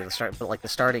not really the start, but, like, the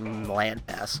starting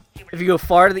landmass. If you go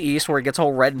far to the east where it gets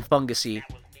all red and fungusy,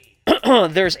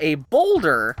 there's a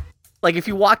boulder. Like, if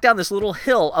you walk down this little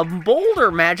hill, a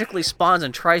boulder magically spawns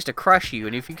and tries to crush you,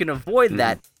 and if you can avoid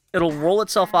that, it'll roll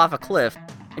itself off a cliff,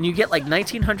 and you get, like,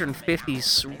 1950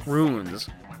 runes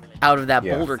out of that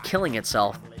boulder killing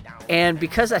itself. And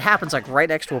because that happens, like, right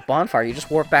next to a bonfire, you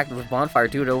just warp back to the bonfire,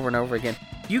 do it over and over again,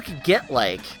 you could get,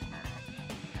 like,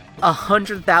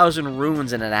 100,000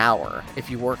 runes in an hour if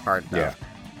you work hard enough. Yeah.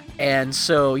 And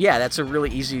so, yeah, that's a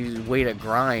really easy way to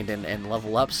grind and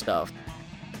level up stuff.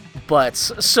 But,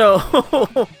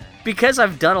 so, because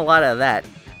I've done a lot of that,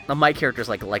 my character's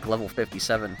like level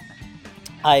 57,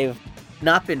 I've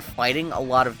not been fighting a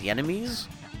lot of the enemies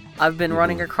I've been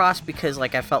running across, because,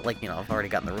 like, I felt like, you know, I've already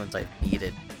gotten the runes I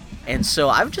needed. And so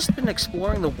I've just been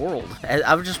exploring the world.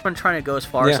 I've just been trying to go as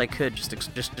far as I could,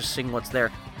 just seeing what's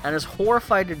there. And I was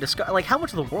horrified to discover, like, how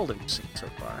much of the world have you seen so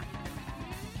far?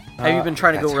 Have you been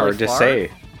trying to go really far? That's hard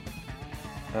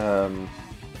to say.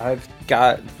 I've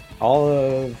got all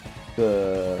of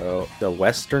the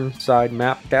western side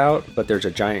mapped out, but there's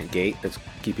a giant gate that's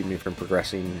keeping me from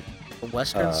progressing. The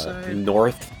western side?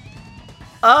 North.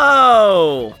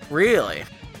 Oh, really?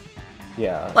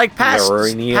 Yeah. Like past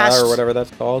or whatever that's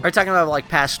called. Are you talking about like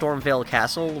past Stormvale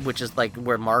Castle, which is like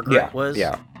where Margaret was?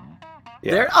 Yeah.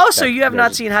 So you have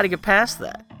not seen how to get past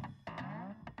that?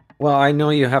 Well, I know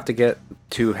you have to get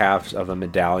 2 halves of a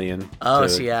medallion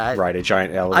to ride a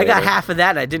giant elevator. I got half of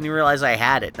that, and I didn't realize I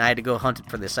had it, and I had to go hunt it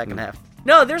for the second half.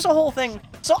 No, there's a whole thing.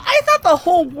 So I thought the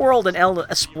whole world in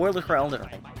a spoiler for Elden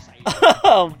Ring.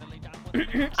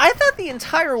 I thought the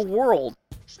entire world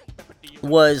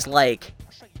was like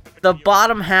the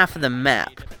bottom half of the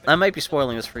map. I might be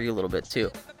spoiling this for you a little bit too.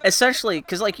 Essentially,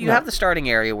 because like you have the starting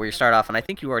area where you start off, and I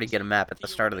think you already get a map at the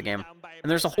start of the game.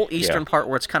 And there's a whole eastern part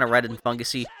where it's kind of red and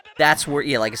fungusy. That's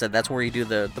where, like I said, that's where you do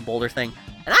the boulder thing.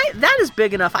 And that is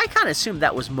big enough. I kind of assumed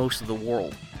that was most of the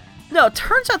world. No, it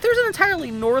turns out there's an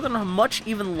entirely northern, much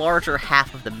even larger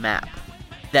half of the map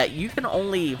that you can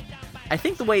only... I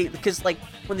think the way... Because, like,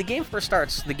 when the game first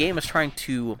starts, the game is trying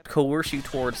to coerce you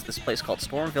towards this place called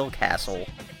Stormvale Castle,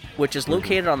 which is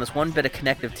located on this one bit of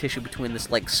connective tissue between this,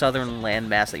 like, southern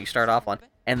landmass that you start off on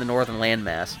and the northern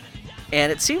landmass. And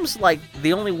it seems like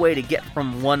the only way to get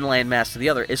from one landmass to the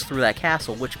other is through that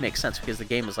castle, which makes sense because the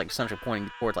game is, like, essentially pointing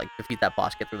towards, like, defeat that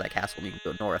boss, get through that castle, and you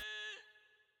can go north.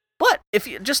 But if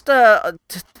you just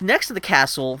next to the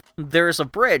castle, there's a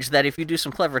bridge that if you do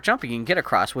some clever jumping, you can get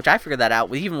across. Which I figured that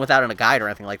out even without a guide or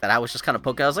anything like that. I was just kind of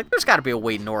poking. I was like, "There's got to be a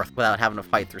way north without having to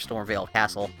fight through Stormvale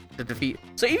Castle to defeat."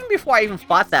 So even before I even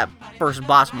fought that first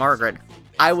boss, Margaret,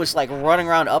 I was like running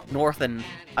around up north, and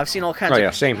I've seen all kinds. Oh yeah,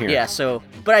 same here. Yeah. So,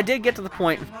 but I did get to the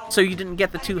point. So you didn't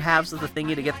get the 2 halves of the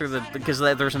thingy to get through because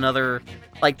there's another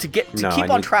like to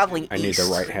keep on traveling east. I need the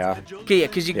right half. Okay, yeah,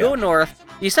 because you go north.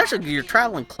 Essentially, you're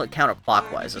traveling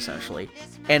counterclockwise, essentially.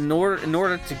 And in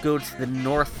order to go to the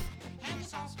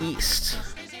northeast,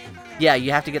 yeah,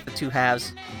 you have to get the 2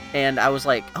 halves. And I was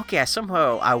like, okay,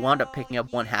 somehow I wound up picking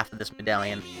up 1 half of this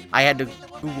medallion. I had to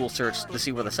Google search to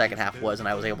see where the second half was, and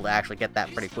I was able to actually get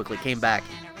that pretty quickly. Came back.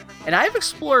 And I've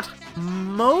explored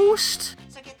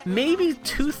maybe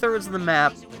 2/3 of the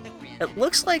map. It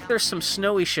looks like there's some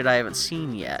snowy shit I haven't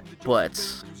seen yet, but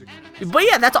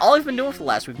yeah, that's all I've been doing for the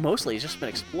last week. Mostly, it's just been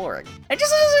exploring. And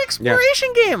just as an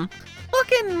exploration game,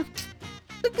 fucking, it's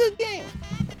a good game.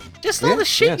 Just all the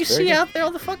shit you see out there, all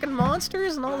the fucking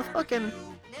monsters and all the fucking...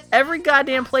 Every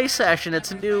goddamn play session, it's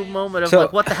a new moment of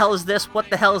like, what the hell is this? What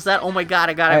the hell is that? Oh my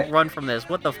god, I gotta run from this.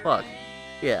 What the fuck?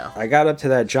 Yeah. I got up to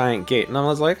that giant gate, and I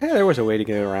was like, hey, there was a way to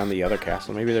get around the other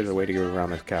castle. Maybe there's a way to get around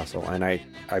this castle. And I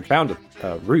found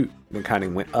a route that kind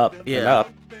of went up and up,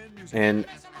 and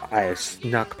I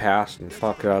snuck past and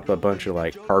fucked up a bunch of,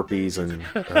 like, harpies and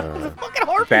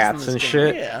bats and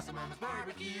shit. Yeah.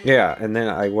 Yeah, and then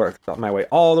I worked my way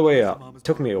all the way up. It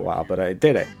took me a while, but I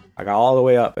did it. I got all the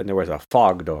way up, and there was a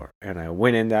fog door. And I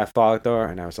went in that fog door,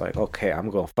 and I was like, okay, I'm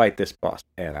going to fight this boss.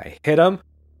 And I hit him,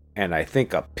 and I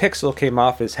think a pixel came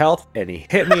off his health, and he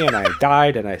hit me, and I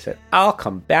died, and I said, I'll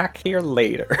come back here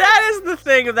later. That is the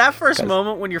thing of that first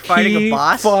moment when you're fighting a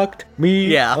boss. He fucked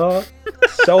me up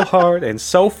so hard and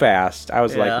so fast. I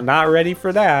was like, not ready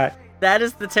for that. That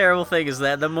is the terrible thing, is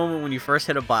that the moment when you first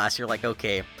hit a boss, you're like,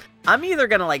 okay, I'm either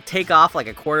going to like take off like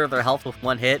a quarter of their health with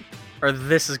one hit, or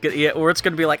this is good, or it's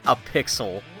going to be like a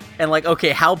pixel. And like, okay,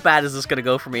 how bad is this going to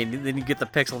go for me? And then you get the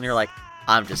pixel and you're like,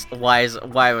 why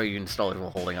am I even still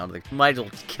holding on to the, might as well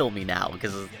kill me now,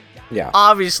 because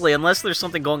obviously, unless there's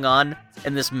something going on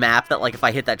in this map that like if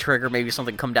I hit that trigger, maybe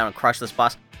something come down and crush this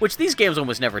boss, which these games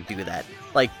almost never do that.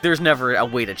 Like, there's never a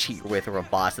way to cheat your way through a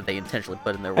boss that they intentionally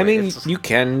put in their way. I mean, you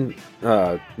can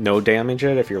no damage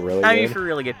it if you're really good. If you're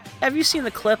really good. Have you seen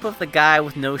the clip of the guy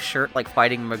with no shirt like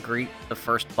fighting Magritte, the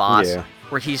first boss,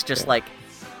 where he's just like,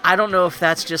 I don't know if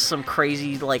that's just some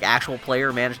crazy like actual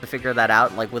player managed to figure that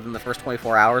out like within the first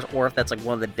 24 hours, or if that's like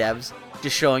one of the devs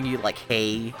just showing you like,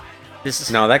 hey, this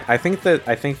is... No, I think the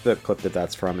clip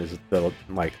that's from is the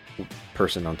like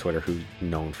person on Twitter who's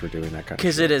known for doing that kind of shit.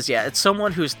 Because it is, it's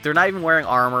someone they're not even wearing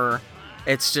armor.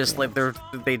 It's just like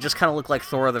they just kind of look like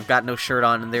Thor. They've got no shirt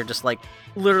on, and they're just like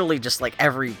literally just like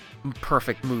every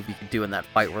perfect move you could do in that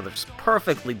fight, where they're just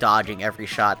perfectly dodging every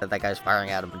shot that guy's firing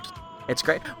at them. And just, it's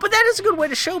great. But that is a good way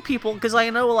to show people, because I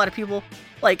know a lot of people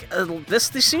like this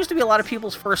seems to be a lot of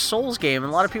people's first Souls game,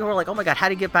 and a lot of people are like, oh my god, how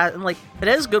do you get past? And like, it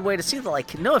is a good way to see that,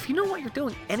 like, no, if you know what you're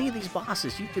doing, any of these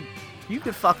bosses, you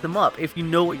could fuck them up if you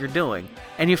know what you're doing,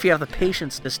 and if you have the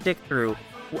patience to stick through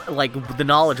like the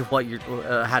knowledge of what you're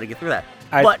how to get through that.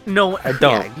 I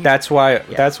don't. That's why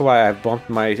I bumped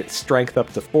my strength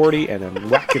up to 40, and I'm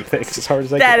whacking things as hard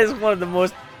as I can. That is one of the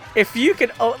most if you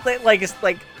could, like, it's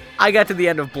like, I got to the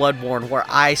end of Bloodborne where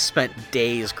I spent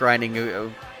days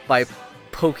grinding by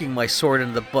poking my sword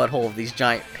into the butthole of these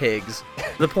giant pigs.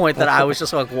 To the point that I was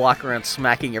just like walking around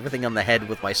smacking everything on the head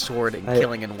with my sword and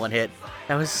killing in one hit.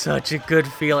 That was such a good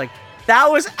feeling.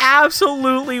 That was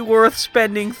absolutely worth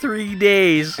spending 3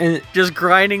 days just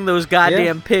grinding those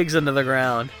goddamn pigs into the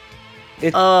ground.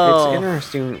 It's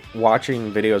interesting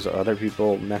watching videos of other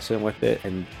people messing with it,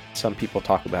 and some people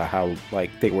talk about how like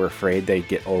they were afraid they'd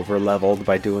get over leveled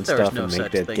by doing stuff and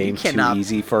make the game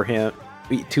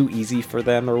too easy for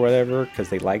them or whatever because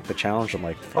they like the challenge. I'm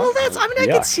like, well, I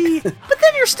can see, but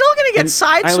then you're still gonna get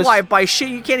sideswiped by shit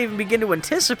you can't even begin to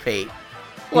anticipate.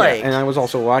 Like, yeah, and I was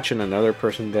also watching another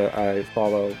person that I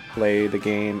follow play the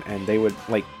game, and they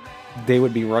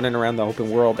would be running around the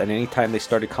open world, and anytime they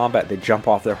started combat, they'd jump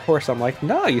off their horse. I'm like,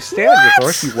 no, you stay on your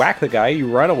horse, you whack the guy, you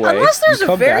run away, unless there's you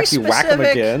come a very back, specific, you whack him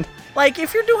again. Like,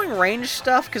 if you're doing range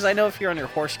stuff, because I know if you're on your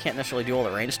horse, you can't necessarily do all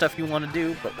the range stuff you want to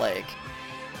do, but, like,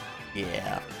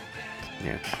 yeah.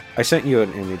 Yeah. I sent you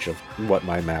an image of what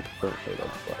my map currently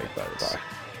looks like, by the way.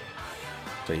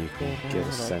 So you can get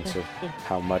a sense of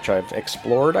how much I've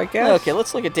explored, I guess. Okay,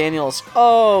 let's look at Daniel's.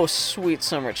 Oh, sweet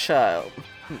summer child.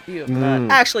 You have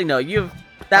not. Actually, no, you've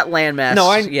that landmass.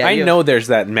 No, I know there's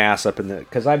that mass up in the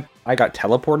because I got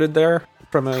teleported there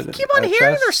from a. I keep on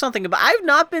hearing there's something about. I've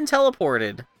not been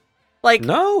teleported. Like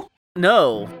no.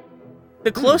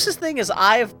 The closest thing is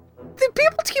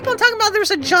people keep on talking about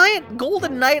there's a giant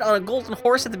golden knight on a golden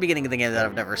horse at the beginning of the game that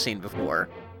I've never seen before.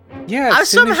 Yeah, as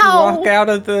soon as you walk out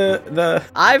of the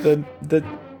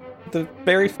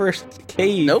very first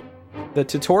cave. Nope. The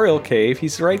tutorial cave,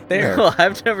 he's right there. No,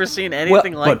 I've never seen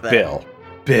anything like that.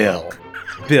 But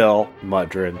Bill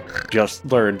Mudrin just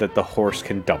learned that the horse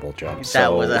can double jump.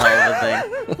 That was a hell of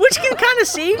a thing. Which can kind of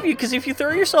save you, because if you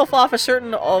throw yourself off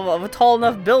of a tall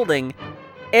enough building,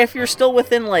 if you're still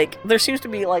within, like, there seems to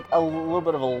be, like, a little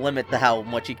bit of a limit to how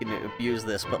much you can abuse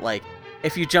this, but, like,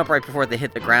 if you jump right before they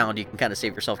hit the ground, you can kind of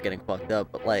save yourself getting fucked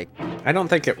up, but, like... I don't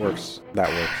think it works. That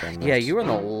works. Yeah, you were in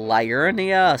the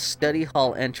Liurnia study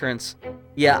hall entrance.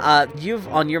 Yeah, you've,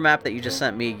 on your map that you just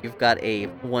sent me, you've got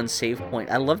one save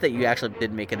point. I love that you actually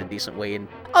did make it a decent way in.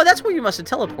 Oh, that's where you must have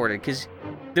teleported, because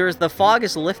the fog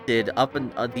is lifted up in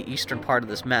the eastern part of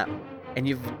this map, and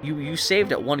you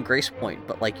saved at one grace point,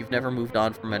 but, like, you've never moved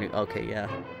on from any... Okay, yeah.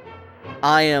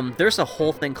 There's a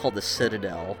whole thing called the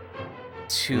Citadel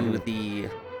to the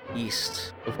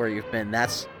east of where you've been.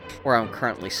 That's where I'm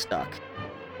currently stuck.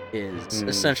 Is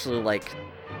essentially like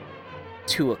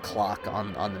 2 o'clock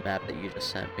on the map that you just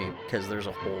sent me, because there's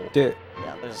a whole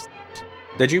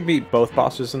Did you beat both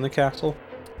bosses in the castle?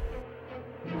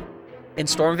 In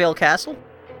Stormveil Castle?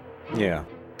 Yeah.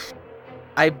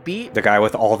 I beat the guy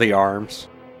with all the arms.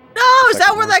 No, is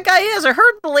that where that guy is? I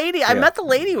heard the lady. I met the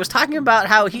lady who was talking about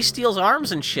how he steals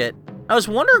arms and shit. I was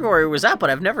wondering where he was at, but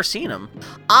I've never seen him.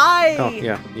 Oh,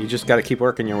 yeah. You just got to keep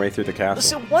working your way through the castle.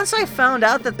 So once I found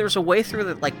out that there's a way through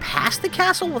that, like, past the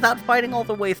castle without fighting all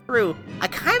the way through, I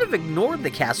kind of ignored the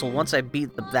castle once I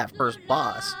beat that first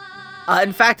boss.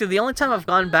 In fact, the only time I've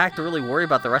gone back to really worry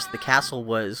about the rest of the castle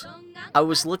was I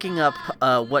was looking up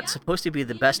what's supposed to be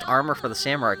the best armor for the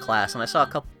samurai class, and I saw a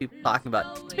couple people talking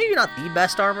about it's maybe not the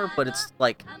best armor, but it's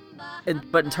like...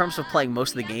 But in terms of playing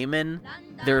most of the game in,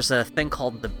 there's a thing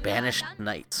called the Banished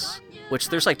Knights, which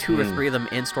there's like 2 or 3 of them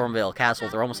in Stormveil Castle.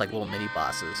 They're almost like little mini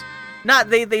bosses.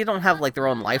 They don't have like their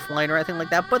own lifeline or anything like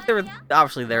that, but they're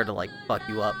obviously there to like fuck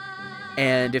you up.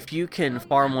 And if you can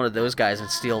farm one of those guys and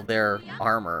steal their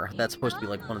armor, that's supposed to be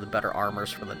like one of the better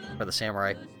armors for the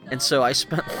samurai. And so I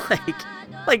spent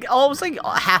almost like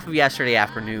half of yesterday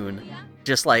afternoon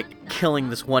just like killing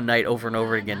this one knight over and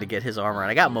over again to get his armor,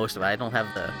 and I got most of it. I don't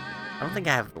think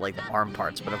I have like the arm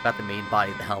parts, but I've got the main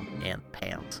body, the helmet, and the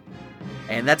pants.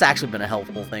 And that's actually been a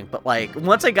helpful thing. But like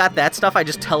once I got that stuff, I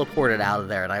just teleported out of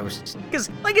there, and I was just, because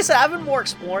like I said, I've been more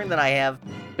exploring than I have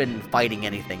been fighting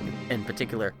anything in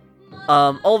particular.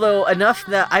 Although enough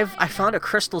that I found a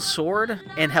crystal sword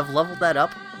and have leveled that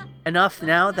up enough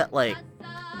now that like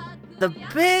the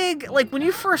big, like when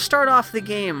you first start off the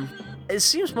game, it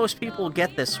seems most people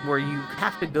get this, where you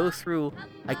have to go through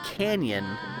a canyon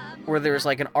where there's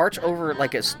like an arch over,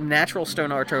 like a natural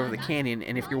stone arch over the canyon,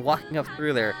 and if you're walking up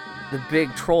through there, the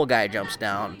big troll guy jumps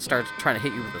down and starts trying to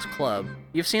hit you with his club.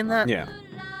 You've seen that? Yeah.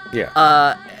 Yeah.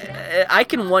 I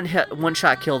can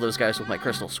one-shot kill those guys with my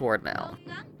crystal sword now.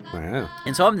 Wow.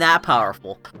 And so I'm that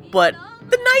powerful. But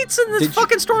the knights in this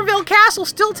fucking Stormveil Castle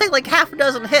still take like half a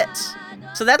dozen hits.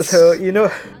 So you know,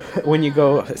 when you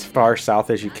go as far south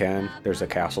as you can, there's a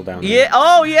castle down there. Yeah.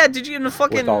 Oh yeah. Did you in the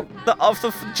fucking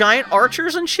the giant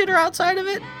archers and shit are outside of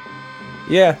it?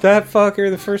 Yeah, that fucker.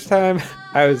 The first time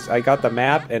I got the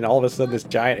map, and all of a sudden this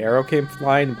giant arrow came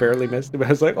flying and barely missed him. I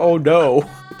was like, oh no. Well,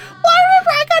 I remember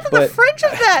I got to the fringe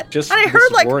of that, just and I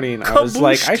heard like warning. I was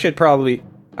like, I should probably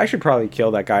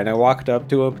kill that guy. And I walked up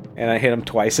to him, and I hit him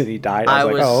twice, and he died. I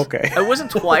was like, oh, okay. It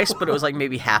wasn't twice, but it was like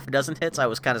maybe half a dozen hits. I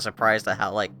was kind of surprised at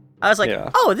how I was like,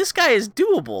 oh, this guy is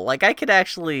doable. Like I could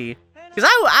actually, because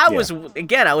I was,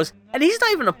 and he's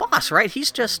not even a boss, right?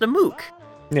 He's just a mook.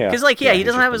 Yeah. Because, he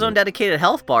doesn't have his own dedicated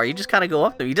health bar. You just kind of go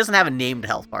up there. He doesn't have a named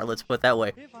health bar, let's put it that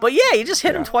way. But, yeah, you just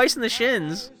hit him twice in the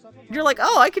shins. You're like,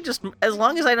 oh, I could just, as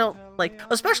long as I don't,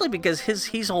 especially because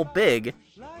he's all big,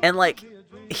 and,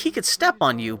 he could step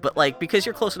on you, but, because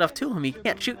you're close enough to him, he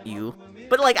can't shoot you.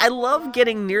 But, I love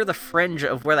getting near the fringe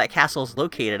of where that castle is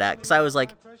located at, because I was, in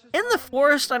the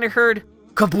forest, and I heard,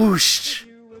 kaboosh!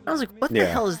 I was like, what the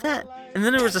hell is that? And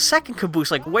then there was a second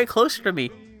kaboosh, way closer to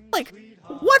me.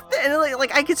 What the?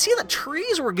 And I could see the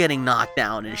trees were getting knocked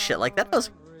down and shit like that. I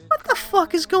was, what the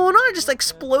fuck is going on? Just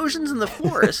explosions in the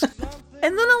forest.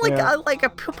 And then I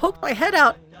poked my head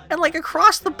out, and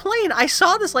across the plain, I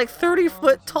saw this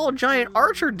 30-foot tall giant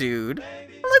archer dude.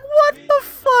 I'm like, what the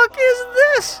fuck is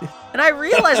this? And I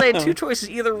realized I had two choices: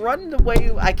 either run the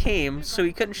way I came, so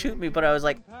he couldn't shoot me. But I was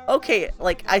like, okay,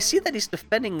 I see that he's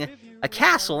defending a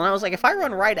castle, and I was like, if I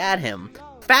run right at him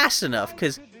fast enough,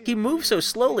 because he moves so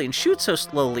slowly and shoots so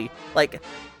slowly,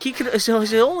 he could. So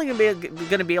he's only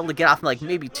gonna be able to get off in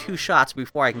maybe 2 shots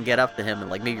before I can get up to him and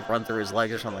maybe run through his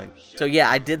legs or something. So yeah,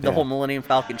 I did the whole Millennium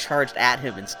Falcon, charged at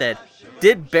him instead.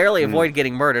 Did barely avoid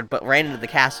getting murdered, but ran into the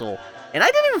castle. And I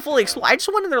didn't even fully explore. I just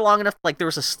went in there long enough. There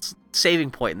was a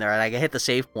saving point in there, and I hit the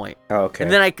save point. Oh, okay.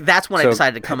 And then that's when I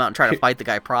decided to come out and try to fight the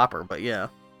guy proper. But yeah.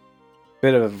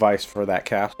 Bit of advice for that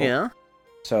castle. Yeah.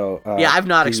 So I've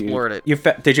not explored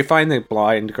it. Did you find the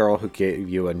blind girl who gave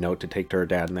you a note to take to her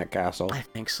dad in that castle? I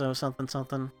think so.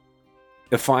 Something.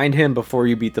 Find him before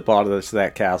you beat the boss of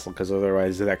that castle, because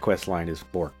otherwise that quest line is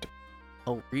forked.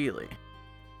 Oh, really?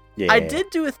 Yeah. I did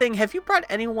do a thing. Have you brought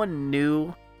anyone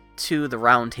new to the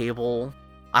Round Table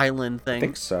Island thing? I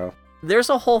think so. There's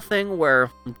a whole thing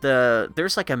where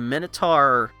there's a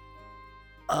Minotaur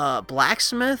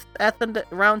blacksmith at the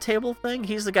Round Table thing.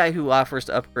 He's the guy who offers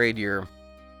to upgrade your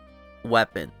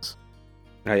weapons.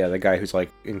 Oh yeah, the guy who's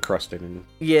encrusted in.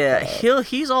 Yeah,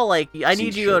 he's all I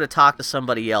need you to talk to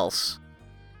somebody else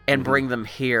and bring them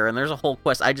here. And there's a whole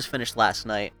quest I just finished last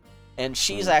night, and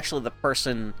she's actually the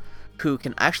person who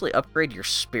can actually upgrade your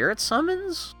spirit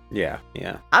summons. Yeah.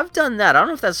 I've done that. I don't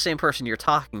know if that's the same person you're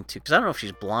talking to, because I don't know if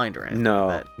she's blind or anything.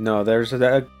 No. There's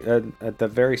at the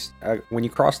very when you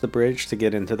cross the bridge to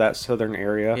get into that southern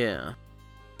area. Yeah.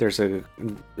 There's a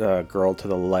girl to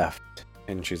the left,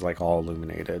 and she's all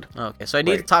illuminated. Okay, so I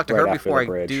need to talk to her before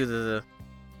I do the.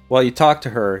 Well, you talk to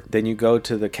her, then you go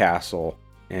to the castle,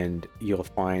 and you'll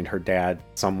find her dad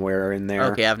somewhere in there.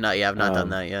 Okay, I've not done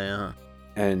that. Yeah.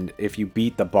 And if you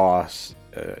beat the boss,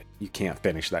 you can't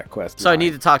finish that quest. So I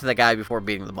need to talk to that guy before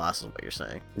beating the boss, is what you're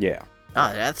saying. Yeah.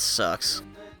 Oh, that sucks.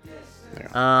 Yeah.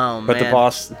 Oh, but man.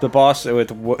 the boss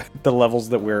with the levels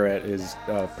that we're at is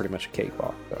pretty much a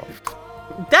cakewalk. So.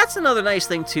 That's another nice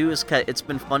thing too. Is it's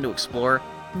been fun to explore,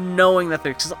 knowing that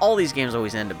because all these games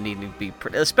always end up needing to be,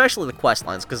 especially the quest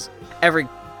lines, because every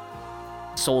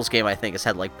Souls game I think has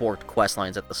had borked quest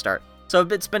lines at the start. So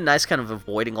it's been nice kind of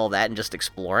avoiding all that and just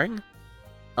exploring.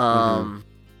 Man,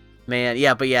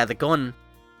 yeah, but yeah,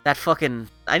 that fucking,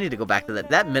 I need to go back to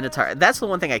that Minotaur. That's the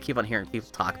one thing I keep on hearing people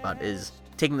talk about, is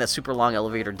taking that super long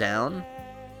elevator down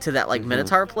to that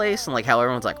Minotaur place, and how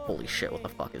everyone's like, holy shit, what the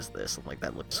fuck is this? And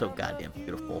that looks so goddamn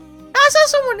beautiful. I saw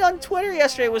someone on Twitter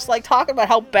yesterday was talking about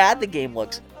how bad the game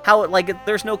looks, how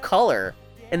there's no color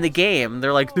in the game.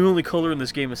 They're the only color in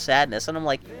this game is sadness, and I'm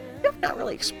like, you've not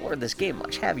really explored this game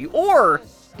much, have you? Or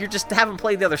you just haven't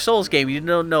played the other Souls game. You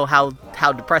don't know how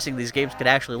depressing these games could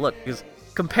actually look, because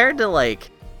compared to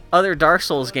other Dark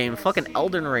Souls games, fucking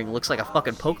Elden Ring looks like a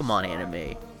fucking Pokemon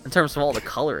anime in terms of all the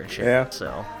color and shit. Yeah.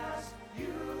 So.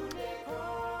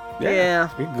 Yeah.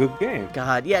 Good game.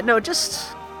 God, yeah, no,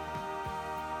 just.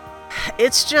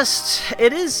 It's just.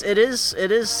 It is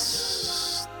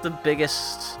the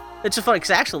biggest. It's just funny,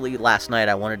 because actually last night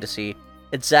I wanted to see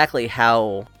exactly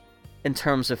how, in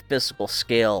terms of physical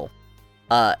scale,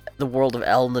 the world of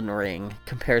Elden Ring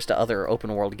compares to other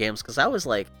open world games, because I was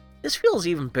like, this feels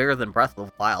even bigger than Breath of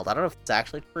the Wild. I don't know if it's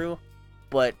actually true,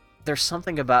 but there's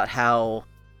something about how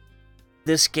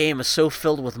this game is so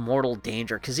filled with mortal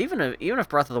danger, because even if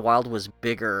Breath of the Wild was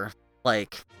bigger,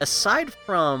 aside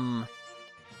from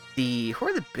who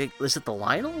are the big, is it the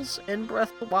Lionels in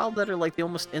Breath of the Wild that are the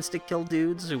almost insta-kill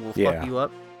dudes who will fuck you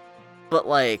up? But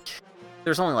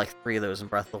there's only 3 of those in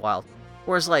Breath of the Wild.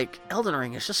 Whereas, like, Elden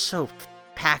Ring is just so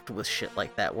packed with shit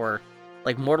like that, where,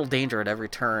 like, mortal danger at every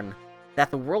turn, that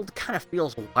the world kind of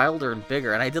feels wilder and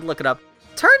bigger. And I did look it up.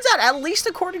 Turns out, at least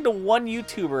according to one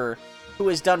YouTuber who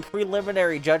has done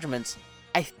preliminary judgments,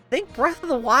 I think Breath of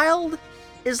the Wild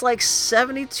is like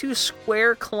 72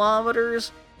 square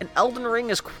kilometers, and Elden Ring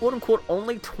is quote-unquote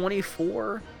only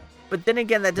 24. But then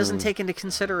again, that doesn't take into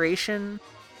consideration...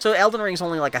 So Elden Ring is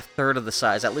only like a third of the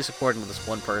size, at least according to this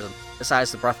one person, the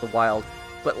size of Breath of the Wild.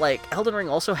 But like Elden Ring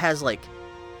also has like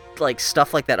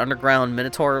stuff like that underground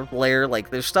Minotaur lair. Like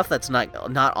there's stuff that's not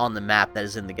on the map that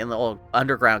is in the game, the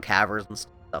underground caverns and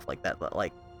stuff like that. But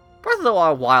like Breath of the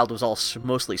Wild was all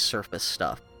mostly surface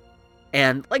stuff.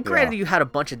 And like granted, you had a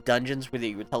bunch of dungeons where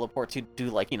you would teleport to do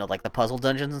like like the puzzle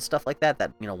dungeons and stuff like that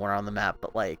weren't on the map.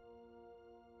 But like,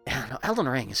 yeah, no, Elden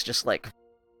Ring is just like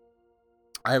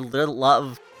I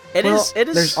love. It is.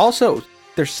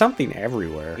 There's something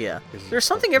everywhere. Yeah, there's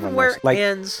something everywhere. Like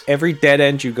and every dead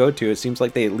end you go to, it seems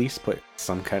like they at least put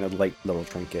some kind of like little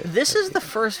trinket. This is the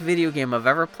first video game I've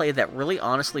ever played that really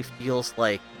honestly feels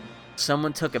like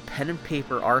someone took a pen and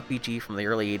paper RPG from the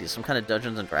early 80s, some kind of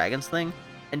Dungeons and Dragons thing,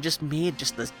 and just made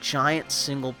just this giant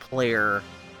single player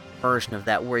version of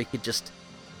that where you could just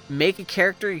make a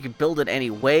character, you could build it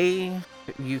any way,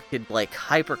 you could like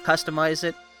hyper customize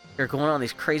it. You're going on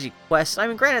these crazy quests. I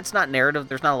mean, granted, it's not narrative.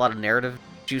 There's not a lot of narrative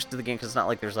juice to the game because it's not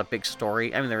like there's a big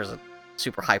story. I mean, there's a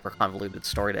super hyper convoluted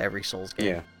story to every Souls game.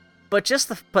 Yeah. But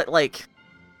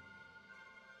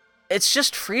it's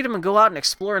just freedom and go out and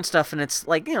explore and stuff. And it's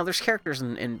like, there's characters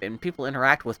and people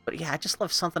interact with. But yeah, I just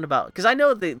love something about, because I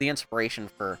know the inspiration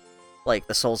for like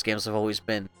the Souls games have always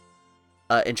been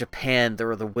in Japan. There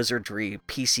were the Wizardry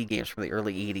PC games from the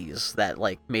early 80s that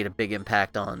like made a big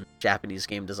impact on Japanese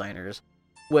game designers,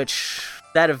 which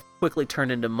that have quickly turned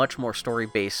into much more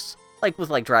story-based, like with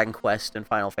like Dragon Quest and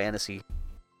Final Fantasy.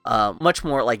 Much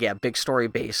more like, big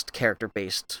story-based,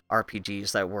 character-based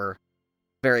RPGs that were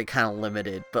very kind of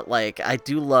limited. But like, I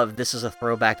do love this is a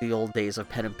throwback to the old days of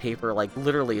pen and paper. Like,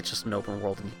 literally, it's just an open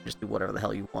world and you can just do whatever the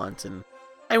hell you want.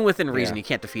 And within reason, you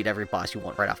can't defeat every boss you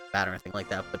want right off the bat or anything like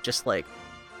that. But just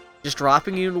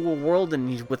dropping you into a world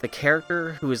and with a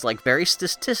character who is like very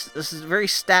statistics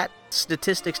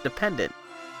dependent.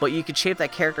 But you could shape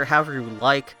that character however you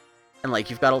like, and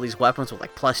like you've got all these weapons with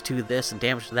like +2 this and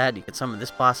damage to that, and you can summon this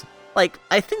boss. Like,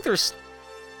 I think there's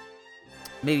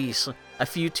maybe a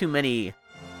few too many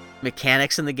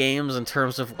mechanics in the games in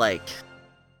terms of like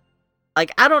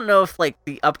I don't know if like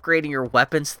the upgrading your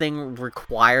weapons thing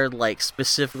required like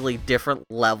specifically different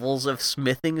levels of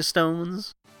smithing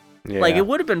stones. Yeah. Like, it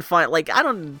would have been fine. Like,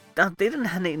 they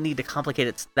didn't need to complicate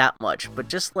it that much, but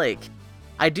just like,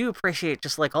 I do appreciate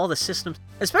just like all the systems,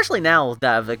 especially now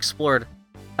that I've explored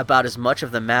about as much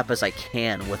of the map as I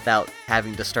can without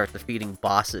having to start defeating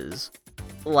bosses.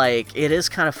 Like, it is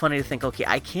kind of funny to think, okay,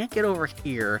 I can't get over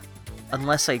here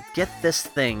unless I get this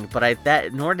thing, but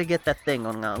in order to get that thing,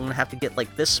 I'm gonna have to get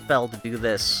like this spell to do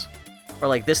this, or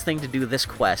like this thing to do this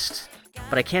quest,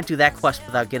 but I can't do that quest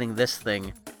without getting this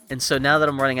thing. And so now that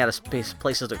I'm running out of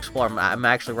places to explore, I'm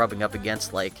actually rubbing up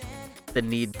against like the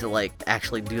need to like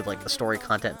actually do like the story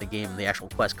content in the game, the actual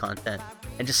quest content,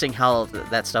 and just seeing how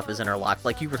that stuff is interlocked.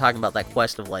 Like you were talking about that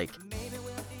quest of like,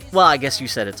 well, I guess you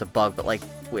said it's a bug, but like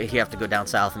you have to go down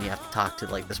south and you have to talk to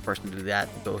like this person to do that,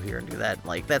 and go here and do that.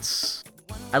 Like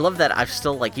I love that. I've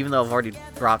still like, even though I've already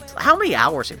dropped, how many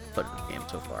hours have you put in the game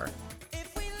so far?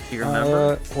 Do you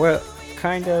remember? Well,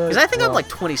 kind of. Because I think I'm like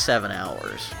 27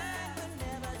 hours.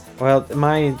 Well,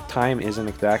 my time isn't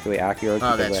exactly accurate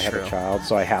because I have a child,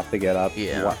 so I have to get up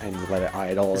and let it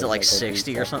idle. Is it like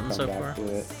 60 or something so far?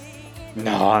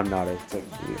 No, I'm not at 60.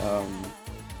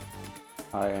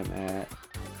 I am at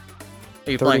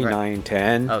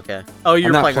 39:10. Okay. Oh,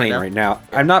 you're not playing right now.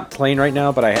 I'm not playing right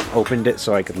now, but I opened it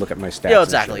so I could look at my stats. Yeah,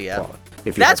 exactly. Yeah.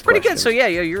 That's pretty good. So yeah,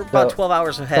 you're about 12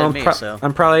 hours ahead of me. So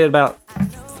I'm probably about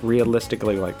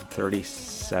realistically like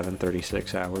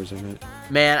 36 hours in it.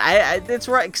 Man, it's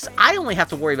right, because I only have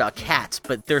to worry about cats,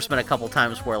 but there's been a couple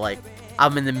times where, like,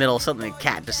 I'm in the middle of something, and the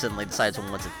cat just suddenly decides it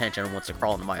wants attention and wants to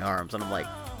crawl into my arms, and I'm like,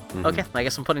 okay, I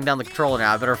guess I'm putting down the controller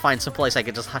now. I better find some place I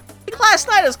could just hide. Like, last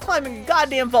night I was climbing a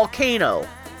goddamn volcano,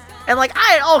 and, like,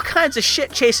 I had all kinds of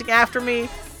shit chasing after me,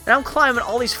 and I'm climbing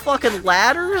all these fucking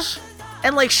ladders,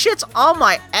 and, like, shit's on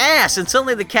my ass, and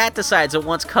suddenly the cat decides it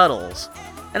wants cuddles.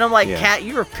 And I'm like, cat,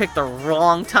 you picked the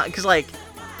wrong time, because, like,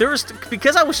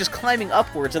 because I was just climbing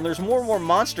upwards, and there's more and more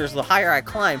monsters the higher I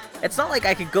climb. It's not like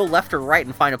I could go left or right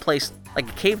and find a place, like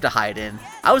a cave to hide in.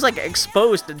 I was, like,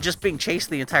 exposed to just being chased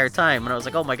the entire time, and I was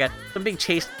like, oh my god, I'm being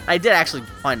chased. I did actually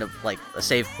find a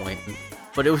save point, and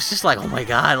But it was just like, oh my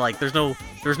god, like there's no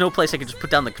place I could just put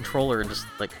down the controller and just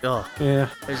like, oh. Yeah,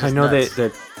 I know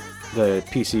that the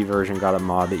PC version got a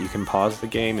mod that you can pause the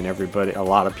game, and a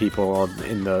lot of people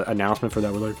in the announcement for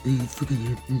that were like,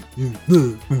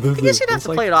 I guess you'd have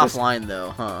to play it offline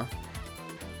though, huh?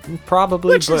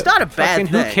 Probably, which is not a bad thing.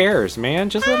 Who cares,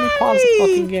 man? Just let me pause the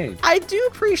fucking game. I do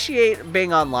appreciate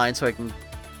being online so I can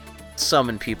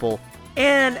summon people,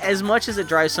 and as much as it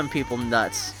drives some people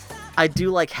nuts, I do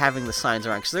like having the signs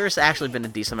around, because there's actually been a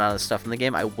decent amount of stuff in the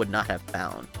game I would not have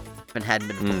found if it hadn't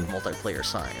been for multiplayer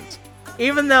signs.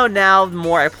 Even though now, the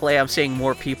more I play, I'm seeing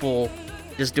more people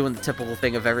just doing the typical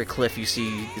thing of every cliff you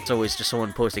see, it's always just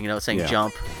someone posting, saying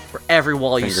jump. Or every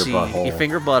wall you see, you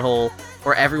finger butthole.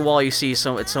 Or every wall you see,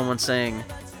 it's someone saying,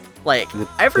 like,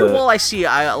 every wall I see,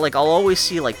 I'll always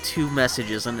see, like, 2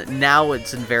 messages, and now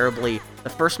it's invariably, the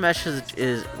first message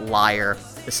is liar,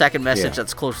 the second message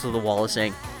that's close to the wall is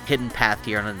saying, hidden path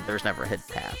here, and there's never a hidden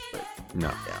path. But,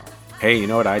 no. Yeah. Hey, you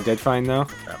know what I did find, though?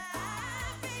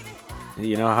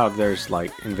 You know how there's,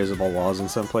 like, invisible walls in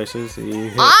some places?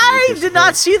 I did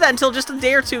not see that until just a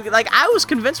day or two. Like, I was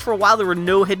convinced for a while there were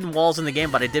no hidden walls in the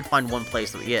game, but I did find one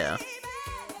place that,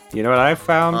 You know what I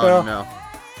found, though? Oh, no.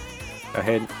 A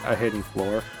hidden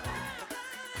floor.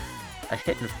 A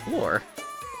hidden floor?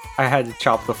 I had to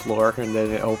chop the floor, and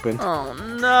then it opened. Oh,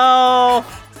 no!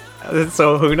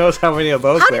 So who knows how many of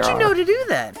those there are. How did you know to do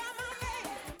that?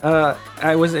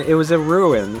 It was in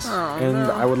ruins, and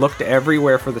I would look to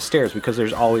everywhere for the stairs, because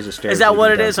there's always a stair. Is that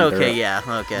what it is? Okay, yeah,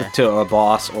 okay. To a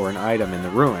boss or an item in the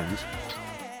ruins.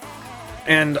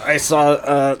 And I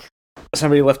saw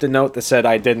somebody left a note that said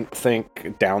I didn't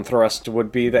think down thrust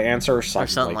would be the answer, or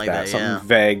something like that.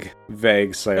 Something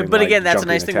vague saying. But again, that's a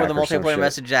nice thing where the multiplayer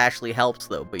message actually helps,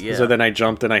 though. But yeah. So then I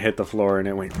jumped and I hit the floor, and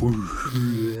it went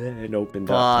and opened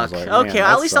up. I was like, okay,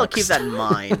 at least I'll keep that in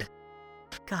mind.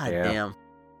 God damn.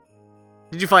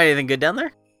 Did you find anything good down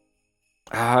there?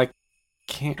 I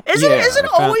can't. Isn't it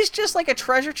always just like a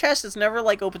treasure chest? It's never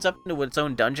like opens up into its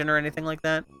own dungeon or anything like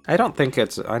that. I don't think I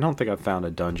found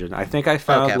a dungeon. I think I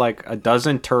found like a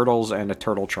dozen turtles and a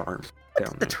turtle charm. What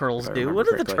did the turtles do? What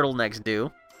did the turtlenecks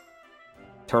do?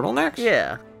 Turtlenecks?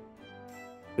 Yeah.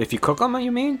 If you cook them,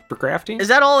 you mean for crafting? Is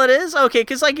that all it is? Okay,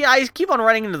 because like I keep on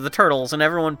running into the turtles, and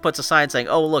everyone puts a sign saying,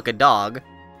 "Oh, look, a dog,"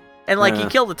 and like you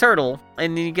kill the turtle,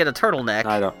 and then you get a turtleneck.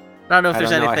 I don't know if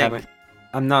there's anything.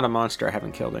 I'm not a monster. I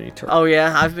haven't killed any turtles. Oh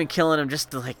yeah, I've been killing them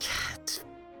just to, like.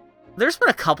 There's been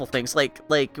a couple things like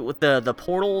with the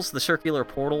portals, the circular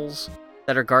portals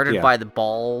that are guarded by the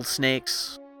ball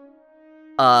snakes.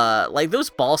 Like those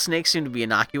ball snakes seem to be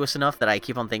innocuous enough that I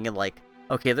keep on thinking like,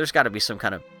 okay, there's got to be some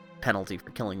kind of penalty for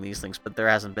killing these things, but there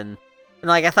hasn't been. And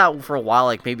like I thought for a while,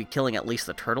 like maybe killing at least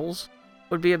the turtles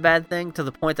would be a bad thing, to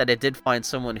the point that I did find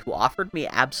someone who offered me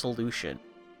absolution,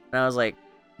 and I was like,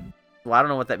 well, I don't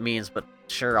know what that means, but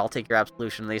sure, I'll take your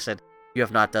absolution. And they said, you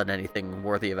have not done anything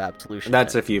worthy of absolution.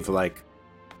 That's if you've, like,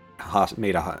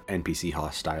 made a NPC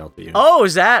hostile to you. Oh,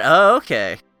 is that? Oh,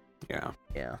 okay. Yeah.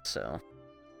 Yeah, so.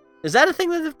 Is that a thing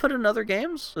that they've put in other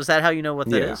games? Is that how you know what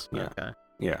that is? Yeah. Okay.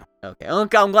 Yeah. Okay.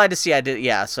 I'm glad to see I did.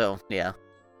 Yeah, so, yeah.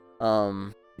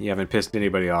 You haven't pissed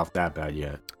anybody off that bad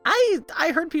yet.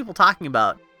 I heard people talking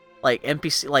about, like,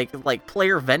 NPC, like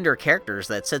player vendor characters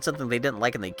that said something they didn't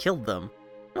like and they killed them.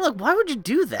 I'm like, why would you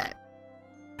do that?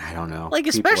 I don't know. Like,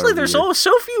 especially there's so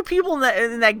few people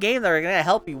in that game that are gonna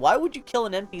help you. Why would you kill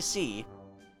an NPC?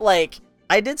 Like,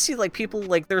 I did see like people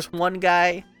like there's one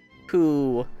guy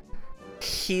who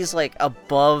he's like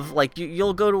above, like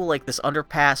you'll go to like this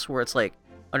underpass where it's like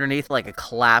underneath like a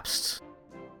collapsed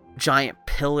giant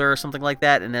pillar or something like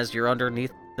that, and as you're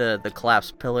underneath the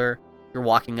collapsed pillar, you're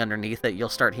walking underneath it, you'll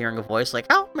start hearing a voice like,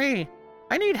 "Help me!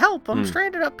 I need help! I'm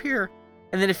stranded up here."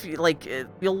 And then if you, like,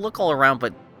 you'll look all around,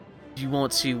 but you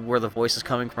won't see where the voice is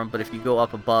coming from. But if you go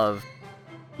up above,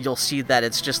 you'll see that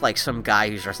it's just, like, some guy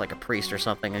who's just, like, a priest or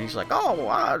something. And he's like, oh,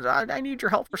 I need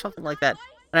your help or something like that.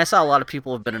 And I saw a lot of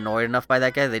people have been annoyed enough by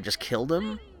that guy, they just killed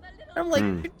him. And I'm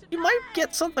like, you might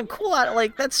get something cool out of it.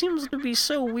 Like, that seems to be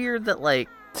so weird that, like...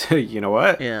 You know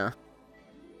what? Yeah.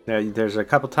 There's a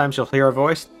couple times you'll hear a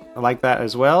voice like that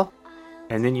as well.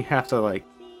 And then you have to, like...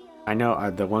 I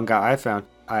know the one guy I found...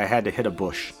 I had to hit a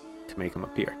bush to make him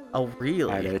appear. Oh,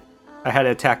 really? I had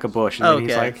to attack a bush, and then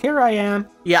he's like, "Here I am."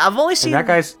 Yeah, I've only seen that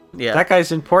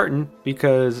guy's important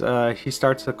because he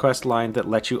starts the quest line that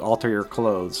lets you alter your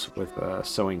clothes with a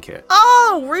sewing kit.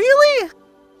 Oh, really?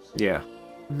 Yeah.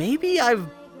 Maybe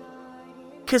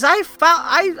because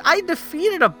I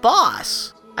defeated a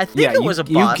boss. I think it was a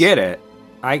boss. You get it.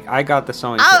 I got the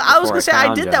sewing kit. I was gonna say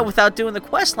I did that without doing the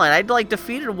quest line. I'd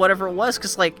defeated whatever it was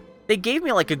because they gave me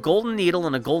a golden needle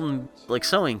and a golden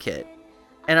sewing kit,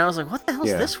 And I was like, what the hell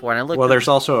is this for? And I looked. Well, there's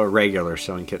also a regular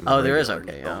Stone Kitten. Oh, there is?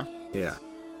 Okay, yeah. Yeah.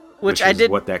 Which I did.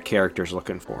 What that character's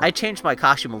looking for. I changed my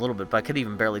costume a little bit, but I couldn't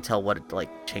even barely tell what it,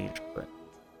 changed. But,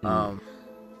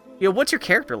 what's your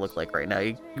character look like right now?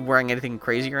 You wearing anything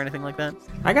crazy or anything like that?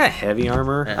 I got heavy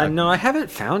armor. No, I haven't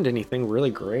found anything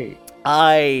really great.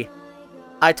 I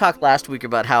talked last week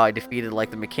about how I defeated,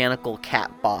 the mechanical cat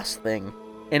boss thing.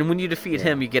 And when you defeat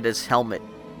him, you get his helmet.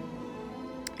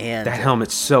 And that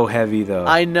helmet's so heavy, though.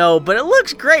 I know, but it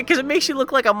looks great because it makes you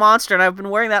look like a monster, and I've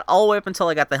been wearing that all the way up until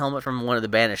I got the helmet from one of the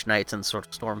Banished Knights in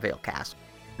Stormveil Castle.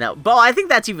 Now, I think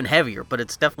that's even heavier, but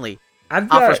it's definitely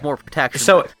offers more protection.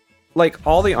 So,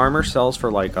 all the armor sells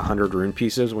for 100 rune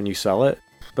pieces when you sell it,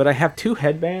 but I have 2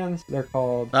 headbands. They're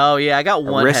called... Oh, yeah, I got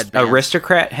one headband.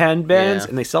 Aristocrat headbands,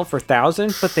 and they sell for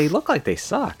 1,000, but they look like they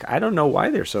suck. I don't know why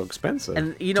they're so expensive.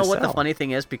 And you know what the funny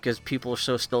thing is? Because people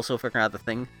are still figuring out the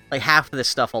thing. Half of this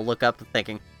stuff I'll look up and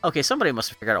thinking, okay, somebody must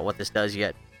have figured out what this does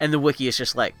yet. And the wiki is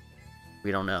just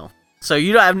we don't know. So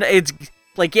you don't have... It's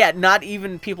not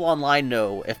even people online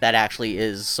know if that actually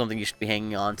is something you should be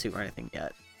hanging on to or anything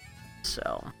yet.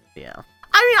 So, yeah.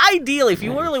 I mean, ideally, if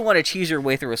you really want to cheese your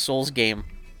way through a Souls game...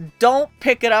 Don't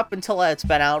pick it up until it's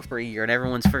been out for a year and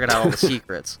everyone's figured out all the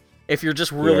secrets. If you're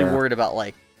just really worried about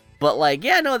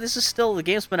this is still, the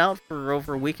game's been out for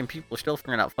over a week and people are still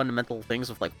figuring out fundamental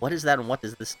things of what is that and what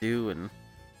does this do? And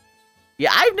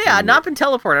I've not been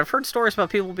teleported. I've heard stories about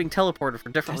people being teleported for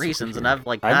different reasons, and I've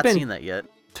not seen that yet.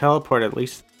 Teleported at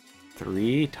least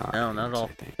 3 times. No, not at all.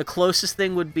 The closest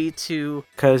thing would be to...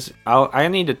 Because I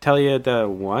need to tell you the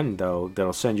one, though,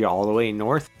 that'll send you all the way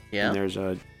north. Yeah. And there's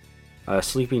a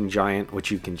sleeping giant,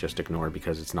 which you can just ignore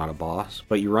because it's not a boss.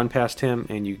 But you run past him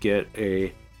and you get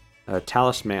a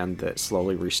talisman that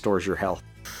slowly restores your health.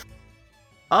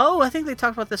 Oh, I think they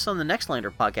talked about this on the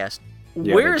Nextlander podcast.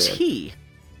 Yeah, where is he?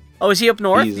 Oh, is he up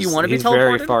north? You want to be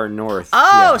teleported? He's very far north.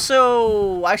 Oh,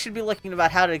 so I should be looking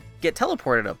about how to get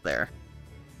teleported up there.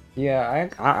 Yeah,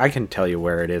 I can tell you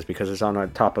where it is because it's on the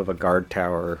top of a guard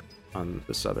tower on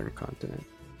the southern continent.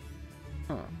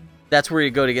 Huh. That's where you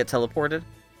go to get teleported?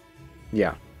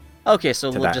 Yeah. Okay,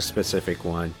 so we'll just specific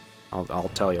one.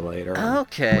 I'll tell you later.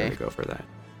 Okay. Where to go for that.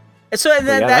 So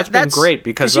that's been great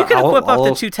because you can equip up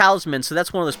to 2 talismans, so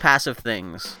that's one of those passive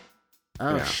things.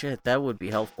 Oh shit, that would be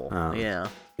helpful. Yeah.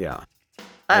 Yeah.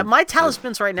 My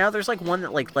talismans right now, there's one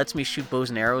that lets me shoot bows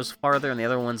and arrows farther, and the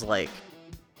other one's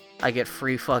I get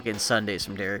free fucking Sundays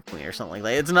from Dairy Queen or something like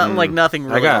that. It's not nothing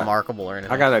really remarkable or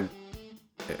anything. I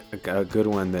got a good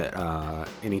one that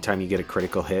anytime you get a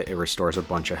critical hit, it restores a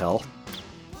bunch of health.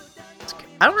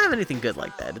 I don't have anything good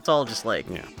like that. It's all just I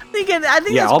think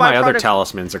all my other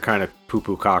talismans are kind of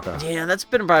poo-poo caca. Yeah, that's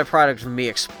been a byproduct of me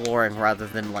exploring rather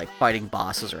than fighting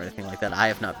bosses or anything like that. I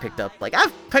have not picked up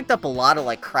I've picked up a lot of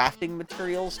crafting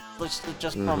materials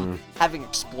just from having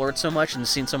explored so much and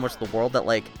seen so much of the world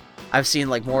that I've seen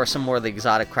some more of the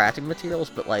exotic crafting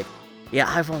materials, but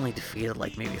I've only defeated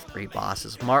maybe 3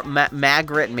 bosses,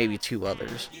 Magret and maybe 2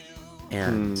 others.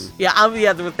 And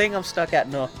the thing I'm stuck at,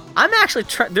 I'm actually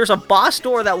there's a boss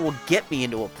door that will get me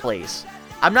into a place.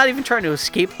 I'm not even trying to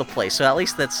escape the place, so at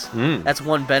least that's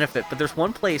one benefit. But there's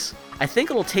one place, I think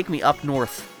it'll take me up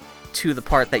north to the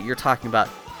part that you're talking about,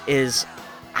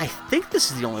 I think this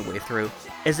is the only way through,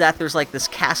 is that there's this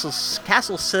castle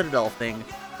citadel thing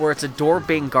where it's a door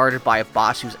being guarded by a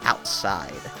boss who's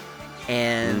outside.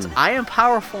 And I am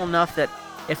powerful enough that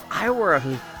if I were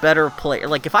a better player,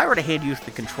 if I were to hand you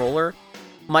the controller,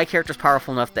 my character's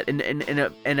powerful enough that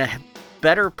in a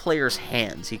better player's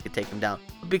hands, he could take him down.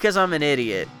 Because I'm an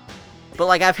idiot. But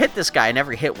I've hit this guy, and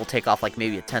every hit will take off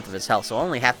maybe 1/10 of his health, so I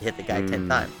only have to hit the guy 10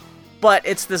 times. But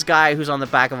it's this guy who's on the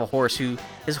back of a horse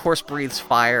his horse breathes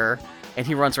fire, and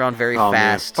he runs around very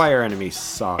fast. Man, fire enemies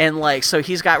suck. And so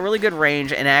he's got really good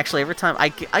range, and actually every time I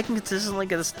can consistently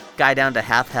get this guy down to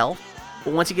half health.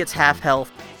 But once he gets half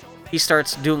health, he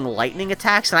starts doing lightning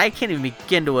attacks, and I can't even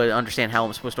begin to understand how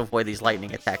I'm supposed to avoid these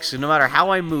lightning attacks. So no matter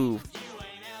how I move,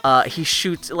 he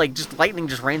shoots, just lightning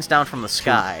just rains down from the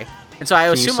sky. And so I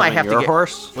assume I have to get...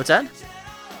 horse? What's that?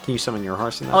 Can you summon your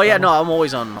horse in that? Oh, yeah, no, I'm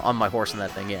always on my horse in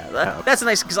that thing, yeah. That's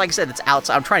nice, because like I said, it's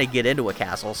outside. I'm trying to get into a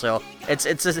castle, so it's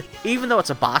even though it's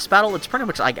a boss battle, it's pretty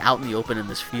much out in the open in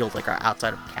this field,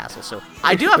 outside of a castle. So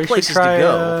I do have places to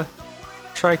go.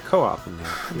 Try co-op in there.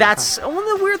 That's one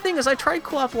of the weird thing is I tried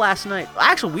co-op last night.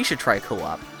 Actually, we should try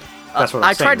co-op. That's what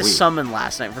I tried to summon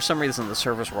last night. For some reason, the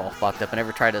servers were all fucked up, and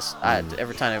every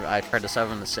time I tried to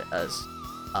summon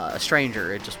a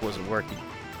stranger, it just wasn't working.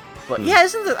 But yeah,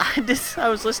 I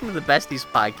was listening to the Besties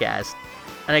podcast,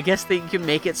 and I guess they can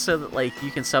make it so that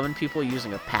you can summon people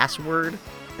using a password,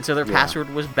 and so their password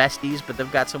was Besties, but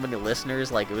they've got so many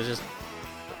listeners, it was just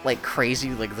like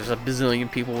crazy. Like there's a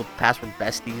bazillion people with password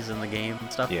besties in the game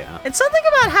and stuff. Yeah. And something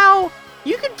about how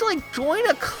you could like join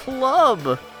a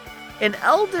club in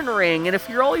Elden Ring, and if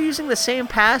you're all using the same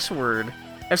password,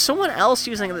 if someone else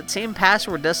using the same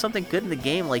password does something good in the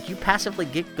game, like you passively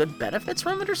get good benefits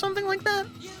from it or something like that.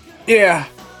 Yeah.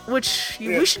 Which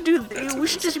we should do. We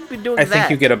should just be doing that. I think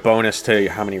you get a bonus to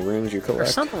how many runes you collect.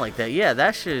 Or something like that. Yeah,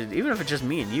 that should. Even if it's just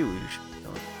me and you, we should be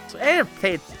doing it. So, and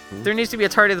hey, there needs to be a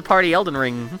Tardy the Party Elden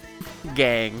Ring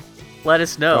gang. Let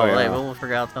us know. Oh, yeah. Like, we'll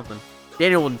figure out something.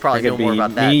 Daniel would probably know more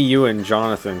about that. Me, you, and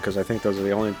Jonathan, because I think those are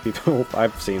the only people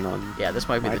I've seen on. Yeah, this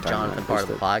might be the Jonathan part of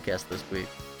the podcast this week.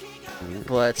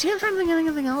 But see, I'm trying to think of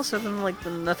anything else other than like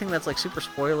nothing that's like super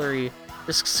spoilery.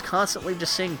 Just constantly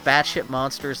just seeing batshit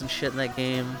monsters and shit in that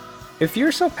game. If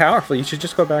you're so powerful, you should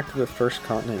just go back to the first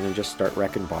continent and just start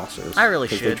wrecking bosses. I really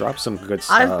should. They drop some good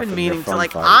stuff. I've been meaning to,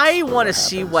 like, I want to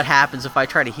see what happens if I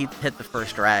try to hit the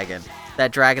first dragon.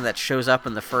 That dragon that shows up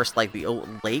in the first, like, the old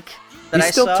lake that I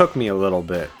saw. He still took me a little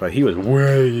bit, but he was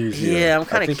way easier. Yeah, I'm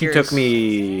kind of curious. I think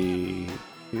he took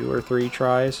me 2 or 3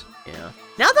 tries. Yeah.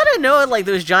 Now that I know, like,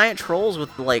 those giant trolls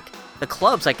with, like, the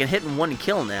clubs I can hit in one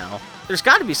kill now, there's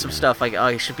got to be some stuff like, oh,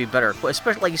 I should be better equipped.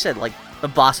 Especially, like you said, like, the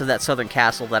boss of that southern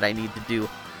castle that I need to do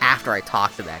after I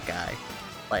talk to that guy.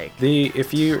 Like,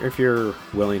 if you're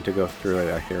willing to go through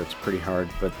it, I hear it's pretty hard,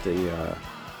 but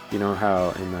you know how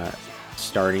in that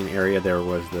starting area there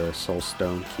was the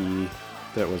soulstone key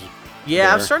that was there?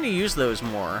 I'm starting to use those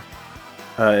more.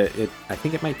 I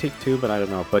think it might take 2, but I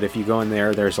don't know. But if you go in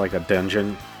there's like a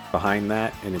dungeon behind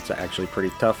that, and it's actually pretty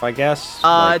tough, I guess.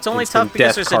 Like, it's only tough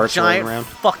because there's a giant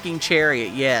fucking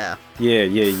chariot. Yeah.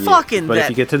 Yeah. Fucking. But if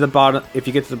you get to the bottom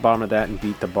of that and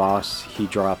beat the boss, he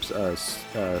drops a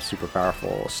super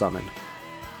powerful summon.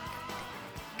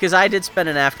 Because I did spend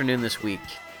an afternoon this week.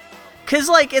 Because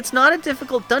like it's not a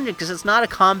difficult dungeon because it's not a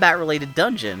combat related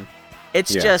dungeon.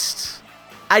 It's just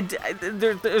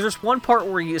there's one part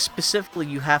where you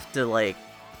have to like.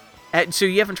 So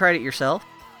you haven't tried it yourself?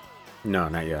 No,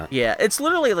 not yet. Yeah, it's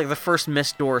literally like the first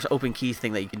mist doors open key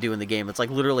thing that you can do in the game. It's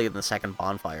like literally in the second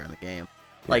bonfire in the game.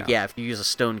 Like, if you use a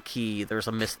stone key, there's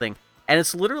a mist thing. And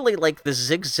it's literally like the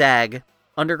zigzag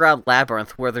underground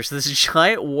labyrinth where there's this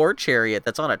giant war chariot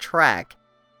that's on a track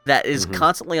that is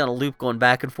constantly on a loop going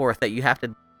back and forth that you have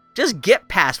to just get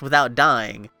past without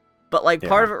dying. But like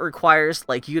part of it requires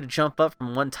like you to jump up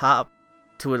from one top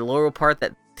to a lower part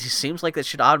that seems like it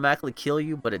should automatically kill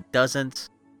you, but it doesn't.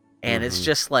 And it's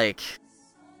just like,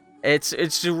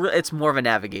 it's more of a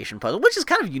navigation puzzle, which is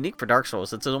kind of unique for Dark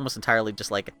Souls. It's almost entirely just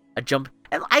like a jump.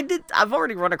 And I've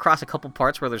already run across a couple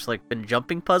parts where there's like been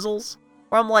jumping puzzles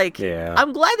where I'm like,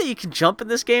 I'm glad that you can jump in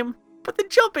this game, but the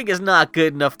jumping is not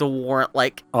good enough to warrant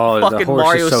like fucking the horse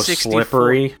Mario is so 64.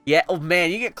 Slippery. Yeah, oh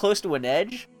man, you get close to an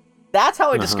edge. That's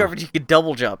how I discovered you could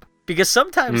double jump, because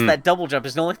sometimes that double jump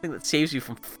is the only thing that saves you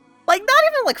from like not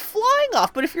even like flying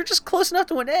off, but if you're just close enough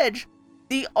to an edge.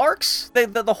 The arcs,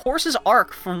 the horse's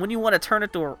arc from when you want to turn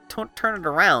it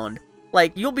around,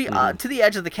 like you'll be to the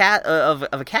edge of the of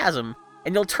a chasm,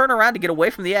 and you'll turn around to get away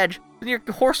from the edge, and your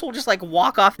horse will just like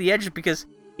walk off the edge because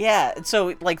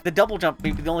so like the double jump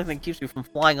may be the only thing that keeps you from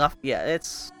flying off. Yeah,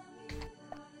 it's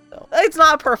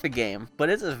not a perfect game, but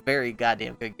it's a very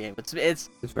goddamn good game. It's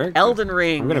very Elden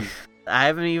Ring. I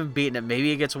haven't even beaten it.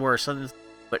 Maybe it gets worse,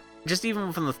 but just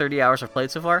even from the 30 hours I've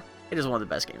played so far, it is one of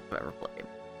the best games I've ever played.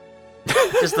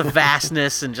 Just the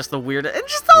vastness and just the weird and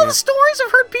just all the stories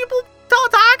I've heard people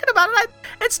talking about it.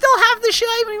 It's still half the shit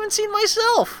I haven't even seen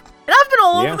myself. And I've been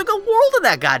all over the world in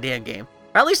that goddamn game.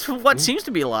 Or at least what seems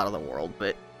to be a lot of the world,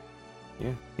 but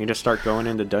you just start going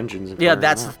into dungeons. And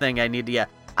that's the thing I need to.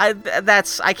 I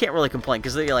can't really complain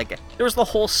because like there's the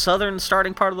whole southern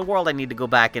starting part of the world I need to go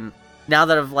back and now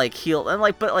that I've like healed and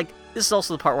like but like this is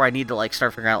also the part where I need to like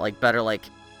start figuring out like better like.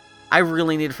 I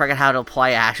really need to figure out how to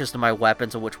apply ashes to my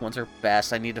weapons and which ones are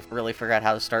best. I need to really figure out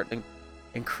how to start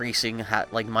increasing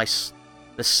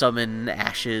the summon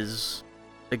ashes,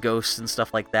 the ghosts and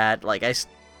stuff like that. Like I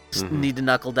need to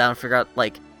knuckle down and figure out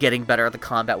like getting better at the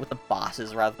combat with the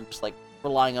bosses rather than just like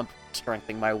relying on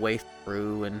strengthening my way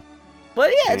through.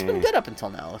 But yeah, it's been good up until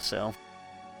now. So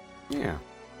yeah,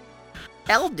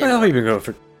 Elden. Well, we've been going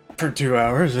for 2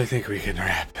 hours. I think we can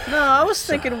wrap. No, I was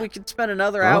thinking we could spend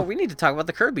another hour. We need to talk about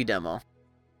the Kirby demo.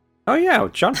 Oh yeah,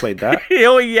 John played that.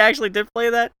 Oh, he actually did play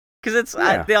that? Because it's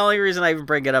the only reason I even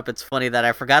bring it up. It's funny that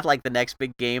I forgot like the next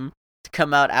big game to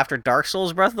come out after Dark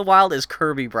Souls Breath of the Wild is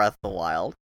Kirby Breath of the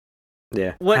Wild.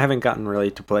 Yeah, I haven't gotten really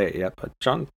to play it yet, but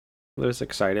John was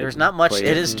excited. There's not much.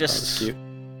 It is just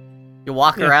you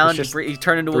walk around, you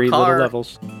turn into a car. 3 little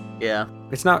levels. Yeah,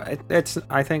 it's not. It's.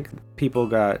 I think people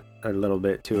got a little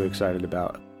bit too excited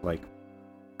about like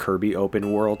Kirby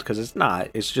open world, because it's not.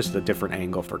 It's just a different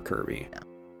angle for Kirby. Yeah.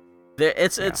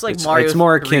 It's like Mario. It's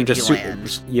more akin to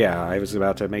Land. I was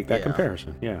about to make that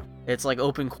comparison. Yeah. It's like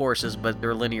open courses, but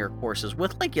they're linear courses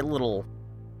with like a little.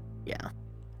 Yeah.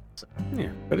 So.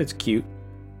 Yeah, but it's cute.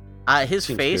 His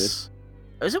face.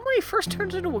 Good. Is it when he first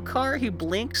turns into a car? He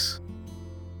blinks.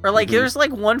 Or, like, there's,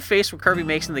 like, one face where Kirby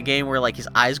makes in the game where, like, his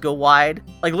eyes go wide.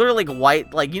 Like, literally, like,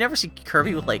 white. Like, you never see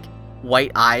Kirby with, like,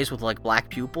 white eyes with, like, black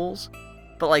pupils.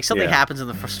 But, like, something happens in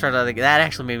the first start of the game. That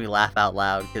actually made me laugh out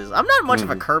loud. Because I'm not much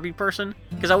of a Kirby person.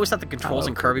 Because I always thought the controls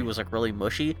in Kirby was, like, really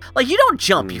mushy. Like, you don't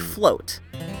jump, you float.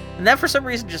 And that, for some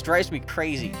reason, just drives me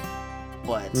crazy.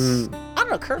 But, I don't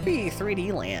know, Kirby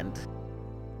 3D Land.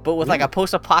 But with, like, a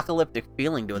post-apocalyptic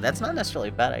feeling to it. That's not necessarily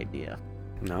a bad idea.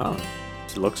 No.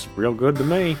 It looks real good to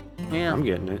me. Yeah. I'm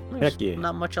getting it. There's Heck yeah.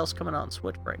 Not much else coming out on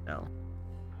Switch right now.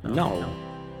 No.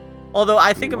 Although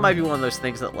I think it might be one of those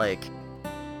things that, like,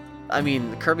 I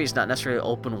mean, Kirby's not necessarily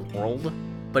open world,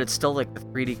 but it's still like the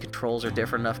 3D controls are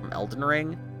different enough from Elden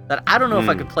Ring that I don't know if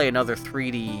I could play another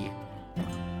 3D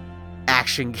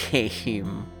action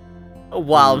game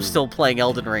while I'm still playing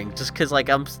Elden Ring. Just because, like,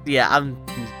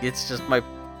 it's just my.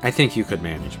 I think you could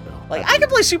manage, Bill. Like, I could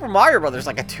play Super Mario Brothers,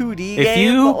 like a 2D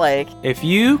game, but, like... If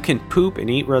you can poop and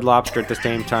eat Red Lobster at the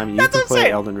same time, you can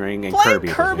play Elden Ring and Kirby.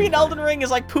 Playing Kirby and Elden Ring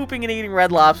is like pooping and eating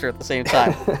Red Lobster at the same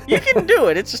time. You can do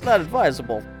it, it's just not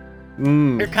advisable.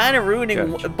 You're kind of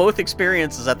ruining both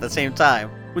experiences at the same time.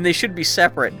 When they should be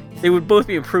separate, they would both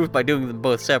be improved by doing them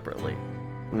both separately.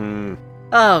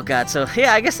 Oh, God, so,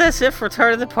 yeah, I guess that's it for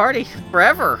Tart of the Party.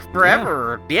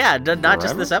 Forever. Yeah, not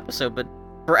just this episode, but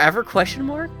forever, question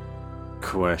mark?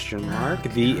 Question mark.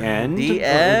 The end. The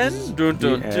end.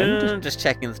 Dun. Just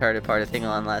checking the Tart Party thing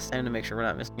on last time to make sure we're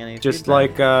not missing any. Just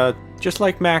like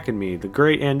Mac and Me, the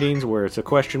great endings where it's a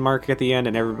question mark at the end,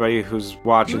 and everybody who's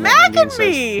watching Mac and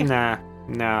Me says,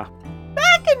 nah.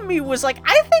 Mac and Me was like,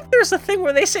 I think there's a thing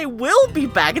where they say we'll be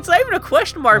back. It's not even a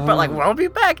question mark, but like we'll be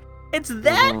back. It's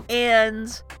that,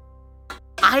 and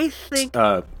I think.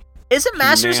 Is it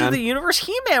Masters He-Man? of the Universe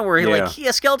He-Man where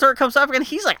Skeletor comes up and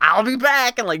he's like, I'll be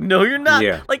back, and like, no, you're not.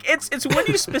 Yeah. Like, it's when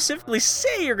you specifically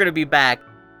say you're gonna be back,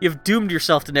 you've doomed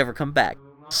yourself to never come back.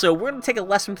 So we're gonna take a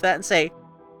lesson from that and say,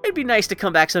 it'd be nice to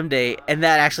come back someday, and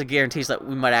that actually guarantees that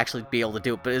we might actually be able to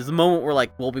do it. But at the moment we're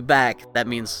like, we'll be back, that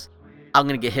means I'm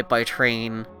gonna get hit by a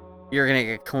train, you're gonna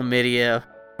get chlamydia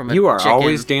from a You are chicken.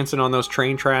 always dancing on those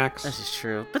train tracks. This is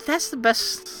true. But that's the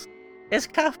best. It's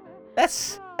kind of,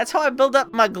 that's how I build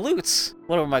up my glutes.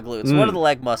 What are my glutes? What are the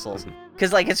leg muscles?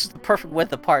 Because, like, it's just the perfect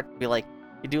width apart to be like,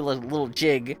 you do a little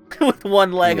jig with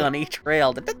one leg on each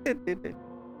rail. Anyway.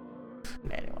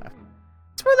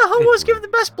 It's where the hobos give the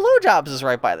best blowjobs is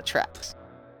right by the tracks.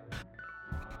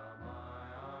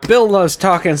 Bill loves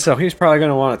talking, so he's probably going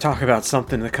to want to talk about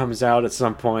something that comes out at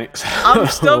some point. So. I'm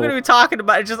still going to be talking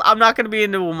about it, just I'm not going to be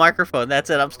into a microphone. That's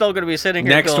it. I'm still going to be sitting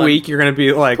here Next week, you're going to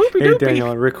be like, Poopy hey, doopy.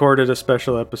 Daniel, I recorded a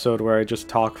special episode where I just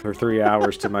talk for 3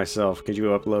 hours to myself. Could you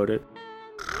upload it?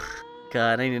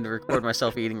 God, I need to record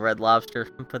myself eating Red Lobster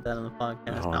and put that on the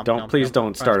podcast. Oh, please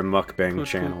don't start a mukbang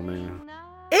channel, man.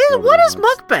 What is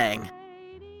mukbang?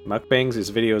 Mukbangs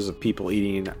is videos of people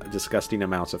eating disgusting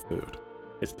amounts of food.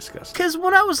 It's disgusting. Because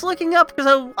when I was looking up,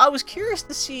 because I was curious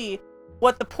to see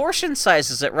what the portion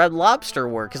sizes at Red Lobster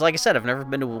were, because like I said, I've never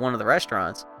been to one of the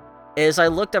restaurants, is I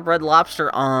looked up Red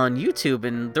Lobster on YouTube,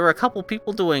 and there were a couple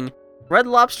people doing Red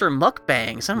Lobster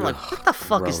mukbangs. I'm like, what the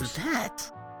fuck is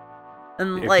that?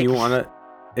 And if you want to,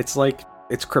 it's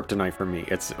kryptonite for me.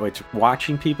 It's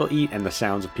watching people eat and the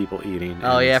sounds of people eating.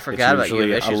 Oh yeah, I forgot about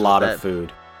you. A lot of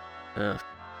food. Yeah.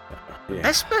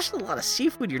 Especially a lot of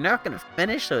seafood you're not going to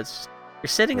finish, so it's you're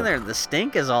sitting in there and the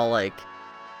stink is all like,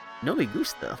 no me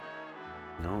gusta.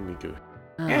 No me gusta.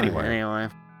 Anyway.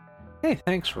 Hey,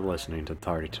 thanks for listening to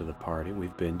Tardy to the Party.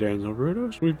 We've been Daniel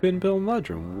Rudos. We've been Bill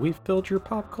Mudrum. We've filled your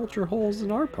pop culture holes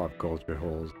and our pop culture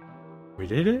holes. We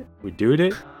did it. We did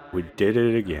it. We did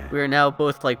it again. We are now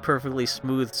both like perfectly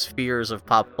smooth spheres of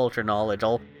pop culture knowledge.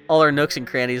 All our nooks and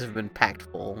crannies have been packed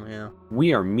full. Yeah.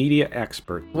 We are media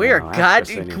experts. We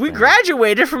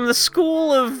graduated from the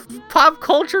school of pop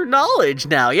culture knowledge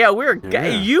now. Yeah,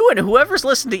 you and whoever's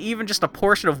listened to even just a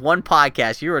portion of one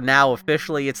podcast, you are now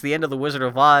officially, it's the end of The Wizard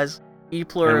of Oz. E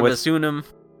pluribus unum.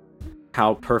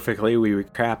 How perfectly we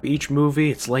recap each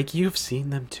movie. It's like you've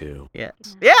seen them too. Yes.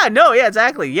 Yeah, no, yeah,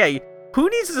 exactly. Yeah. Who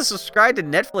needs to subscribe to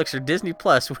Netflix or Disney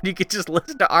Plus when you could just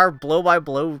listen to our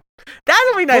blow-by-blow?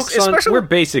 That'll be nice, especially... We're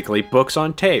basically books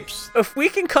on tapes. If we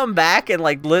can come back and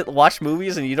like watch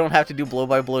movies and you don't have to do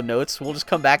blow-by-blow notes, we'll just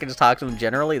come back and just talk to them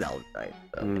generally. That'll be nice.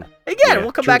 So, Again,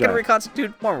 we'll come back and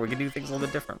reconstitute more. We can do things a little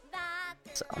bit different.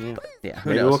 So, yeah.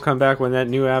 Maybe we'll come back when that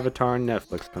new Avatar on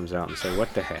Netflix comes out and say,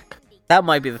 what the heck? That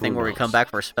might be the thing where we come back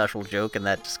for a special joke, and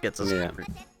that just gets us. Yeah.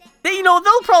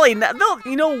 They'll probably.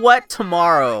 You know what?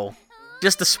 Tomorrow,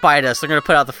 just to spite us, they're gonna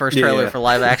put out the first trailer for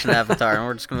live action Avatar, and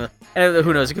we're just gonna. And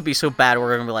who knows? It could be so bad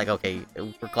we're gonna be like, okay,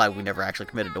 we're glad we never actually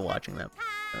committed to watching them.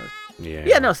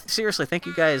 Yeah. No, seriously, thank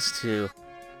you guys to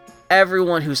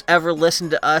everyone who's ever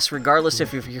listened to us, regardless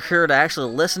if you're here to actually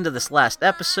listen to this last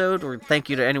episode, or thank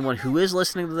you to anyone who is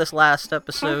listening to this last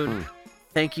episode.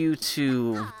 Thank you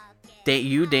to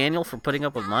you, Daniel, for putting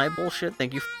up with my bullshit.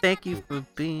 Thank you for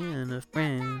being a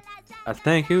friend.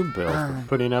 Thank you, Bill, for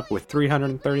putting up with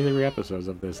 333 episodes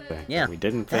of this thing. Yeah, we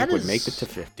didn't think would make it to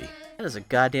 50. That is a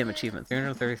goddamn achievement.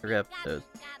 333 episodes.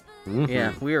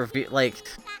 Yeah, we are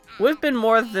we've been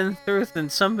more than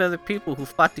some other people who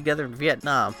fought together in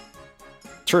Vietnam.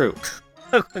 True.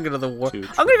 I'm gonna go to the war. I'm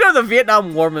gonna go to the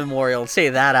Vietnam War Memorial and say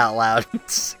that out loud.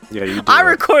 Yeah, you do. I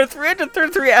recorded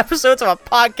 333 episodes of a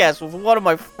podcast with one of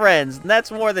my friends, and that's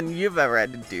more than you've ever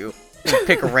had to do.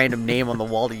 Pick a random name on the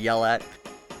wall to yell at.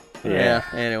 Yeah.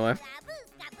 Anyway,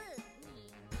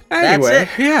 that's it.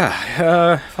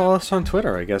 Yeah. Follow us on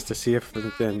Twitter, I guess, to see if to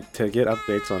get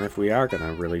updates on if we are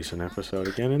gonna release an episode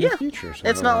again in the future. So,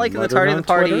 it's not like the Tardy the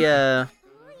Party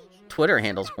Twitter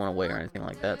handle's going away or anything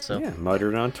like that. So yeah,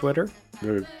 Muttered on Twitter,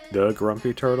 the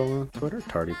Grumpy Turtle on Twitter,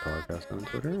 Tardy Podcast on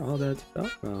Twitter, all that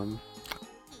stuff.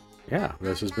 Yeah,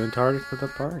 this has been Tardy for the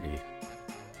Party.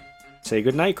 Say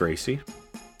goodnight, Gracie.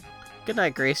 Good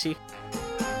night, Gracie.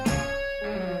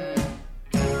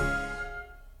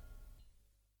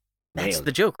 That's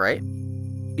the joke, right?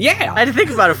 Yeah! I had to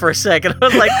think about it for a second. I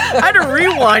was like, I had to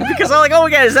rewind because I'm like, oh my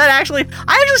god, is that actually...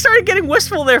 I actually started getting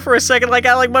wistful there for a second. Like,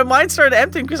 my mind started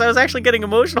emptying because I was actually getting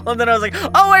emotional. And then I was like,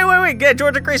 oh, wait. Yeah,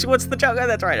 George and Gracie, what's the joke? Oh,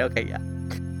 that's right. Okay, yeah.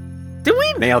 Did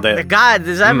we... Nailed it. God,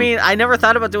 does that mean... I never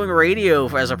thought about doing radio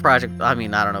as a project. I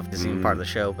mean, I don't know if this is even part of the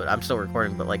show, but I'm still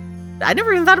recording. But, like, I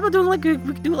never even thought about doing, like, we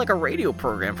could do, like, a radio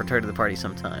program for Tardy the Party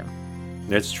sometime.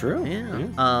 It's true. Yeah.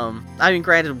 I mean,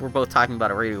 granted, we're both talking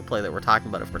about a radio play that we're talking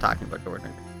about if we're talking about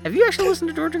Jordan. Have you actually listened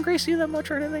to George and Gracie that much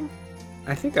or anything?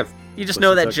 I think I've. You just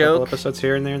know that a joke. Couple episodes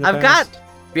here and there. If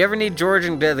you ever need George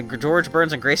and the George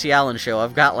Burns and Gracie Allen show,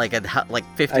 I've got like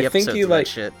 50 episodes of that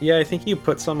shit. Yeah, I think you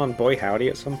put some on Boy Howdy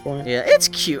at some point. Yeah, it's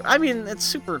cute. I mean, it's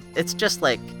super. It's just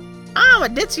like I'm a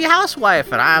ditzy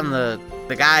housewife and I'm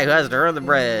the guy who has to earn the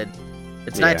bread.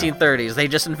 It's 1930s. They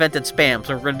just invented spam,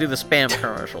 so we're gonna do the spam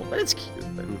commercial. But it's cute.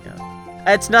 But,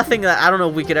 it's nothing that I don't know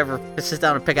if we could ever sit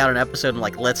down and pick out an episode and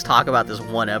like let's talk about this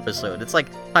one episode. It's like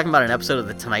talking about an episode of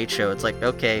The Tonight Show. It's like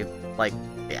okay, like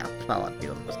yeah, there's not a lot to do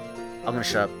with this. I'm gonna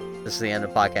shut up. This is the end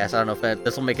of the podcast. I don't know if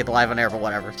this will make it live on air, but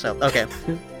whatever. So okay,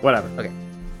 whatever. Okay,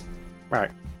 all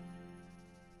right.